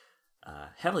very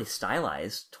heavily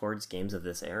stylized towards games of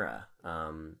this era.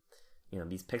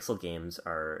 These pixel games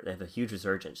they have a huge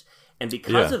resurgence. And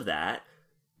because of that,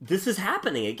 this is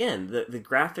happening again. The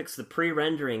graphics, the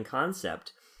pre-rendering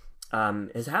concept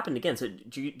has happened again. So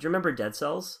do you remember Dead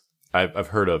Cells? I've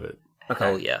heard of it. Okay.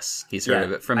 Oh, yes. He's heard Yeah,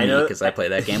 of it from I me know- because I play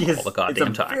that game all the goddamn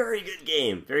it's a time. Very good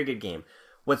game. Very good game.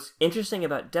 What's interesting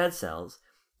about Dead Cells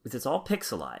is it's all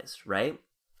pixelized, right?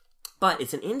 But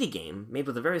it's an indie game made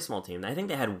with a very small team. I think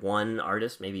they had one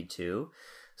artist, maybe two.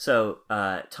 So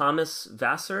Thomas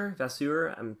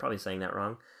Vasseur, I'm probably saying that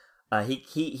wrong.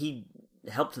 He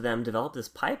helped them develop this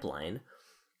pipeline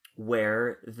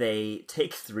where they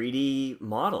take 3D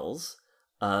models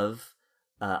of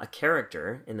a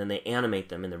character, and then they animate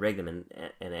them and they rig them and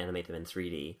animate them in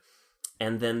 3D,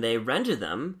 and then they render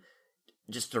them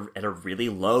just at a really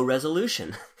low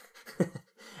resolution.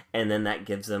 and then that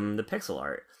gives him the pixel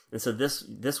art. And so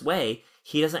this way,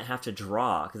 he doesn't have to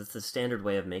draw, because it's the standard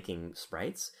way of making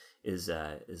sprites, is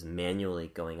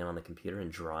manually going in on the computer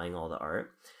and drawing all the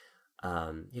art.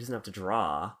 He doesn't have to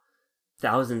draw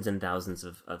thousands and thousands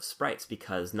of sprites,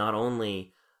 because not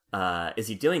only is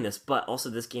he doing this, but also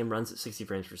this game runs at 60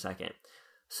 frames per second.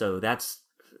 So that's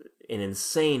an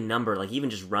insane number. Like, even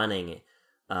just running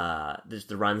there's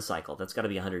the run cycle, that's got to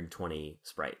be 120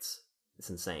 sprites. It's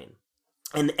insane.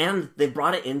 And they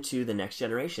brought it into the next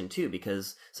generation too,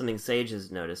 because something Sage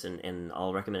has noticed, and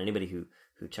I'll recommend anybody who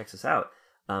checks this out.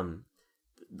 One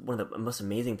of the most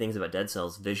amazing things about Dead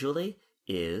Cells visually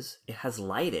is it has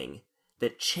lighting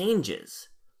that changes,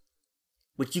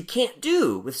 which you can't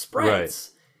do with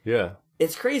sprites. Right. Yeah.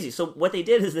 It's crazy. So what they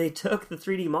did is they took the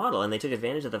 3D model and they took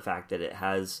advantage of the fact that it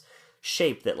has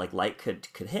shape that like light could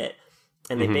hit,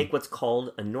 and they make what's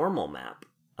called a normal map,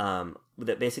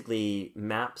 that basically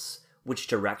maps which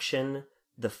direction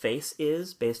the face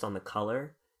is based on the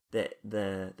color that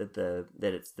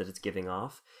it's giving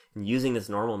off. And using this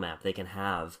normal map, they can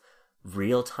have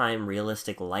real-time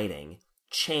realistic lighting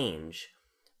change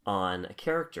on a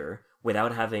character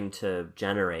without having to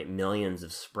generate millions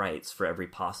of sprites for every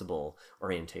possible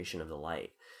orientation of the light.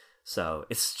 So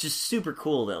it's just super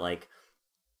cool that, like,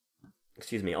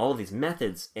 all of these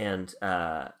methods and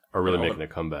are really making a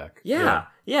comeback. Yeah,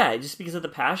 just because of the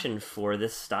passion for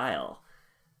this style.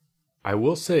 I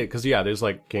will say, because there's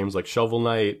like games like Shovel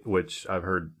Knight, which I've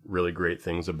heard really great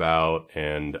things about,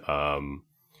 and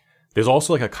there's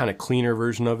also like a kind of cleaner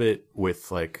version of it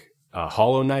with like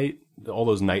Hollow Knight, all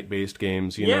those night-based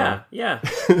games, you know? Yeah.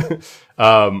 There's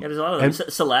a lot of them.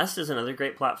 Celeste is another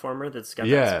great platformer that's got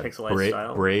that pixelized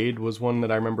style. Braid was one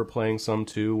that I remember playing some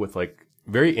too, with like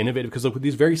very innovative, because like with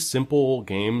these very simple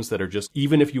games that are just,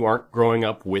 even if you aren't growing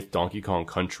up with Donkey Kong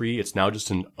Country, it's now just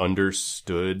an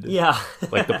understood,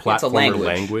 like the platformer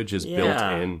language is built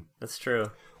in. That's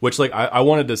true. Which, like, I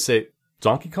wanted to say,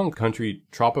 Donkey Kong Country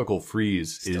Tropical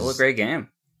Freeze is still a great game.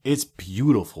 It's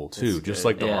beautiful too, it's just good.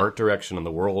 like the art direction and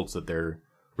the worlds that they're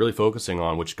really focusing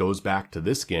on, which goes back to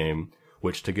this game.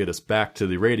 Which, to get us back to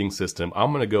the rating system,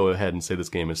 I'm going to go ahead and say this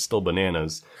game is still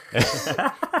bananas.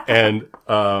 And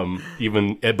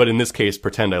but in this case,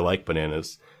 pretend I like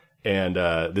bananas. And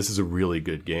this is a really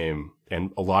good game.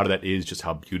 And a lot of that is just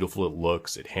how beautiful it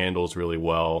looks. It handles really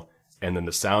well. And then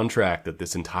the soundtrack that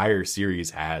this entire series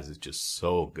has is just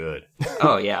so good.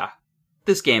 Oh, yeah.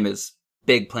 This game is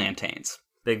big plantains.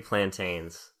 Big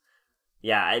plantains.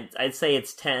 Yeah, I'd say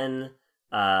it's 10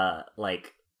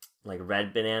 like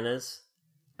red bananas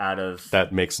out of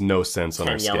that makes no sense on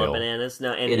our scale. 10 yellow bananas.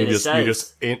 No, and it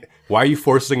does. Why are you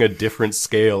forcing a different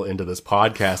scale into this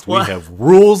podcast? We have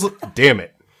rules. Damn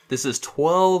it. This is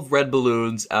 12 red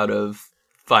balloons out of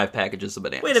 5 packages of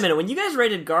bananas. Wait a minute. When you guys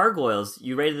rated gargoyles,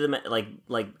 you rated them like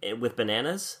with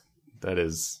bananas? That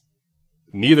is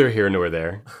neither here nor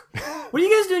there. What are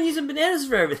you guys doing using bananas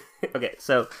for everything? Okay,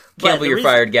 so Campbell, you're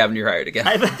fired. Gavin, you're hired again.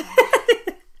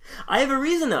 I have a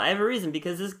reason, though. I have a reason,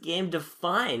 because this game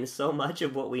defines so much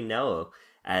of what we know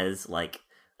as like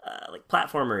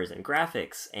platformers and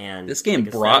graphics, and this game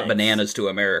brought bananas to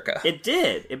America. It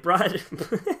did. It brought.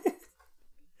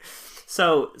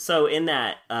 So in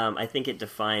that, I think it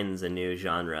defines a new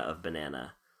genre of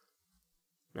banana.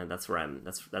 And that's where I'm.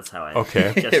 That's how I.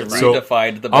 Okay. So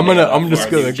redefined the banana. I'm just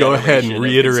gonna go ahead and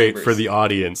reiterate for the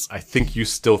audience. I think you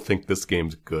still think this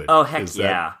game's good. Oh heck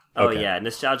yeah! Oh yeah!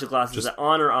 Nostalgia Gloss is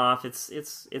on or off.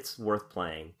 It's worth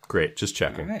playing. Great, just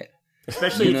checking. All right.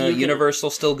 Especially if you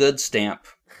Universal still good stamp.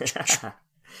 That's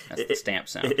the stamp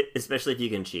sound. Especially if you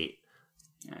can cheat.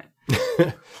 All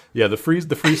right. Yeah, the free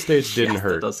stage didn't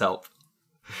hurt. That does help.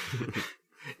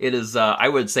 It is, I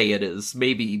would say it is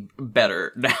maybe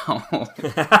better now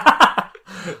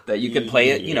that you can play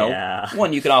it, you know.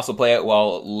 One, you can also play it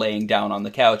while laying down on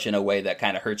the couch in a way that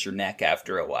kind of hurts your neck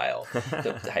after a while,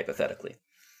 hypothetically.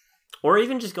 Or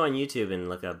even just go on YouTube and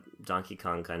look up Donkey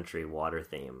Kong Country water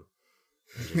theme.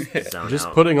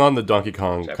 Just putting on the Donkey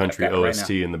Kong Country OST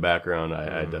in the background,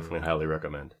 I definitely highly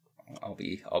recommend. I'll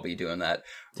be doing that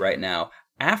right now.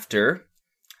 After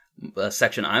a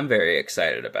section I'm very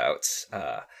excited about,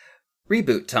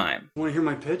 Reboot Time. Want to hear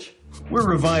my pitch? We're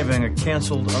reviving a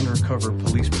canceled undercover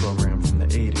police program from the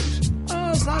 80s.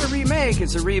 Oh, it's not a remake,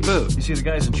 it's a reboot. You see, the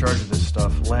guys in charge of this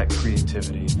stuff lack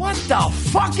creativity. What the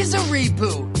fuck is a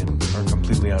reboot? And are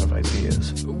completely out of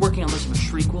ideas. We're working on less of a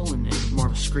Shriekville and more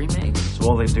of a Scream-make. So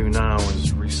all they do now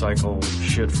is recycle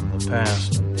shit from the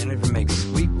past. They don't even make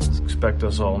sequels. Expect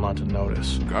us all not to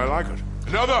notice. I like it.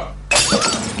 Another!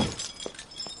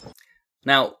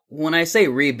 Now, when I say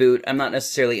reboot, I'm not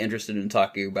necessarily interested in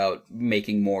talking about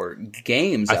making more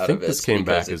games out of it. I think this came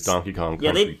back as Donkey Kong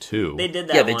Country 2. They did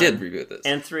that. Yeah, they did reboot this.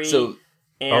 And 3. So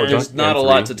and there's not a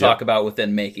lot to talk about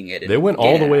within making it. They went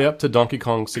all the way up to Donkey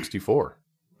Kong 64.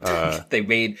 They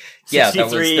made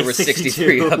there were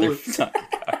 63 other Donkey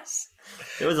Kongs.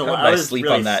 It was a How lot. did I I was sleep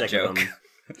really on that sick of joke? them.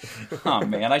 Oh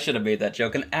man, I should have made that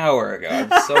joke an hour ago.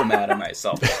 I'm so mad at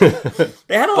myself.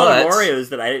 They had a lot of But- Marios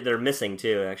that they're missing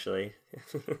too. Actually,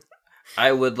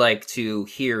 I would like to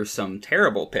hear some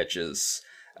terrible pitches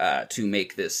to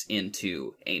make this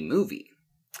into a movie.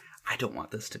 I don't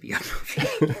want this to be a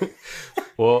movie.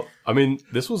 Well, I mean,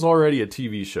 this was already a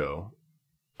TV show,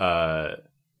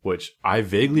 which I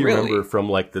vaguely Really? remember from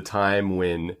like the time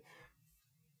when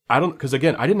because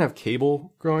again, I didn't have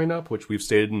cable growing up, which we've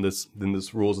stated in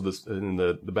this rules of this in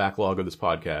the backlog of this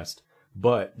podcast.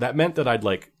 But that meant that I'd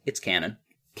like It's canon.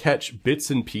 catch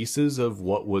bits and pieces of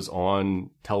what was on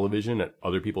television at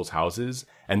other people's houses,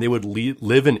 and they would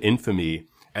live in infamy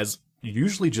as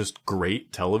usually just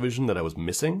great television that I was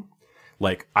missing.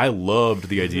 Like, I loved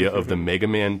the idea of the Mega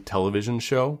Man television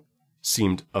show.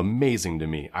 Seemed amazing to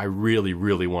me. I really,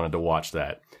 really wanted to watch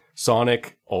that.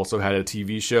 Sonic also had a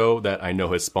TV show that I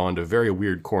know has spawned a very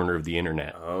weird corner of the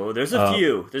internet. oh, there's a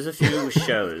few. There's a few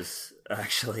shows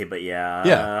actually, but yeah.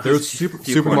 Yeah, there was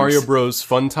Super Mario Bros.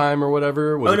 Fun Time or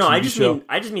whatever. Was Oh no, a TV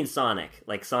I just mean Sonic.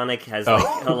 Like Sonic has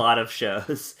like a lot of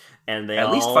shows, and they At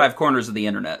least 5 corners of the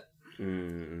internet.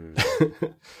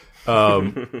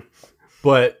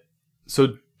 But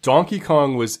so Donkey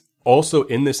Kong was also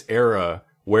in this era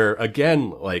where,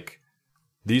 again, like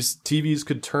these TVs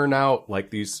could turn out like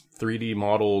these 3D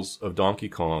models of Donkey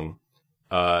Kong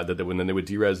that then they would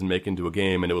derez and make into a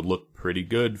game, and it would look pretty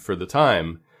good for the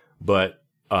time. But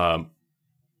I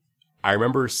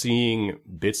remember seeing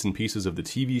bits and pieces of the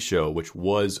TV show, which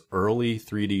was early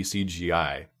 3D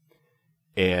CGI,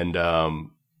 and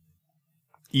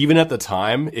even at the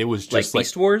time, it was just Like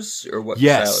Beast Wars? Or what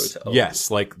yes, style? yes,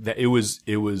 like that. It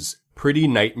was pretty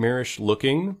nightmarish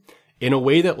looking in a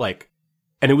way that like,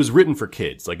 and it was written for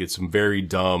kids. Like it's some very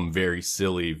dumb, very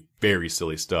silly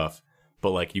stuff.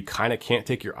 But like, you kind of can't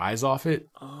take your eyes off it.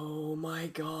 Oh my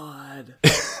god.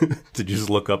 Did you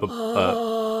just look up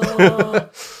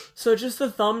So just the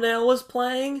thumbnail was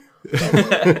playing,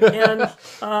 and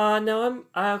no,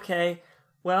 I'm okay.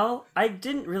 Well, I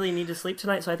didn't really need to sleep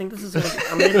tonight, so I think I'm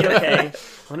gonna be okay. I'm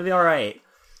gonna be all right.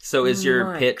 So is your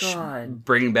my pitch God.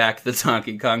 bring back the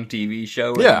Donkey Kong TV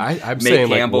show? Yeah, and I'm make saying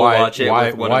Campbell like watch it why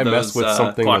with one why of those mess with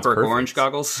something that's Clockwork perfect? Orange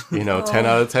goggles? 10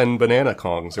 out of 10 banana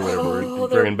Kongs or whatever we're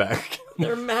they're- bringing back.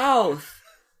 Their mouth,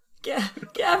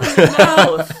 Gavin's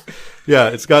mouth. Yeah,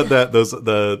 it's got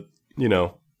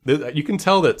you can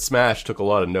tell that Smash took a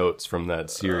lot of notes from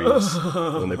that series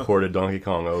when they ported Donkey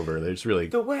Kong over. They just really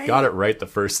way- got it right the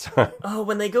first time. Oh,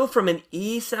 when they go from an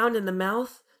E sound in the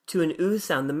mouth to an oo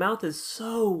sound, the mouth is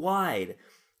so wide.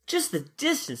 Just the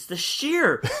distance, the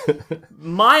sheer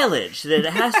mileage that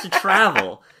it has to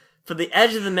travel for the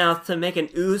edge of the mouth to make an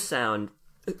oo sound.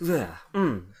 Okay.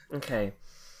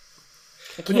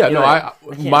 I can't Yeah, do no, it.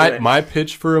 can't do it. my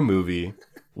pitch for a movie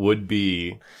would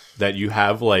be that you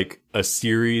have like a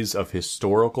series of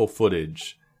historical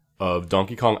footage of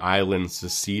Donkey Kong Island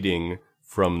seceding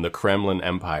from the Kremlin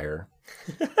Empire,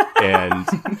 and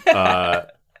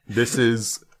this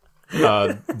is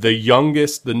the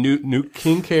youngest, the new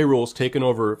King K. Rool's taken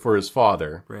over for his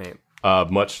father, Right.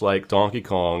 much like Donkey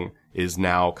Kong is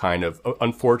now kind of.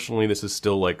 Unfortunately, this is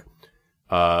still like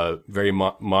very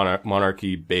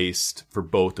monarchy based for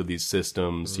both of these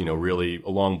systems. You know, really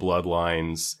along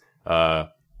bloodlines.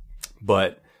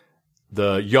 But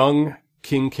the young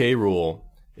King K. Rool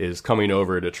is coming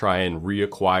over to try and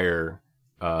reacquire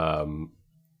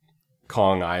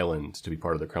Kong Island to be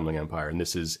part of the Kremlin Empire, and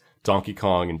this is Donkey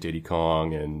Kong and Diddy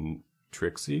Kong and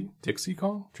Trixie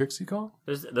Kong.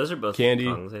 Those are both Candy.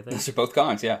 Kongs, I think. Those are both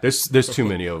Kongs, yeah. There's too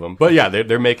many of them, but yeah,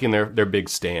 they're making their big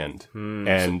stand,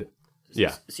 and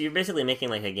yeah, So you're basically making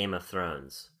like a Game of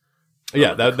Thrones.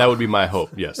 yeah, that would be my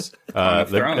hope. Yes,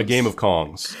 of a Thrones. game of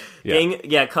Kongs.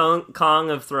 Yeah. Kong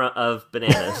of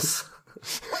bananas.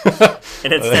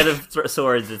 And instead of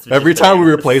swords, it's just Every time we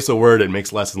bananas. replace a word, it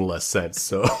makes less and less sense.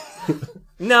 So,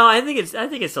 No, I think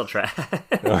it's still trash.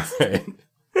 alright.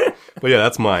 But yeah,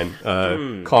 that's mine.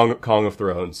 Kong of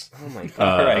Thrones. Oh my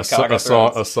god! All right, a Kong of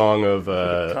Thrones. song of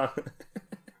the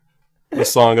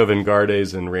song of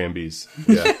Engardes and Rambies.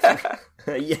 Yeah.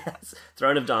 Yes,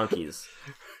 Throne of Donkeys.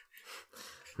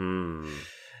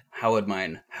 How would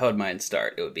mine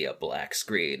start? It would be a black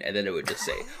screen, and then it would just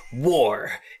say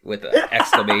 "War" with an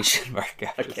exclamation mark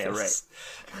after Okay, this.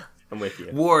 I'm with you.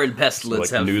 War and pestilence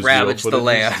So, like, have newsreel ravaged the footages?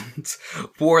 land.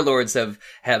 Warlords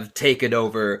have taken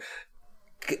over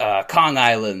Kong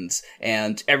Island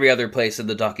and every other place in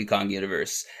the Donkey Kong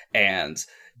universe, and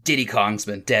Diddy Kong's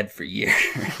been dead for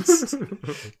years.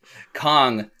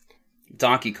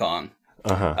 Donkey Kong,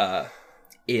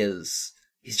 he's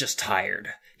just tired.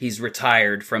 He's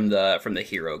retired from the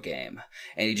hero game,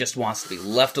 and he just wants to be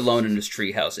left alone in his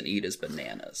treehouse and eat his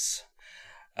bananas.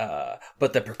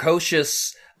 But the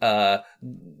precocious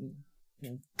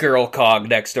girl Cog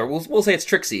next door, we'll say it's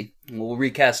Trixie. We'll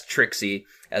recast Trixie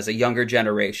as a younger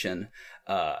generation.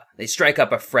 They strike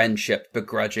up a friendship,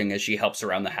 begrudging as she helps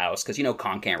around the house, because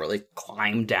Kong can't really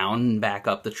climb down and back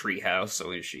up the treehouse,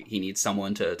 so he needs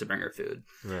someone to bring her food.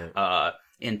 Right.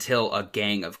 Until a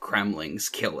gang of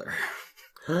Kremlings kill her.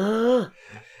 Is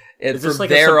And this from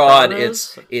like a there on,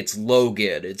 Sopranos? it's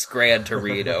Logan, it's Gran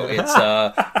Torino, it's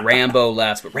Rambo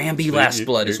Last Blood. Rambi Last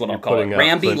Blood is what I'll call it.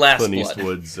 Rambi Last Clint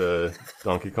Blood. Eastwood's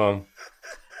Donkey Kong.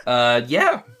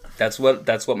 Yeah, that's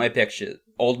what my picture is.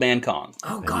 Old Man Kong.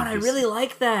 Oh god, I really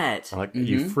like that. I like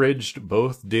you fridged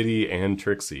both Diddy and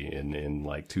Trixie in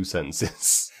like 2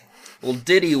 sentences. Well,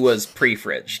 Diddy was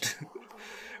pre-fridged.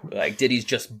 Like Diddy's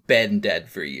just been dead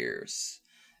for years.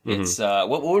 It's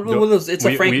what were those? It's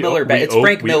a Frank Miller. It's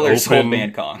Frank Miller's Old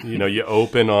Man Kong. You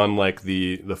open on like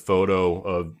the photo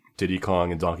of Diddy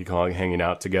Kong and Donkey Kong hanging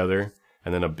out together,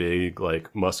 and then a big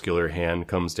like muscular hand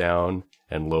comes down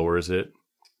and lowers it.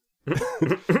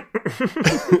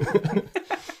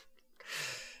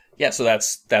 Yeah, so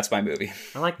that's my movie.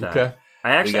 I like that. Okay.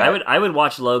 I would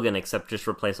watch Logan, except just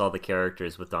replace all the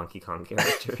characters with Donkey Kong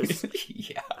characters.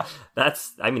 Yeah.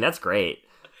 That's great.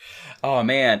 Oh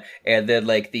man, and then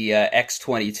like the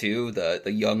X-22,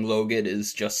 the young Logan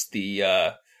is just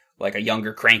the like a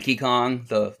younger Cranky Kong,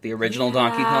 the original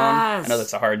Donkey Kong. I know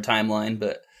that's a hard timeline,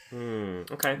 but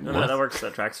Okay, no, that works.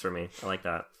 That tracks for me. I like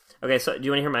that. Okay, so do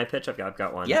you want to hear my pitch? I've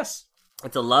got one. yes.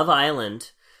 It's a Love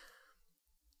Island,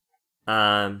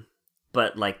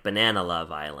 but like Banana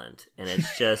Love Island, and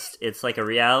it's like a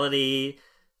reality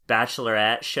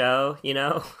bachelorette show,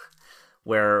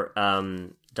 where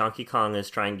Donkey Kong is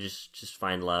trying to just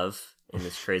find love in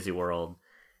this crazy world,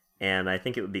 and I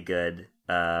think it would be good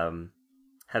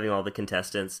having all the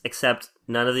contestants, except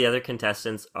none of the other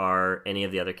contestants are any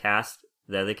of the other cast.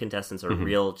 The other contestants are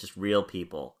real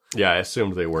people. Yeah, I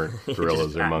assumed they weren't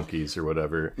gorillas or monkeys or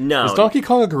whatever. No. Is Donkey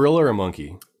Kong a gorilla or a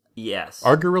monkey? Yes.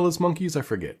 Are gorillas monkeys? I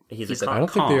forget. He's a I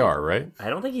don't think they are, right? I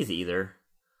don't think he's either.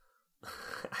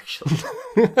 Actually,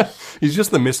 He's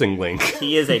just the missing link.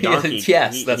 he is a donkey.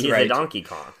 Yes, that's he right. is a Donkey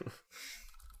Kong.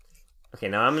 Okay,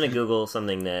 now I'm going to Google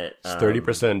something that... It's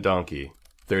 30% donkey,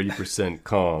 30%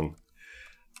 Kong,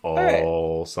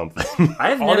 all something.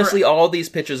 Honestly, all these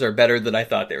pitches are better than I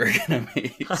thought they were going to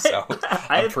be. So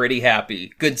I'm pretty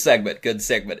happy. Good segment. It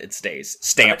stays.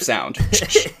 Stamp sound.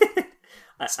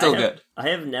 Still good. I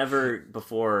have never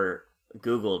before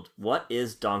Googled, what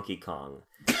is Donkey Kong?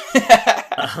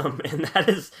 And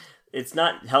it's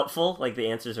not helpful. Like, the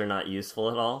answers are not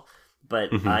useful at all. But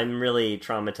I'm really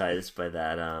traumatized by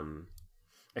that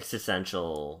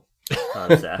existential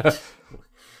concept.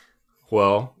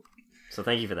 Well, So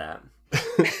thank you for that.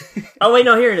 Oh, wait,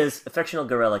 no, here it is. A fictional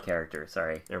gorilla character.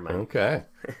 Sorry, never mind. okay.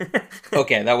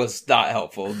 Okay, that was not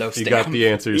helpful. No You stamp. got the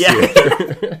answers Yeah.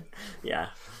 here. Yeah.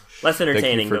 Less Thank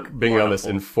entertaining, you for but being more on this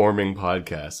helpful. informative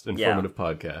podcast.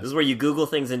 This is where you Google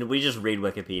things and we just read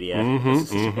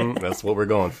Wikipedia. That's what we're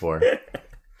going for.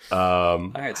 All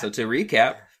right, so to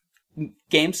recap,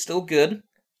 game's still good.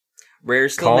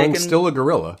 Rare's still Kong's making... still a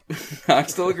gorilla. I'm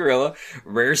still a gorilla.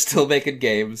 Rare's still making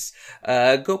games.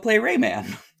 Go play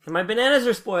Rayman. And my bananas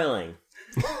are spoiling.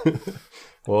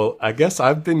 Well, I guess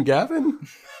I've been Gavin.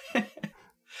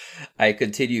 I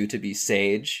continue to be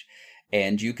Sage,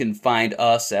 and you can find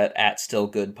us at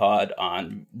StillGoodPod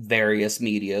on various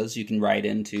medias. You can write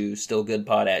into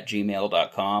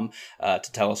stillgoodpod@gmail.com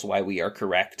to tell us why we are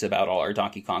correct about all our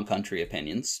Donkey Kong Country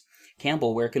opinions.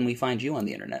 Campbell, where can we find you on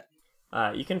the internet?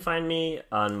 You can find me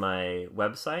on my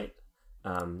website.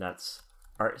 That's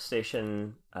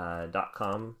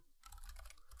artstation.com.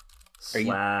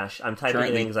 I'm typing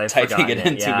in things I've typing forgotten it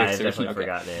into Yeah, I've Mixer? definitely Okay.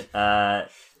 forgotten it.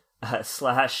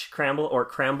 /Cramble or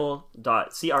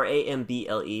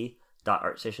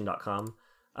cramble.artstation.com.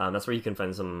 That's where you can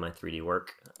find some of my 3D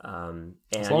work. And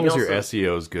As long you as can your also-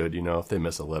 SEO is good, if they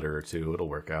miss a letter or two, it'll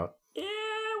work out. Yeah,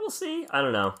 we'll see. I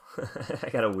don't know. I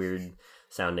got a weird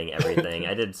sounding everything.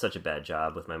 I did such a bad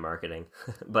job with my marketing.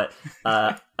 But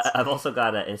I've also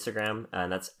got an Instagram,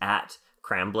 and that's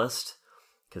 @Cramblist,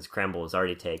 because Cramble was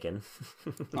already taken.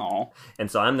 Oh, And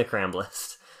so I'm the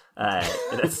Cramblist.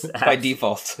 That's by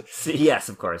default. Yes,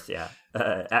 of course, yeah.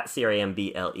 at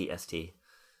CRAMBLEST.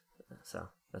 So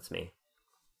that's me.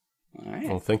 All right.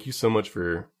 Well, thank you so much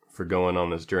for going on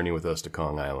this journey with us to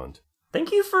Kong Island.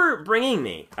 Thank you for bringing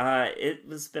me. It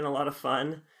has been a lot of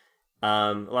fun.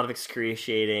 A lot of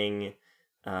excruciating,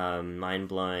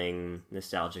 mind-blowing,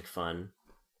 nostalgic fun.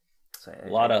 So A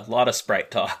lot of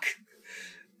Sprite talk.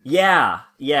 Yeah.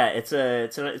 It's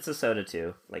a soda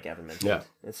too, like Evan mentioned. Yeah.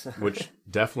 It's Which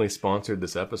definitely sponsored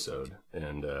this episode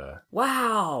and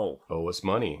wow. owe us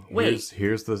money. Wait.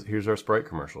 Here's our Sprite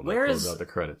commercial. Where Close is- out the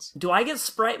credits? Do I get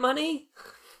Sprite money?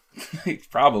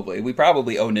 Probably. We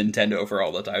probably owe Nintendo for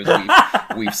all the times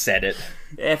we've said it.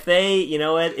 If they, you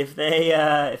know what, if they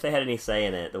had any say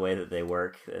in it, the way that they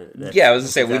work. Yeah, I was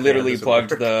gonna say, we exactly how literally this would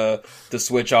plugged work. the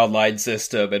Switch Online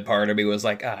system, and part of me was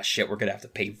like, ah, shit, we're gonna have to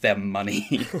pay them money.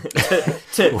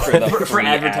 for free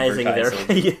advertising their.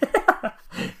 advertising.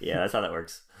 Yeah, that's how that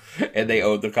works. And they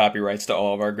own the copyrights to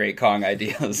all of our great Kong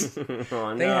ideas.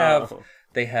 Oh, They no.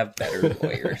 They have better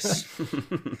lawyers.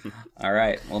 All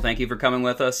right. Well, thank you for coming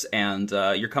with us, and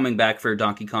you're coming back for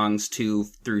Donkey Kong's 2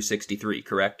 through 63,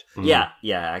 correct? Yeah,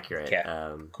 accurate. Okay.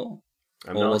 Cool.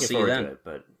 I'm Well, not we'll looking see you forward then. to it,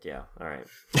 but yeah, all right.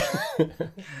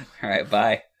 All right.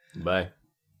 Bye. Bye.